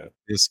Yeah.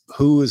 this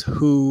who is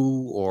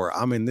who, or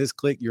I'm in this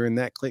clique, you're in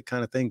that clique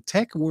kind of thing.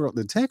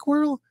 The tech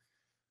world,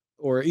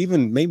 or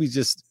even maybe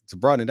just to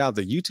broaden it out,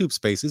 the YouTube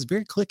space is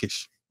very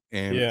cliquish.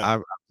 And Yeah.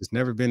 I've just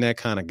never been that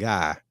kind of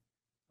guy.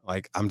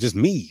 Like I'm just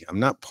me.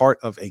 I'm not part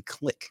of a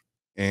clique.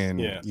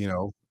 And Yeah.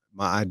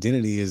 my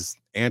identity is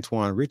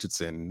Antwan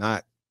Richardson,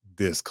 not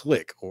this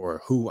clique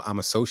or who I'm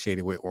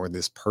associated with or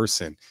this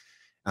person.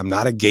 I'm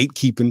not a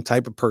gatekeeping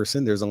type of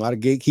person. There's a lot of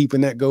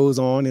gatekeeping that goes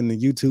on in the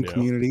YouTube Yeah.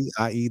 community,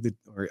 i.e.,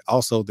 or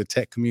also the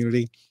tech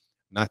community.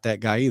 Not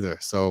that guy either.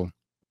 So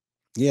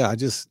yeah, I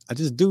just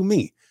do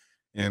me.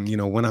 And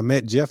when I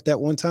met Jeff that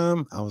one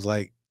time, I was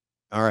like,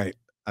 all right,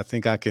 I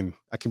think I can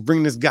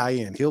bring this guy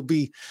in.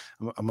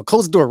 I'm gonna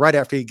close the door right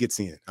after he gets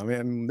in. I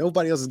mean,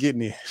 nobody else is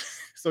getting in.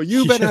 So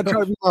you better not Yeah. try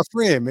to be my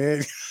friend,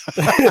 man.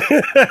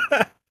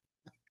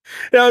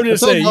 Yeah, I'm I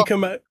just told saying, you.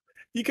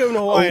 you come to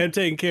Hawaii, Oh, I'm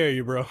taking care of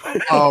you, bro.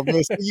 oh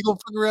man, so you gonna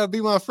fuck around and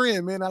be my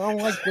friend, man. I don't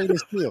like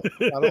British still.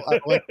 I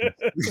don't like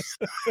this.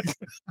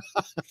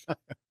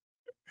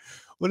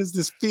 What is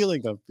this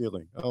feeling I'm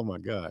feeling? Oh my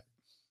God.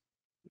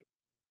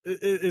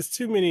 It's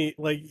too many.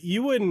 Like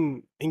you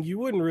wouldn't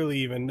really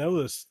even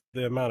notice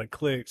the amount of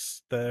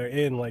clicks that are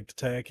in like the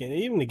tech and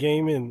even the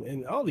game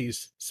and all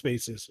these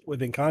spaces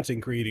within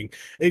content creating.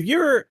 If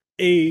you're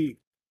a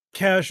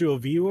casual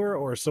viewer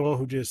or someone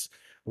who just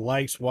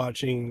likes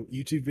watching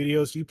YouTube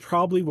videos, you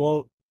probably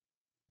won't.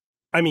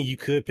 I mean, you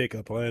could pick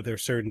up on it. There are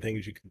certain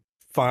things you can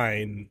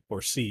find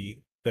or see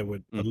that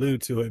would Mm,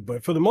 allude to it.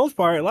 But for the most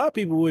part, a lot of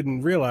people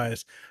wouldn't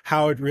realize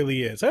how it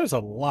really is. There's a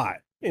lot,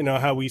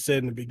 how we said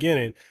in the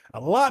beginning, a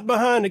lot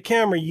behind the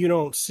camera you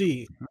don't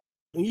see.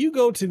 When you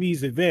go to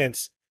these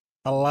events,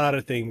 a lot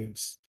of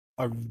things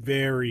are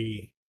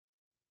very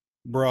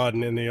broad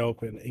and in the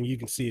open, and you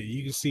can see it.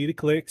 You can see the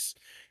clicks.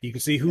 You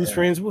can see who's yeah.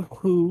 friends with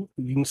who.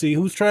 You can see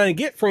who's trying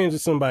to get friends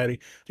with somebody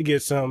to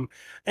get some.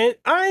 And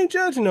I ain't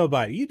judging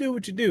nobody. You do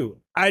what you do.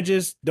 I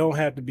just don't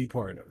have to be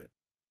part of it.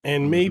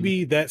 And Mhm.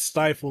 maybe that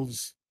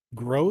stifles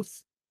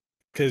growth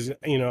because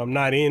I'm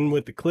not in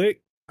with the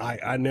clique.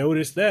 I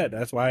noticed that.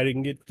 That's why I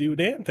didn't get to do a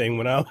damn thing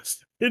when I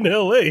was in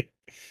LA.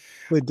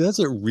 But does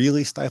it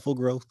really stifle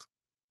growth?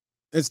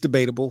 It's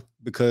debatable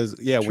because,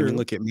 yeah, when you True.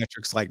 look at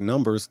metrics like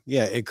numbers,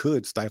 yeah, it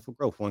could stifle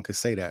growth. One could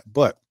say that.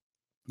 But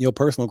your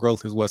personal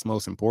growth is what's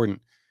most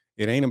important.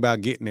 It ain't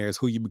about getting there, it's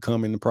who you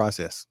become in the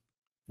process.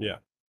 Yeah.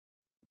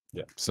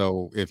 Yeah.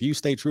 So if you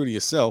stay true to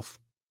yourself,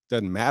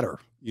 doesn't matter,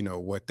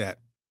 what that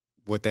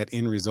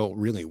end result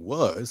really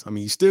was. I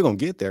mean, you're still gonna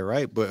get there,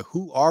 right? But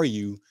who are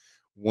you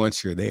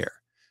once you're there?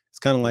 It's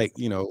kind of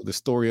Yeah. like, the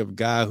story of a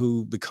guy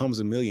who becomes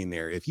a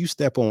millionaire. If you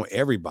step on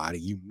everybody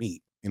you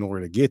meet in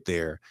order to get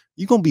there,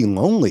 you're gonna be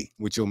lonely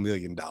with your $1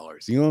 million.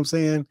 You know what I'm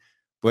saying?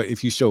 But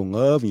if you show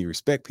love and you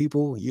respect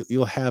people,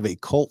 you'll have a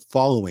cult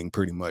following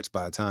pretty much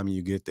by the time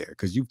you get there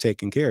because you've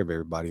taken care of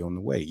everybody on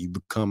the way. You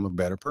become a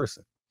better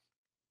person.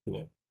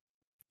 Yeah.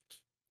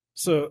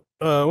 So,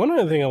 one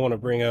other thing I want to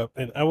bring up,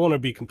 and I want to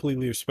be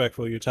completely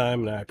respectful of your time,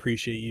 and I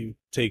appreciate you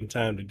taking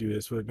time to do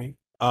this with me.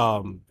 No,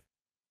 I'm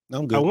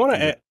I good. want I'm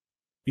good. to,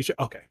 you should,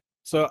 okay.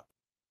 So,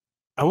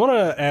 I want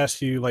to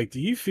ask you, like, do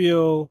you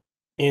feel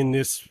in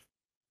this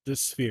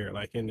sphere,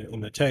 like in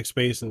the tech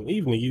space and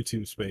even the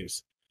YouTube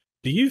space,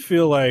 do you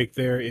feel like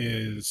there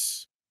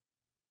is,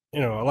 a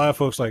lot of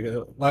folks like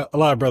a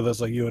lot of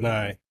brothers like you and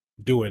I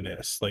doing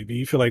this? Like, do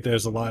you feel like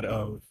there's a lot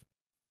of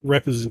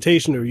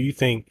representation, or you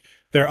think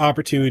there are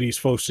opportunities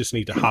folks just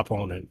need to hop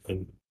on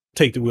and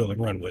take the wheel and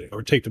run with it,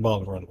 or take the ball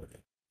and run with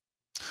it?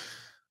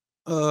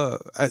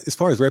 As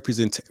far as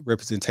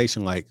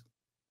representation, like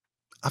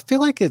I feel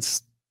like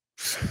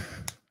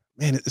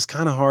man, it's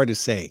kind of hard to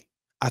say.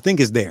 I think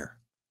it's there.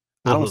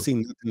 I don't Hmm. see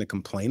nothing to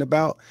complain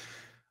about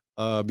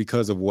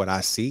because of what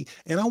I see.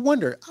 And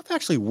I've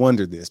actually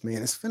wondered this,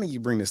 man. It's funny you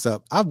bring this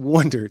up. I've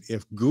wondered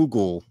if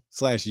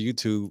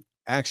Google/YouTube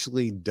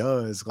actually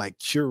does like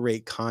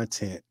curate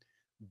content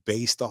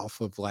based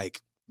off of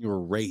like your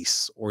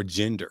race or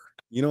gender.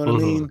 You know what I Hmm.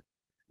 mean?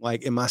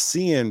 Like, am I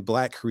seeing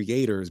black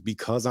creators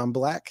because I'm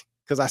black?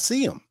 Because I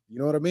see them. You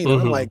know what I mean? And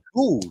I'm like, Hmm.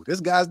 ooh,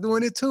 this guy's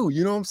doing it too.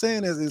 You know what I'm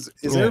saying? Is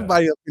Yeah.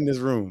 everybody up in this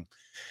room?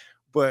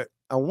 But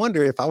I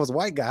wonder if I was a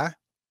white guy,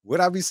 would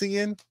I be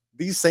seeing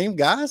these same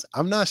guys?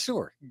 I'm not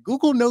sure.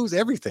 Google knows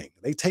everything.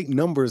 They take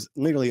numbers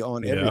literally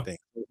on Yeah. everything.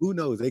 So who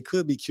knows? They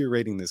could be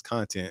curating this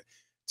content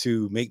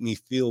to make me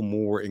feel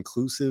more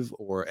inclusive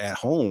or at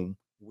home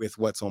with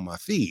what's on my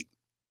feed.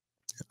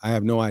 I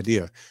have no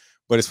idea.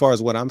 But as far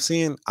as what I'm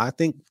seeing, I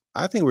think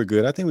we're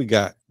good. I think we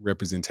got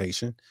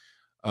representation.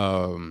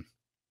 Um,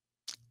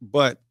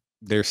 but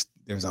there's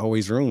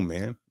always room,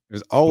 man.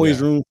 There's always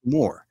Yeah. room for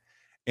more.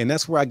 And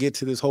that's where I get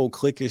to this whole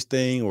cliquish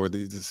thing or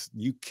this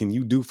you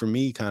do for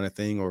me kind of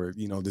thing or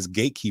this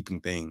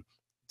gatekeeping thing.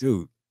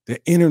 Dude,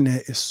 the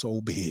internet is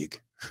so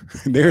big.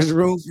 There's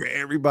room for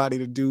everybody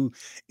to do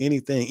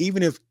anything.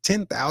 Even if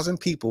 10,000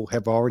 people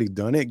have already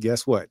done it,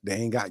 guess what? They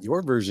ain't got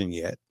your version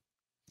yet.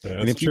 And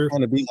That's if you're true.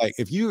 trying to be like,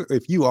 if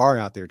you are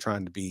out there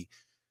trying to be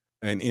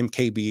an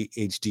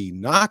MKBHD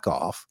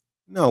knockoff,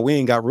 no, we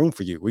ain't got room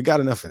for you. We got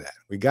enough of that.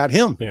 We got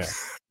him, Yeah.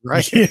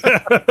 right? Yeah.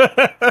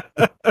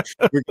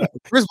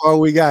 First of all,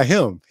 we got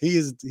him. He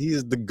is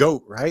the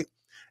GOAT, right?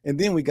 And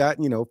then we got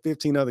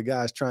 15 other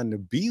guys trying to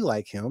be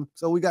like him.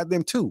 So we got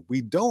them too.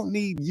 We don't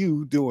need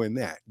you doing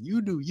that.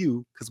 You do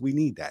you, because we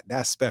need that.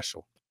 That's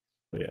special.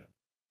 Yeah.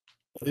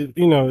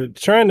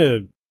 Trying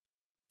to,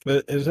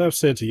 as I've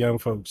said to young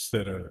folks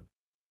that are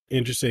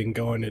interested in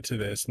going into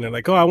this, and they're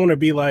like, "Oh, I want to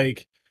be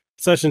like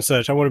such and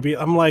such. I want to be."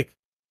 I'm like,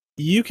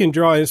 you can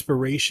draw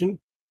inspiration,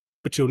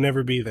 but you'll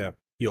never be them.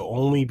 You'll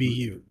only be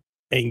you.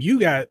 And you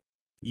got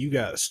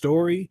a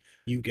story,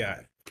 you got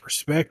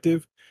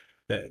perspective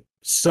that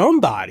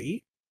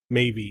somebody,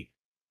 maybe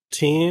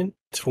 10,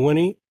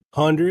 20,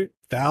 100,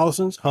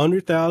 thousands,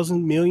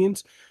 100,000,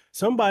 millions,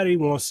 somebody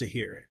wants to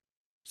hear it.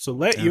 So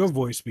let your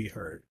voice be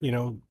heard.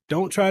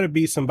 Don't try to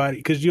be somebody,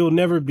 because you'll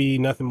never be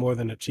nothing more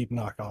than a cheap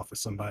knockoff of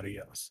somebody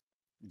else.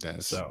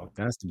 That's the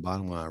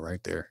bottom line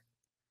right there.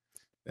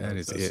 That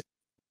is that's it.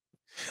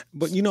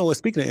 But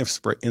speaking of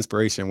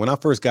inspiration, when I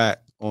first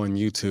got on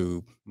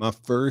YouTube, my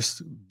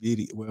first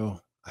video,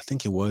 well, I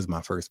think it was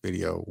my first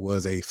video,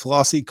 was a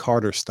Flossie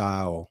Carter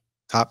style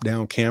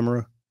top-down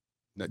camera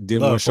that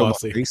didn't want to show my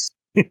Flossie. face.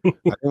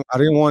 I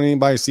didn't want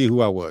anybody to see who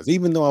I was,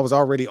 even though I was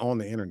already on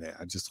the internet.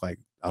 I just I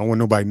don't want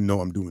nobody to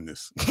know I'm doing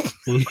this.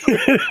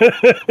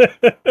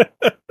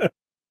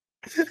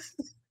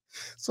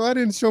 So I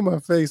didn't show my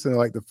face in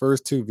like the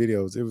first two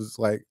videos. It was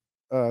like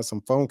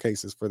some phone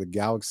cases for the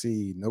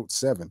Galaxy Note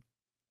 7.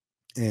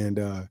 And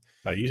you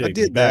I take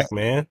did me back, that.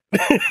 man.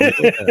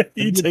 Yeah,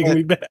 You take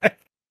me back.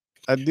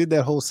 I did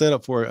that whole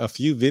setup for a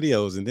few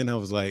videos, and then I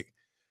was like,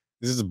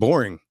 this is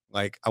boring.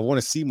 Like, I want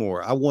to see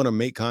more. I want to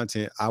make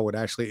content I would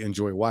actually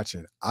enjoy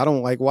watching. I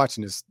don't like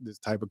watching this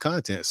type of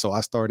content. So I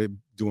started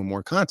doing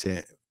more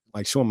content,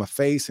 like showing my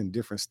face and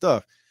different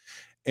stuff.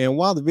 And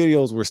while the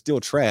videos were still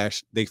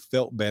trash, they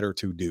felt better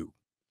to do.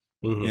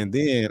 Mm-hmm. And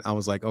then I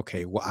was like,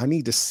 okay, well, I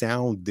need to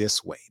sound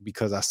this way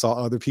because I saw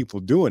other people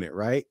doing it,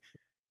 right?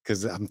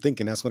 Because I'm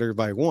thinking that's what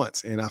everybody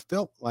wants. And I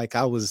felt like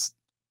I was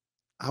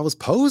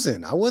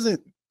posing. I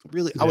wasn't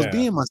really, I was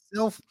being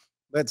myself,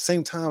 but at the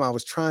same time, I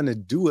was trying to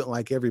do it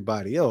like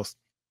everybody else.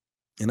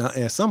 And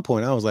at some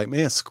point I was like,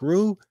 man,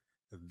 screw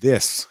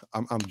this.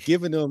 I'm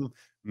giving them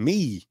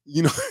me,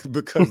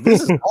 because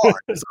this is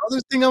hard. This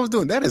other thing I was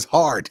doing, that is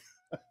hard.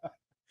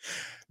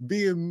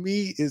 Being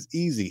me is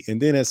easy.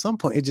 And then at some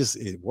point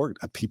it worked.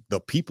 The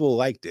people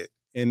liked it.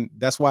 And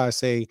that's why I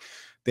say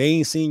they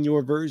ain't seen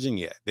your version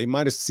yet. They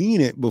might have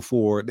seen it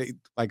before. They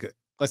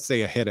let's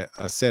say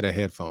a set of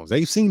headphones.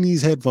 They've seen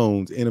these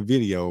headphones in a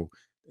video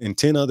in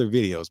 10 other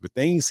videos, but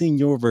they ain't seen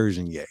your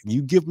version yet.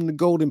 You give them the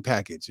golden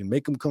package and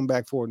make them come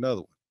back for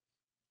another one.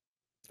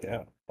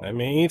 Yeah. I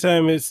mean,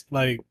 anytime it's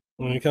like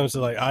when it comes to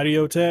like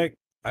audio tech,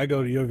 I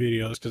go to your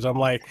videos because I'm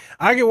like,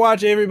 I can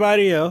watch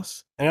everybody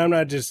else, and I'm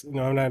not just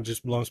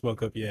blowing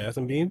smoke up your ass.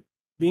 I'm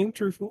being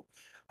truthful.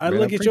 I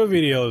look at your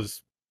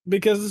videos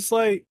because it's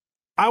like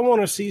I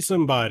want to see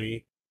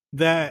somebody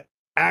that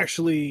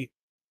actually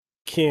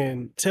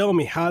can tell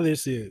me how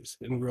this is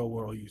in real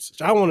world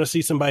usage. I want to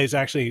see somebody who's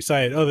actually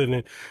excited, other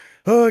than,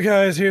 oh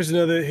guys, here's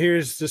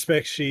the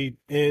spec sheet,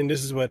 and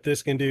this is what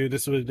this can do.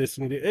 This is what this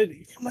can do.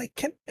 I'm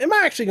like, am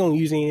I actually going to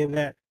use any of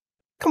that?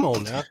 Come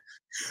on now.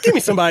 Give me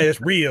somebody that's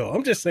real.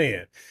 I'm just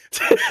saying.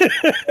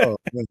 Oh,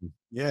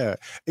 yeah.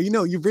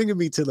 And, you're bringing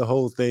me to the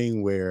whole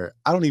thing where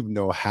I don't even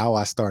know how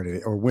I started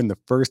it or when the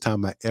first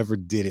time I ever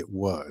did it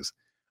was.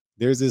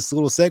 There's this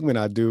little segment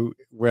I do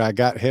where I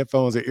got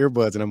headphones or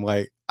earbuds, and I'm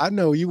like, I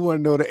know you want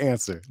to know the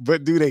answer,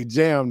 but do they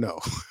jam? No.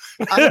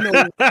 I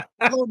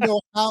don't know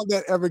how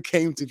that ever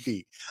came to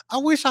be. I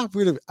wish I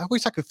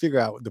could figure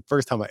out the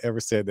first time I ever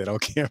said that on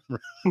camera.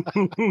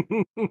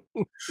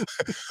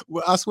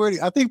 Well, I swear to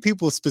you, I think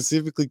people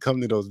specifically come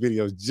to those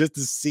videos just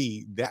to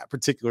see that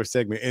particular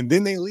segment, and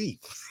then they leave.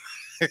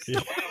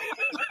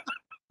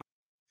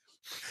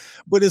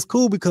 But it's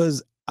cool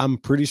because I'm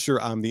pretty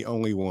sure I'm the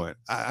only one.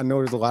 I know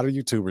there's a lot of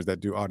YouTubers that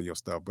do audio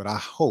stuff, but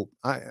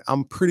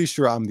I'm pretty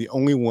sure I'm the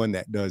only one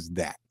that does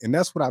that. And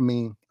that's what I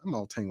mean. I'm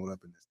all tangled up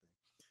in this thing.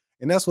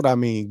 And that's what I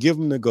mean. Give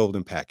them the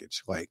golden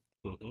package. Like,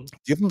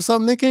 give them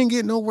something they can't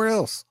get nowhere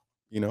else.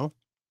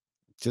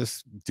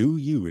 Just do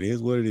you. It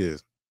is what it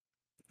is.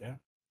 Yeah.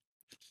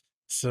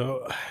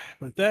 So,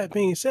 with that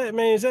being said,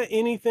 man, is that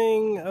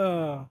anything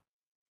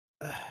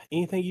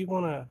you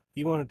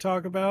wanna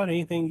talk about?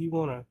 Anything you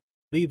wanna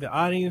leave the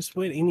audience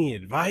with? Any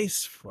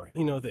advice for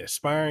the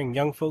aspiring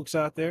young folks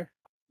out there?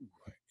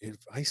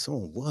 Advice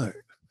on what?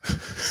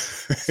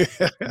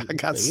 I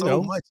got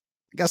so much.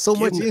 I got so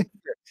much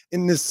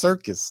in this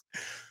circus.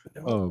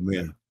 Oh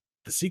man,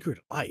 the secret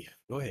of life.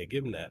 Go ahead,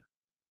 give them that.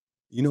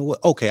 You know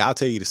what? Okay, I'll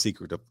tell you the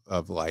secret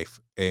of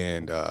life,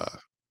 and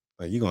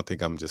you're gonna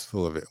think I'm just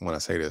full of it when I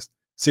say this.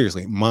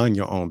 Seriously, mind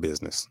your own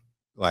business.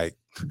 Like,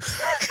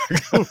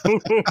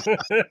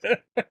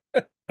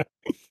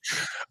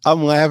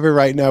 I'm laughing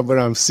right now, but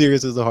I'm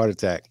serious as a heart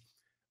attack.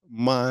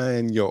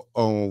 Mind your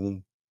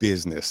own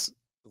business.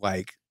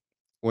 Like,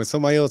 when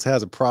somebody else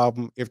has a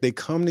problem, if they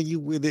come to you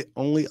with it,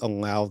 only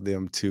allow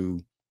them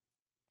to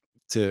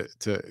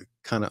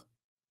kind of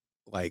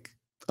like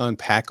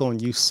unpack on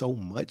you so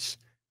much.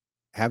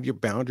 Have your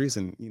boundaries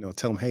and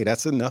tell them, hey,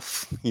 that's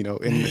enough. In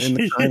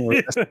the kind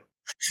word,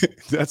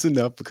 that's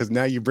enough because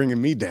now you're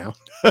bringing me down.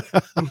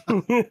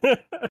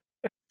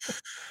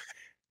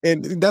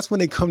 And that's when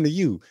they come to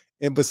you.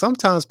 But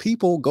sometimes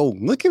people go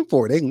looking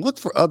for it. They look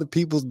for other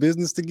people's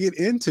business to get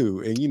into.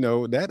 And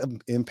that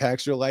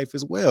impacts your life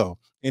as well.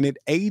 And it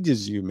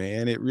ages you,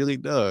 man. It really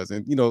does.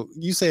 And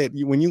you said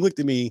when you looked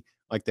at me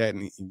like that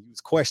and you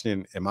was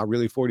questioning, am I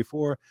really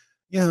 44?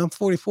 Yeah, I'm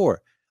 44.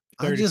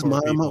 I'm just 34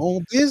 minding my people.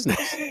 own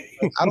business.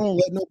 Like, I don't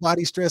let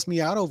nobody stress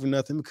me out over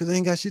nothing because they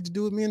ain't got shit to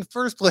do with me in the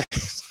first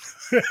place.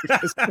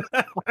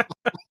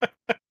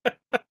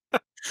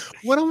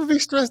 What I'm gonna be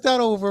stressed out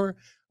over?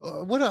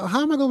 How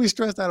am I gonna be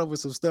stressed out over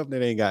some stuff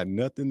that ain't got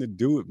nothing to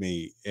do with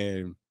me?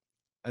 And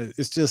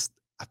it's just,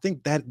 I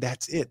think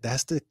that's it.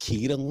 That's the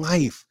key to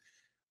life.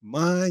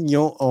 Mind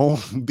your own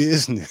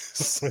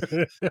business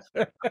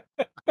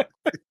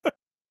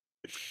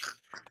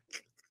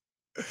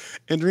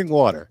and drink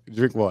water.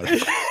 Drink water.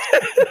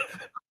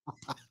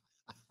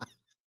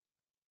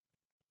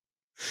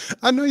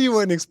 I know you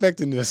weren't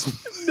expecting this.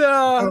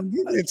 No, I'm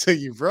giving it to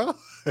you, bro.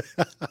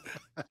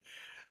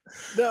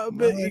 no,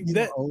 but Mind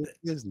your own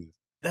business.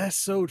 that's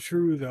so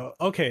true though.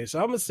 Okay, so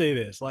I'm gonna say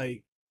this: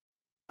 like,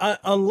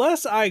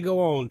 unless I go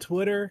on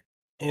Twitter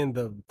and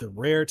the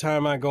rare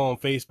time I go on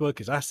Facebook,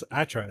 because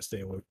I try to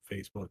stay away from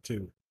Facebook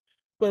too.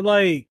 But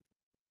like,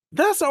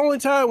 that's the only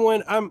time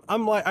when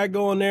I'm like, I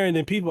go in there and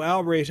then people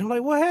outrage. I'm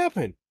like, what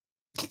happened?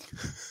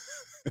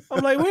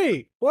 I'm like,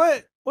 wait,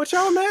 what? What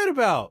y'all mad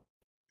about?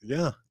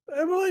 Yeah.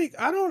 I'm like,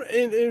 I don't.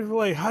 And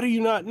like, how do you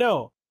not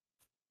know?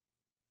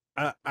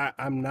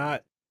 I'm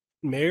not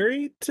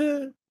married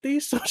to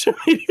these social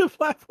media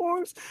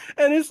platforms,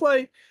 and it's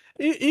like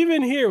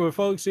even here with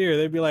folks here,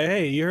 they'd be like,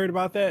 "Hey, you heard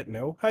about that?"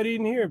 No, I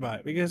didn't hear about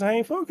it because I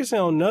ain't focusing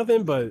on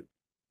nothing but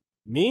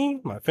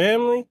me, my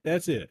family.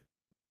 That's it.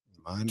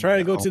 Mind Trying to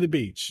your go own. to the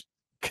beach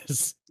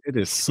because It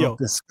is yo,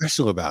 something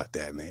special about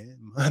that, man.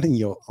 Minding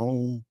your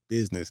own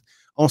business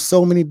on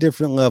so many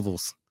different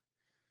levels.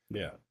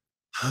 yeah.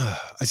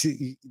 I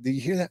see. Do you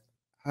hear that?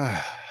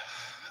 I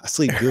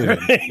sleep good at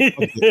night.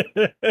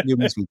 Give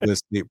me some good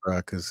sleep, bro,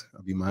 because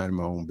I'll be minding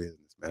my own business,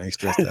 man. I ain't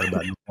stressed out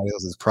about nobody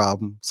else's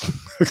problems.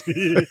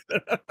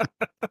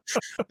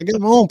 I got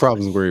my own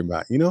problems to worry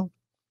about, Yep.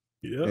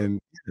 And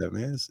yeah,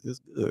 man, it's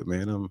good,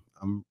 man.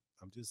 I'm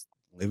just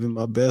living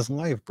my best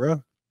life,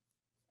 bro.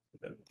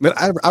 But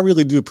I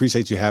really do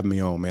appreciate you having me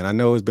on, man. I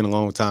know it's been a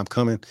long time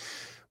coming,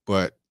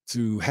 but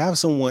to have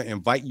someone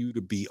invite you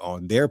to be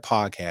on their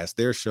podcast,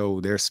 their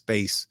show, their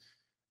space,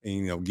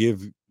 and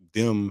give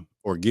them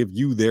or give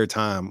you their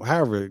time,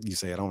 however you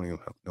say it, I don't even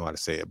know how to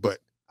say it, but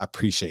I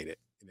appreciate it.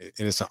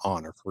 And it's an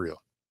honor for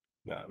real.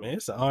 Nah, man,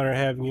 it's an honor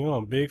having you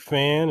on. Big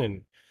fan,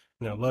 and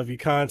love your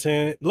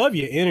content, love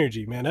your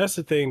energy, man. That's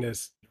the thing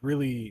that's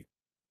really.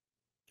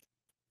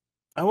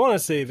 I want to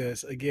say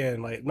this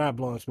again, like not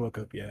blowing smoke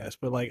up your ass,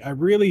 but like I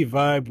really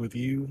vibe with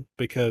you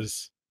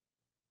because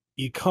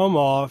you come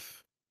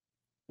off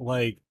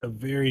like a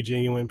very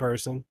genuine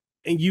person,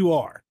 and you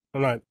are.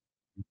 I'm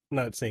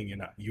not saying you're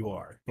not. You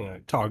are.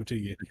 Talking to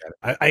you,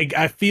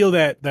 I feel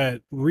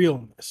that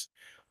realness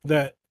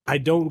that I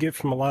don't get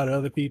from a lot of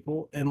other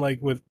people, and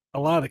like with a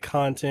lot of the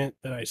content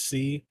that I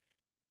see,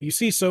 you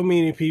see so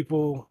many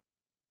people.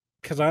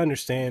 Because I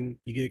understand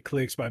you get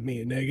clicks by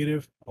being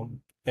negative,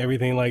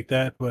 everything like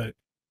that, but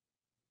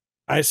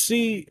I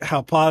see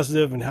how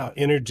positive and how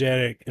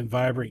energetic and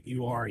vibrant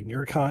you are in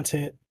your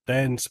content.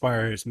 That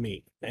inspires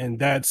me. And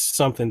that's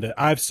something that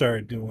I've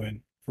started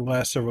doing for the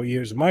last several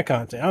years of my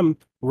content. I'm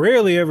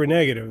rarely ever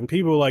negative, and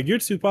people are like, "You're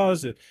too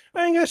positive."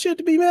 I ain't got shit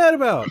to be mad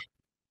about.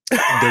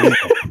 There you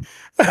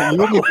go. You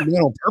want me to be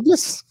mad on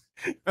purpose?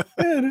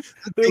 And That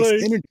they're takes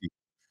like, energy.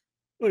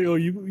 "Oh,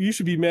 you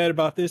should be mad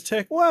about this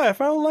tech." Why?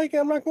 If I don't like it,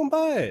 I'm not gonna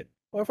buy it.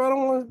 Or if I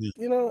don't want,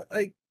 Yeah.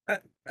 like, I,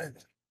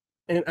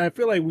 and I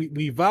feel like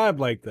we vibe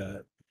like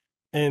that,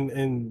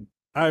 and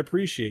I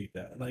appreciate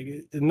that.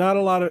 Like, not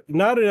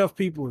enough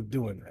people are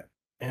doing that,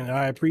 and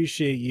I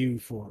appreciate you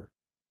for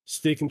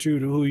sticking true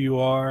to who you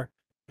are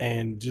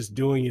and just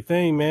doing your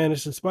thing, man.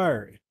 It's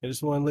inspiring. I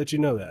just want to let you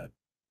know that.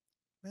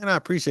 Man, I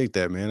appreciate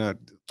that, man. I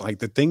like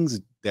the things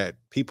that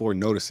people are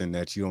noticing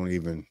that you don't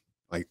even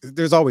like.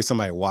 There's always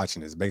somebody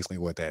watching is basically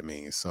what that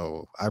means.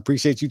 So I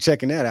appreciate you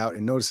checking that out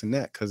and noticing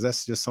that because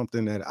that's just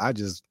something that I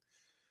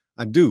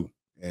do.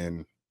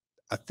 And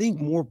I think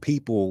more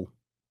people,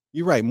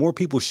 you're right, more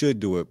people should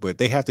do it, but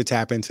they have to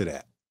tap into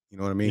that. You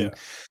know what I mean? Yeah.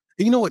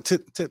 And you know what? To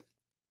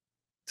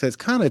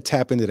kind of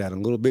tap into that a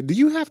little bit, do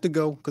you have to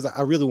go? Because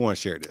I really want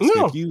to share this. If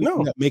No, you end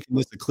no, up making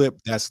this a clip,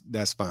 that's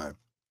fine.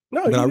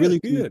 no. But I You good. really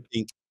You do good.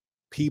 think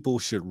people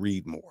should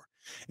read more.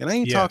 And I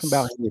ain't talking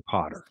about Yes. Harry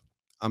Potter.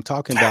 I'm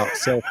talking about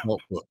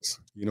self-help books.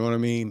 You know what I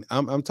mean?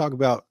 I'm talking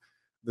about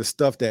the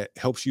stuff that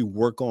helps you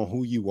work on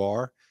who you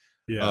are.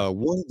 Yeah.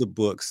 One of the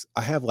books,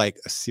 I have like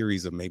a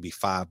series of maybe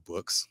 5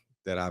 books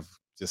that I've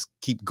just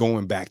keep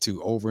going back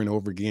to over and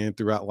over again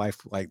throughout life.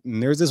 Like,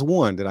 and there's this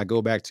one that I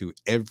go back to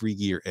every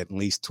year at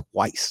least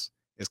twice.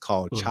 It's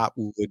called Mm, Chop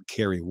Wood,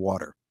 Carry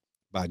Water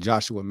by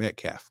Joshua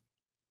Metcalf.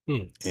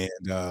 mm,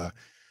 And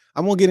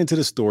I won't get into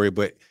the story,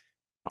 but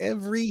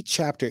every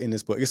chapter in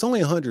this book, it's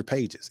only 100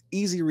 pages.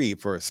 Easy read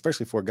for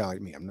especially for a guy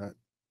like me. I'm not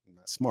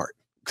smart.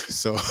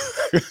 So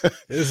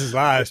this is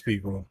lies,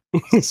 people.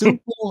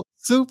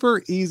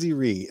 super easy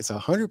read. It's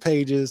 100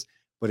 pages,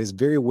 but it's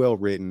very well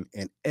written.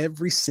 And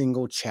every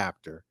single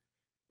chapter,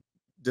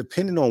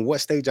 depending on what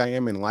stage I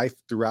am in life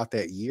throughout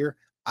that year,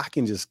 I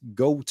can just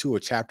go to a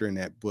chapter in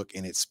that book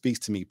and it speaks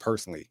to me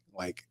personally.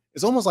 Like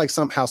it's almost like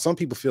how some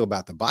people feel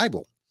about the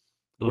Bible,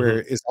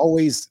 where Mhm. it's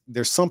always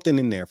there's something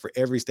in there for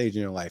every stage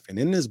in your life. And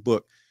in this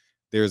book,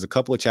 there's a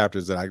couple of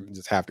chapters that I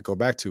just have to go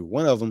back to.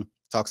 One of them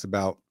talks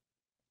about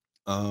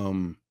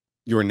um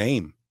your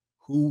name,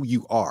 who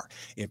you are.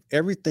 If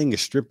everything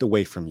is stripped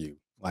away from you,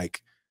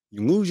 like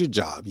you lose your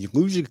job, you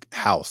lose your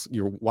house,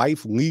 your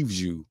wife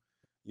leaves you,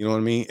 you know what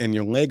I mean, and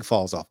your leg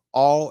falls off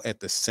all at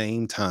the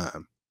same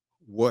time,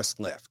 what's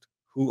left?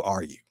 Who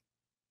are you?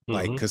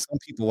 Like, Mhm. because some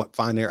people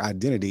find their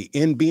identity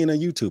in being a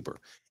YouTuber,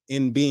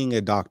 in being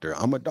a doctor.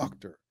 I'm a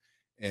doctor,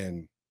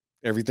 and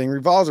everything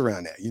revolves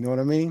around that. You know what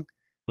I mean?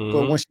 But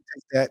Mhm. once you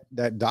take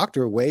that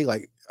doctor away,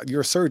 like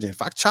you're a surgeon.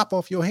 If I chop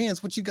off your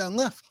hands, what you got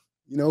left?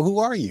 You know, who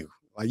are you?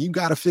 Like you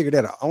got to figure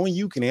that out. Only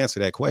you can answer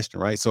that question,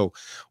 right? So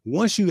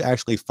once you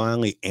actually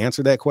finally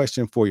answer that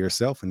question for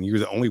yourself, and you're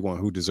the only one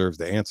who deserves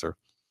the answer,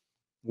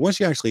 once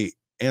you actually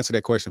answer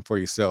that question for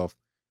yourself,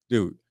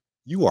 dude,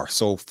 you are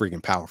so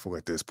freaking powerful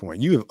at this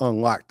point. You have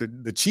unlocked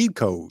the cheat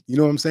code. You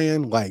know what I'm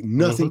saying? Like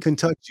nothing Mhm. can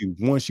touch you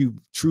once you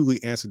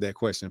truly answered that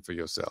question for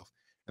yourself.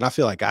 And I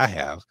feel like I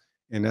have.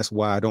 And that's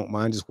why I don't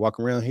mind just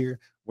walking around here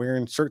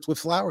wearing shirts with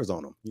flowers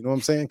on them. You know what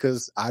I'm saying?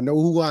 Because I know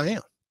who I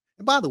am.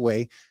 And by the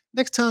way,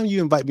 next time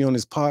you invite me on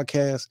this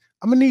podcast,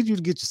 I'm gonna need you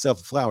to get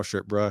yourself a flower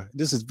shirt, bro.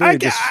 This is I very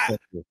got.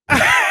 disrespectful.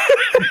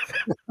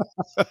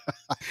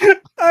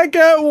 I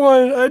got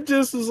one. I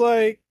just was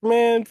like,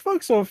 man,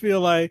 folks don't feel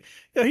like,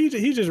 yeah,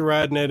 he just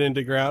riding that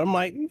into ground. I'm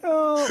like,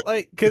 no,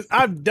 like, because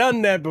I've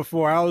done that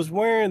before. I was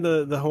wearing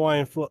the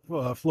Hawaiian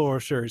floral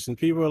shirts, and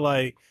people were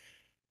like,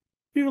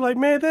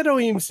 man, that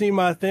don't even seem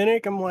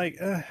authentic. I'm like,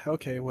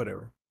 okay,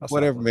 whatever. I'll stop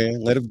Whatever, looking.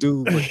 man. Let him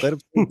do what let him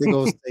say what they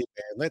gonna say,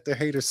 man. Let the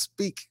haters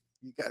speak.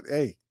 You got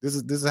hey, this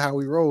is how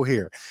we roll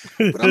here.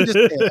 But I'm just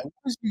saying, like,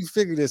 once you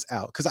figure this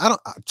out, because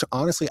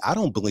honestly, I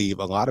don't believe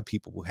a lot of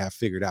people will have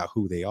figured out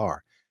who they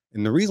are.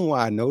 And the reason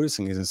why I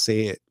noticing is and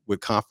say it with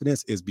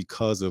confidence is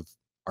because of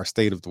our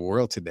state of the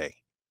world today.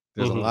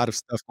 There's a Mhm. lot of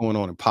stuff going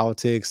on in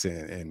politics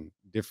and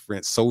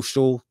different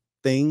social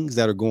things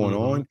that are going Mhm.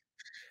 on.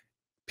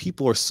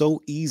 People are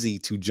so easy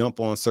to jump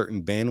on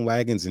certain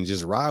bandwagons and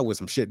just ride with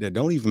some shit that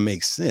don't even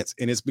make sense.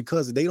 And it's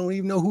because they don't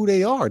even know who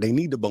they are. They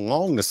need to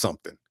belong to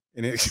something.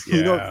 And it,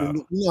 Yeah.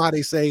 you know how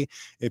they say,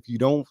 if you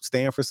don't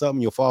stand for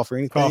something, you'll fall for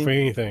Call for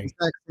anything. anything.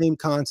 Exact same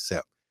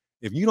concept.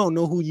 If you don't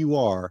know who you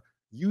are,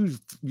 you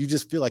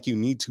just feel like you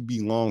need to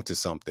belong to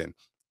something.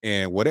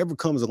 And whatever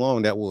comes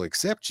along that will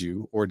accept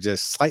you or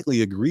just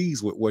slightly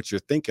agrees with what you're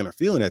thinking or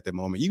feeling at the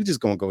moment, you just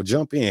gonna go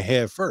jump in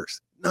head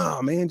first.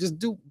 No, man, just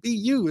be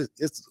you.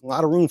 It's a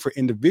lot of room for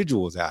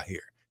individuals out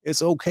here.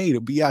 It's okay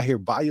to be out here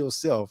by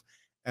yourself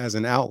as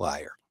an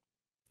outlier.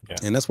 Yeah.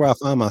 And that's where I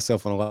find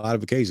myself on a lot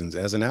of occasions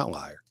as an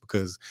outlier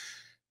because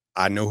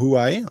I know who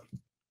I am.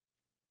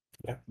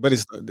 Yeah. But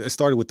it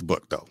started with the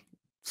book though.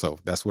 So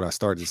that's what I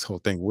started this whole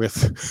thing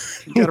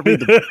with. You gotta read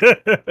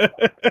the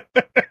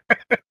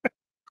book.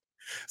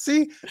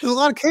 See, there's a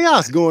lot of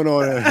chaos going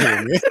on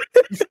here,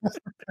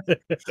 man.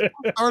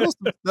 Startle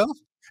some stuff.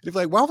 They're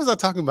like, why was I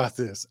talking about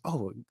this?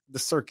 Oh, the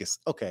circus.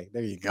 Okay,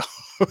 there you go.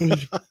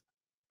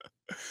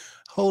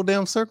 Whole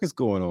damn circus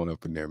going on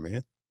up in there,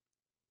 man.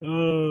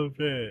 Oh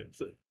man.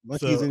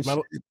 Monkeys So and my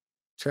shit,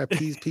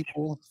 trapeze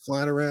people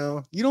flying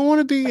around. You don't want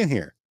to be in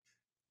here.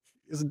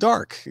 It's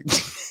dark.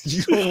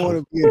 You don't want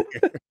to be in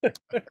here.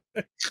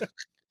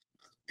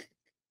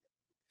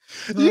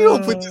 You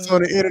don't put this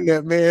on the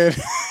internet, man.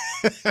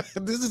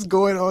 This is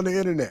going on the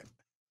internet.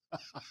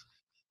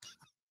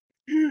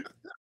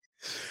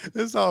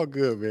 It's all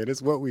good, man.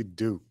 It's what we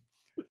do.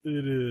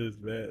 it is,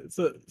 man.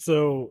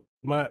 So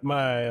my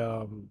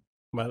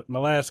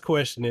last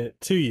question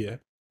to you is: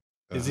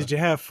 Uh-huh. did you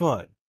have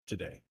fun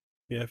today?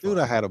 You had Dude,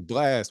 fun. I had a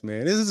blast,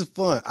 man. This is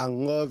fun. I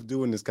love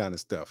doing this kind of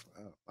stuff.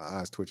 Oh, my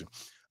eyes twitching.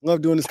 I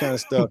love doing this kind of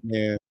stuff,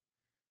 man.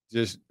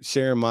 Just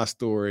sharing my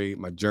story,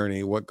 my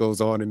journey, what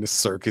goes on in the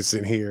circus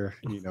in here,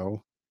 you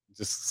know.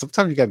 Just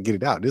sometimes you got to get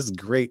it out. This is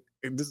great.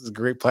 This is a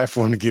great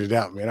platform to get it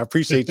out, man. I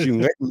appreciate you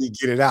letting me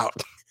get it out.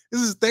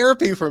 This is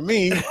therapy for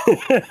me,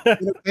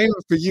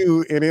 entertainment for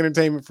you, and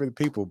entertainment for the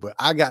people. But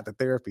I got the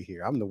therapy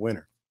here. I'm the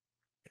winner.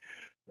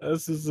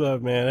 This is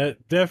man.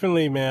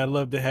 Definitely, man. I'd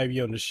love to have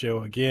you on the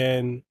show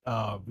again.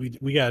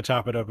 We gotta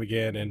chop it up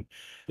again. And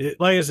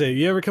like I said, if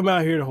you ever come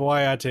out here to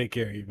Hawaii, I take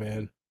care of you,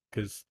 man.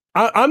 Because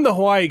I'm the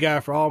Hawaii guy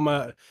for all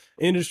my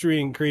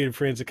industry and creative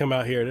friends that come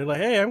out here. They're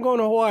like, "Hey, I'm going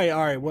to Hawaii.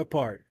 All right, what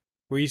part?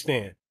 Where you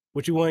stand?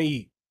 What you want to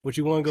eat? What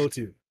you want to go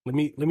to? Let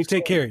me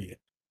take So, care of you."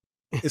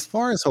 as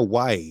far as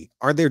Hawaii,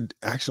 are there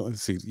actually?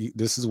 Let's see.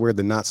 This is where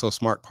the not so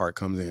smart part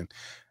comes in.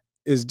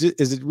 Is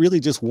it really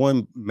just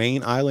one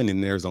main island,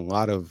 and there's a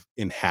lot of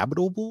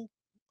inhabitable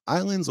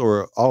islands, or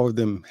are all of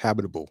them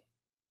habitable?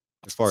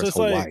 As far So as it's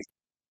like Hawaii.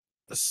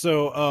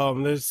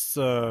 there's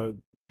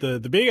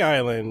the big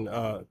island,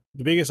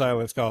 the biggest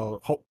island is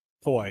called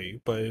Hawaii,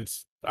 but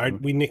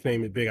Mhm. we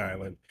nickname it Big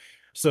Island.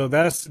 So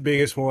that's the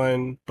biggest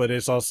one, but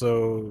it's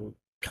also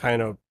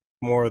kind of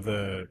more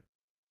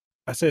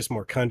I say it's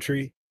more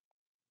country.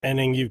 And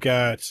then you've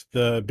got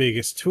the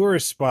biggest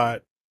tourist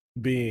spot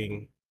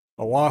being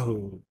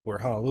Oahu, where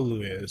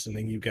Honolulu is, and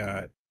then you've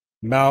got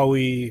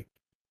Maui.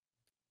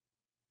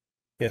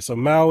 Yeah, so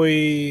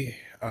Maui,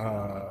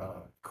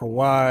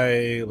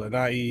 Kauai,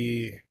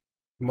 Lanai,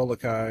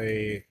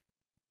 Molokai.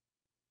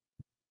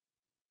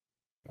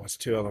 What's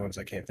two other ones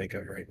I can't think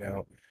of right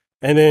now?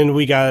 And then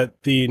we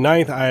got the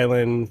ninth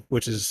island,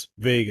 which is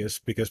Vegas,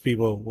 because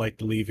people like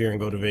to leave here and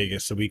go to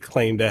Vegas. So we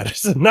claim that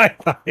as the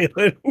ninth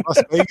island.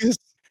 Las Vegas?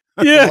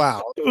 Yeah,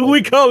 Wow.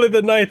 we call it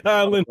the ninth Oh,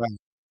 island. wow.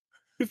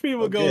 If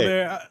people go Okay.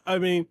 there, I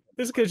mean,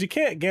 it's because you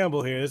can't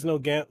gamble here. There's no,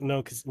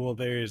 because well,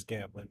 there is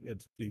gambling.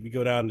 If you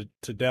go down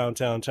to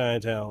downtown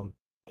Chinatown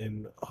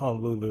in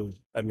Honolulu,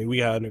 I mean, we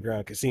got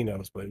underground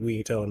casinos, but we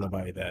ain't telling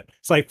nobody that.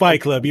 It's like Fight Okay.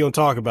 Club. You don't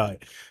talk about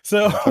it.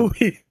 So Don't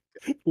talk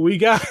we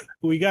got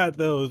we got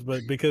those,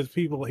 but because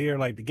people here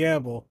like to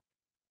gamble,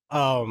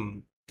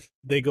 um,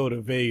 they go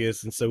to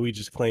Vegas, and so we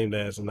just claim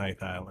that as a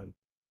ninth island.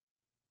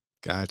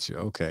 Gotcha.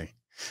 Okay.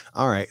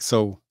 All right.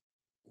 So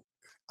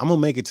I'm gonna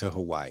make it to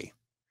Hawaii.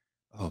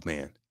 Oh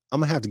man.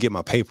 I'm gonna have to get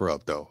my paper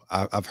up though.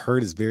 I've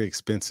heard it's very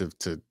expensive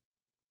to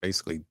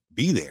basically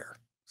be there.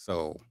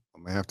 So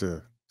I'm gonna have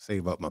to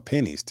save up my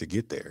pennies to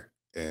get there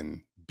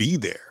and be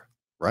there.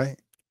 Right?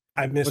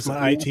 I miss What's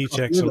my what IT cost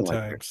check living like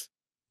there? sometimes.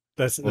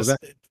 That's What was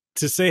that's that?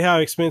 to say how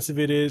expensive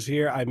it is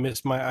here. I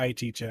miss my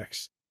IT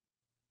checks,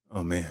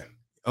 Oh man.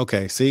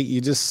 Okay. See,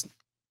 you just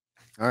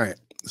all right.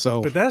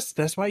 So but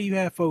that's why you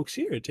have folks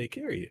here to take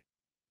care of you.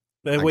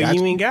 That I way got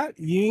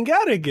you ain't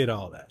got to get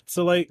all that.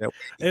 So like that.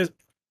 as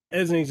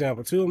as an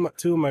example,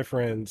 two of my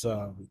friends,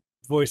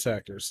 voice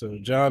actors. So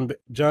John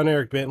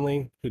Eric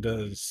Bentley, who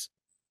does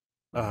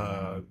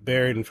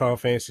Buried in Final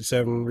Fantasy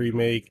VII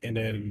remake, and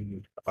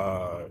then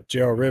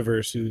Gerald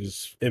Rivers,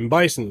 who's in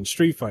Bison and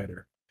Street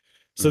Fighter.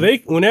 So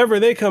Mhm. whenever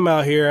they come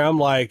out here, I'm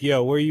like,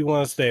 yo, where you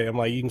want to stay? I'm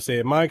like, you can stay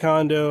at my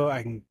condo.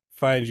 I can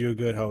find you a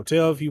good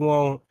hotel if you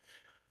want.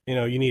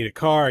 You need a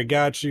car, I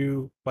got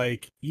you.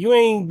 Like, you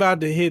ain't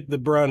about to hit the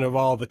brunt of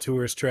all the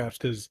tourist traps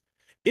because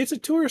it's a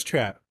tourist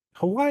trap.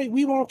 Hawaii,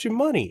 we want your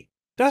money.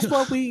 That's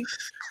why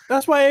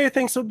that's why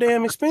everything's so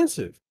damn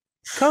expensive.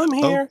 Come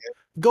here, Okay.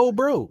 go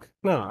broke.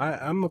 No,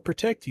 I'm gonna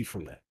protect you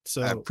from that. I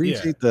So yeah.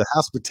 appreciate the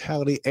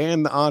hospitality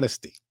and the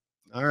honesty.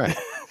 All right.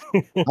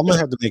 I'm gonna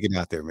have to make it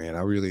out there, man.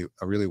 I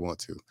really want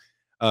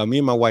to. Me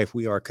and my wife,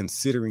 we are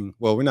considering,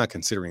 well, we're not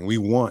considering, we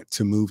want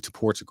to move to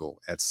Portugal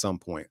at some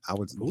point. I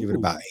would give it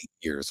about Ooh, 8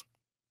 years.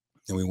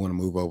 And we want to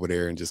move over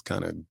there and just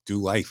kind of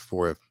do life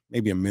for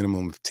maybe a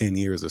minimum of 10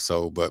 years or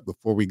so. But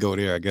before we go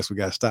there, I guess we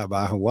got to stop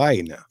by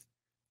Hawaii now.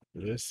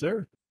 yes,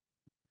 sir.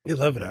 You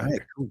love it All out right,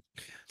 here. cool.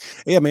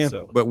 Yeah, man.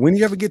 So But when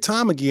you ever get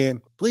time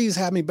again, please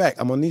have me back.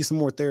 I'm gonna need some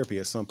more therapy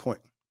at some point.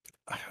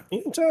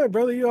 anytime,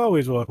 brother, you're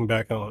always welcome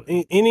back on.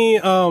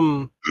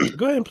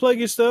 Go ahead and plug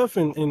your stuff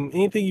and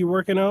anything you're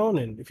working on.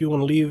 And if you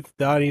want to leave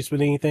the audience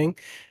with anything,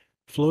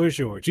 floor is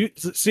yours. You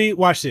see,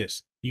 watch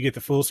this. You get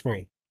the full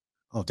screen.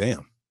 Oh,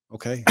 damn.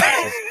 Okay.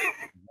 This is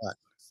a lot.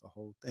 It's the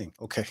whole thing.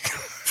 Okay.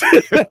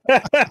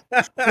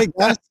 Hey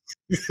guys.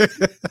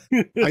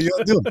 How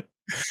y'all doing?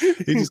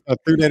 He just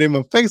threw that in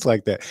my face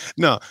like that.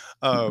 No.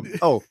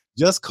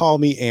 Just call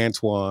me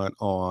Antwan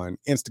on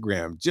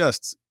Instagram.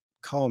 Just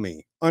call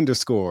me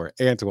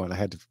 _Antwan. I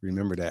had to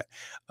remember that.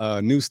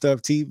 New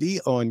Stuff TV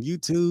on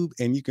YouTube,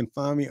 and you can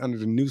find me under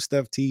the New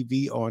Stuff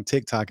TV on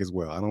TikTok as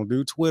well. I don't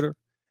do Twitter,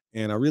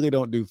 and I really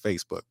don't do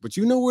Facebook, but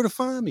you know where to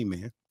find me,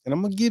 man. And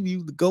I'm gonna give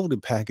you the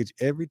golden package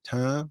every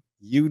time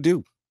you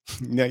do.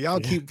 Now, y'all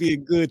Yeah. keep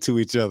being good to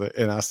each other,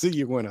 and I'll see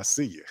you when I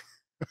see you.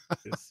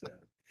 Yes, sir.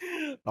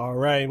 All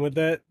right. And with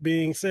that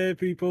being said,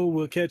 people,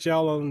 we'll catch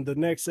y'all on the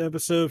next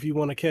episode. If you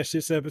want to catch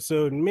this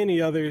episode and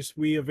many others,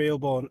 we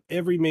available on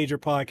every major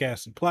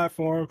podcasting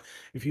platform.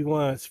 If you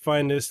want to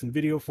find this in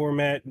video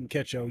format, you can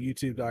catch it on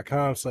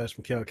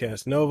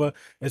youtube.com/MikhailCasanova,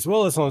 as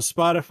well as on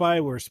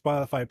Spotify. We're a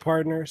Spotify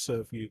partner.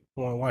 So if you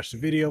want to watch the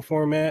video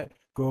format,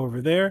 go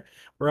over there.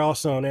 We're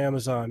also on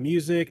Amazon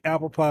Music,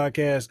 Apple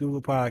Podcasts,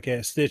 Google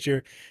Podcasts,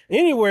 Stitcher,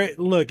 anywhere.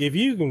 Look, if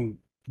you can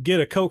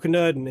get a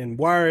coconut and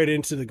wire it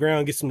into the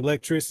ground, get some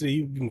electricity,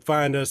 you can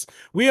find us.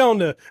 We on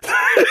the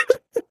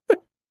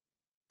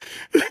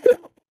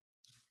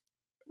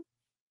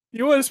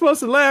You weren't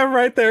supposed to laugh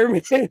right there,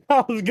 man.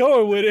 I was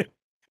going with it.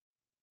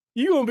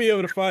 You're going to be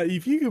able to find,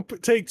 if you can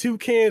take two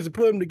cans and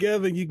put them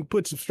together, you can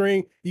put some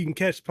string, you can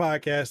catch the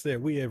podcast there.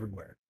 We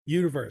everywhere.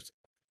 Universal.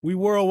 We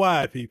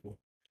worldwide, people.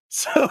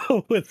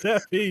 So with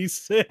that being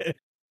said,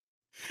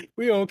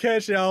 we going to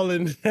catch y'all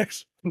in the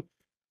next one.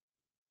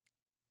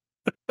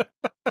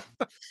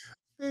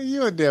 Man,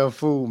 you're a damn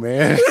fool,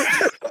 man.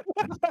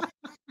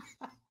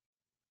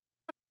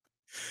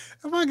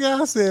 My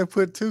guy said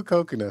put two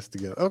coconuts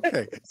together.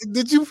 Okay.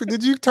 Did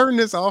you turn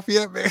this off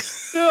yet, man?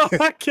 No,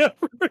 I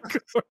kept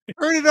recording.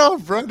 Turn it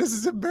off, bro. This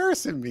is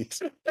embarrassing me.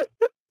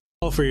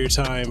 For your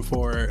time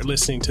for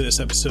listening to this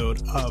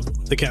episode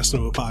of the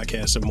Casanova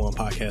Podcast, number one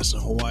podcast in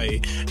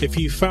Hawaii. If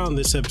you found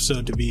this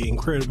episode to be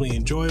incredibly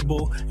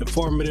enjoyable,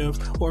 informative,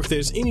 or if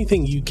there's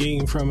anything you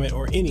gain from it,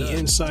 or any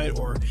insight,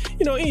 or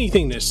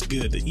anything that's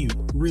good that you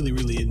really,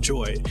 really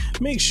enjoyed,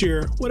 make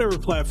sure whatever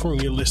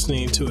platform you're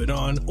listening to it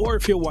on, or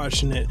if you're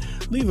watching it,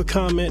 leave a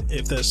comment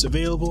if that's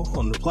available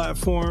on the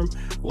platform,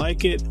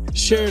 like it,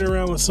 share it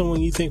around with someone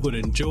you think would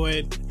enjoy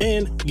it,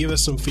 and give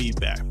us some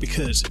feedback,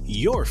 because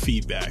your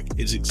feedback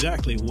is exactly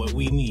what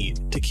we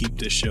need to keep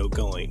this show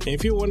going. And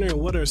if you're wondering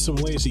what are some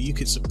ways that you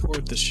could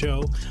support the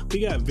show,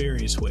 we got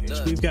various ways.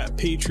 We've got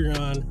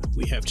Patreon,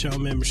 we have channel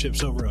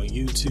memberships over on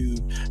YouTube,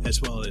 as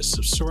well as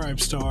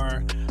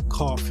Subscribestar,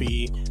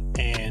 Coffee,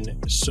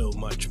 and so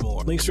much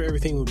more. Links for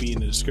everything will be in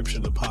the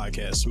description of the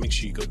podcast, so make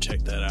sure you go check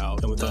that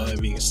out. And with all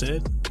that being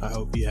said, I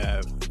hope you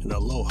have an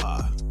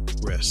aloha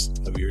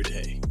rest of your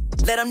day.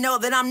 Let them know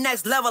that I'm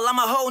next level. I'm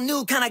a whole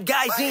new kind of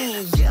guy.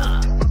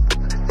 Yeah.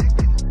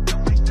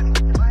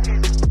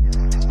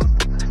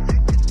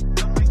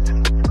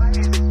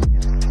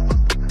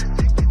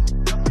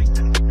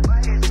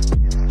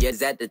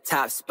 Yes, at the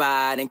top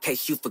spot, in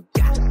case you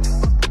forgot.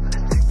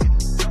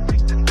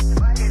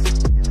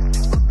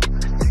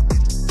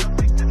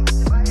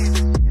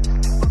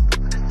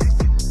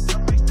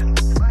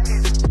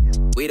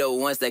 We the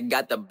ones that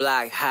got the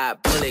block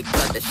hot, bullet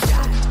got the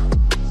shot.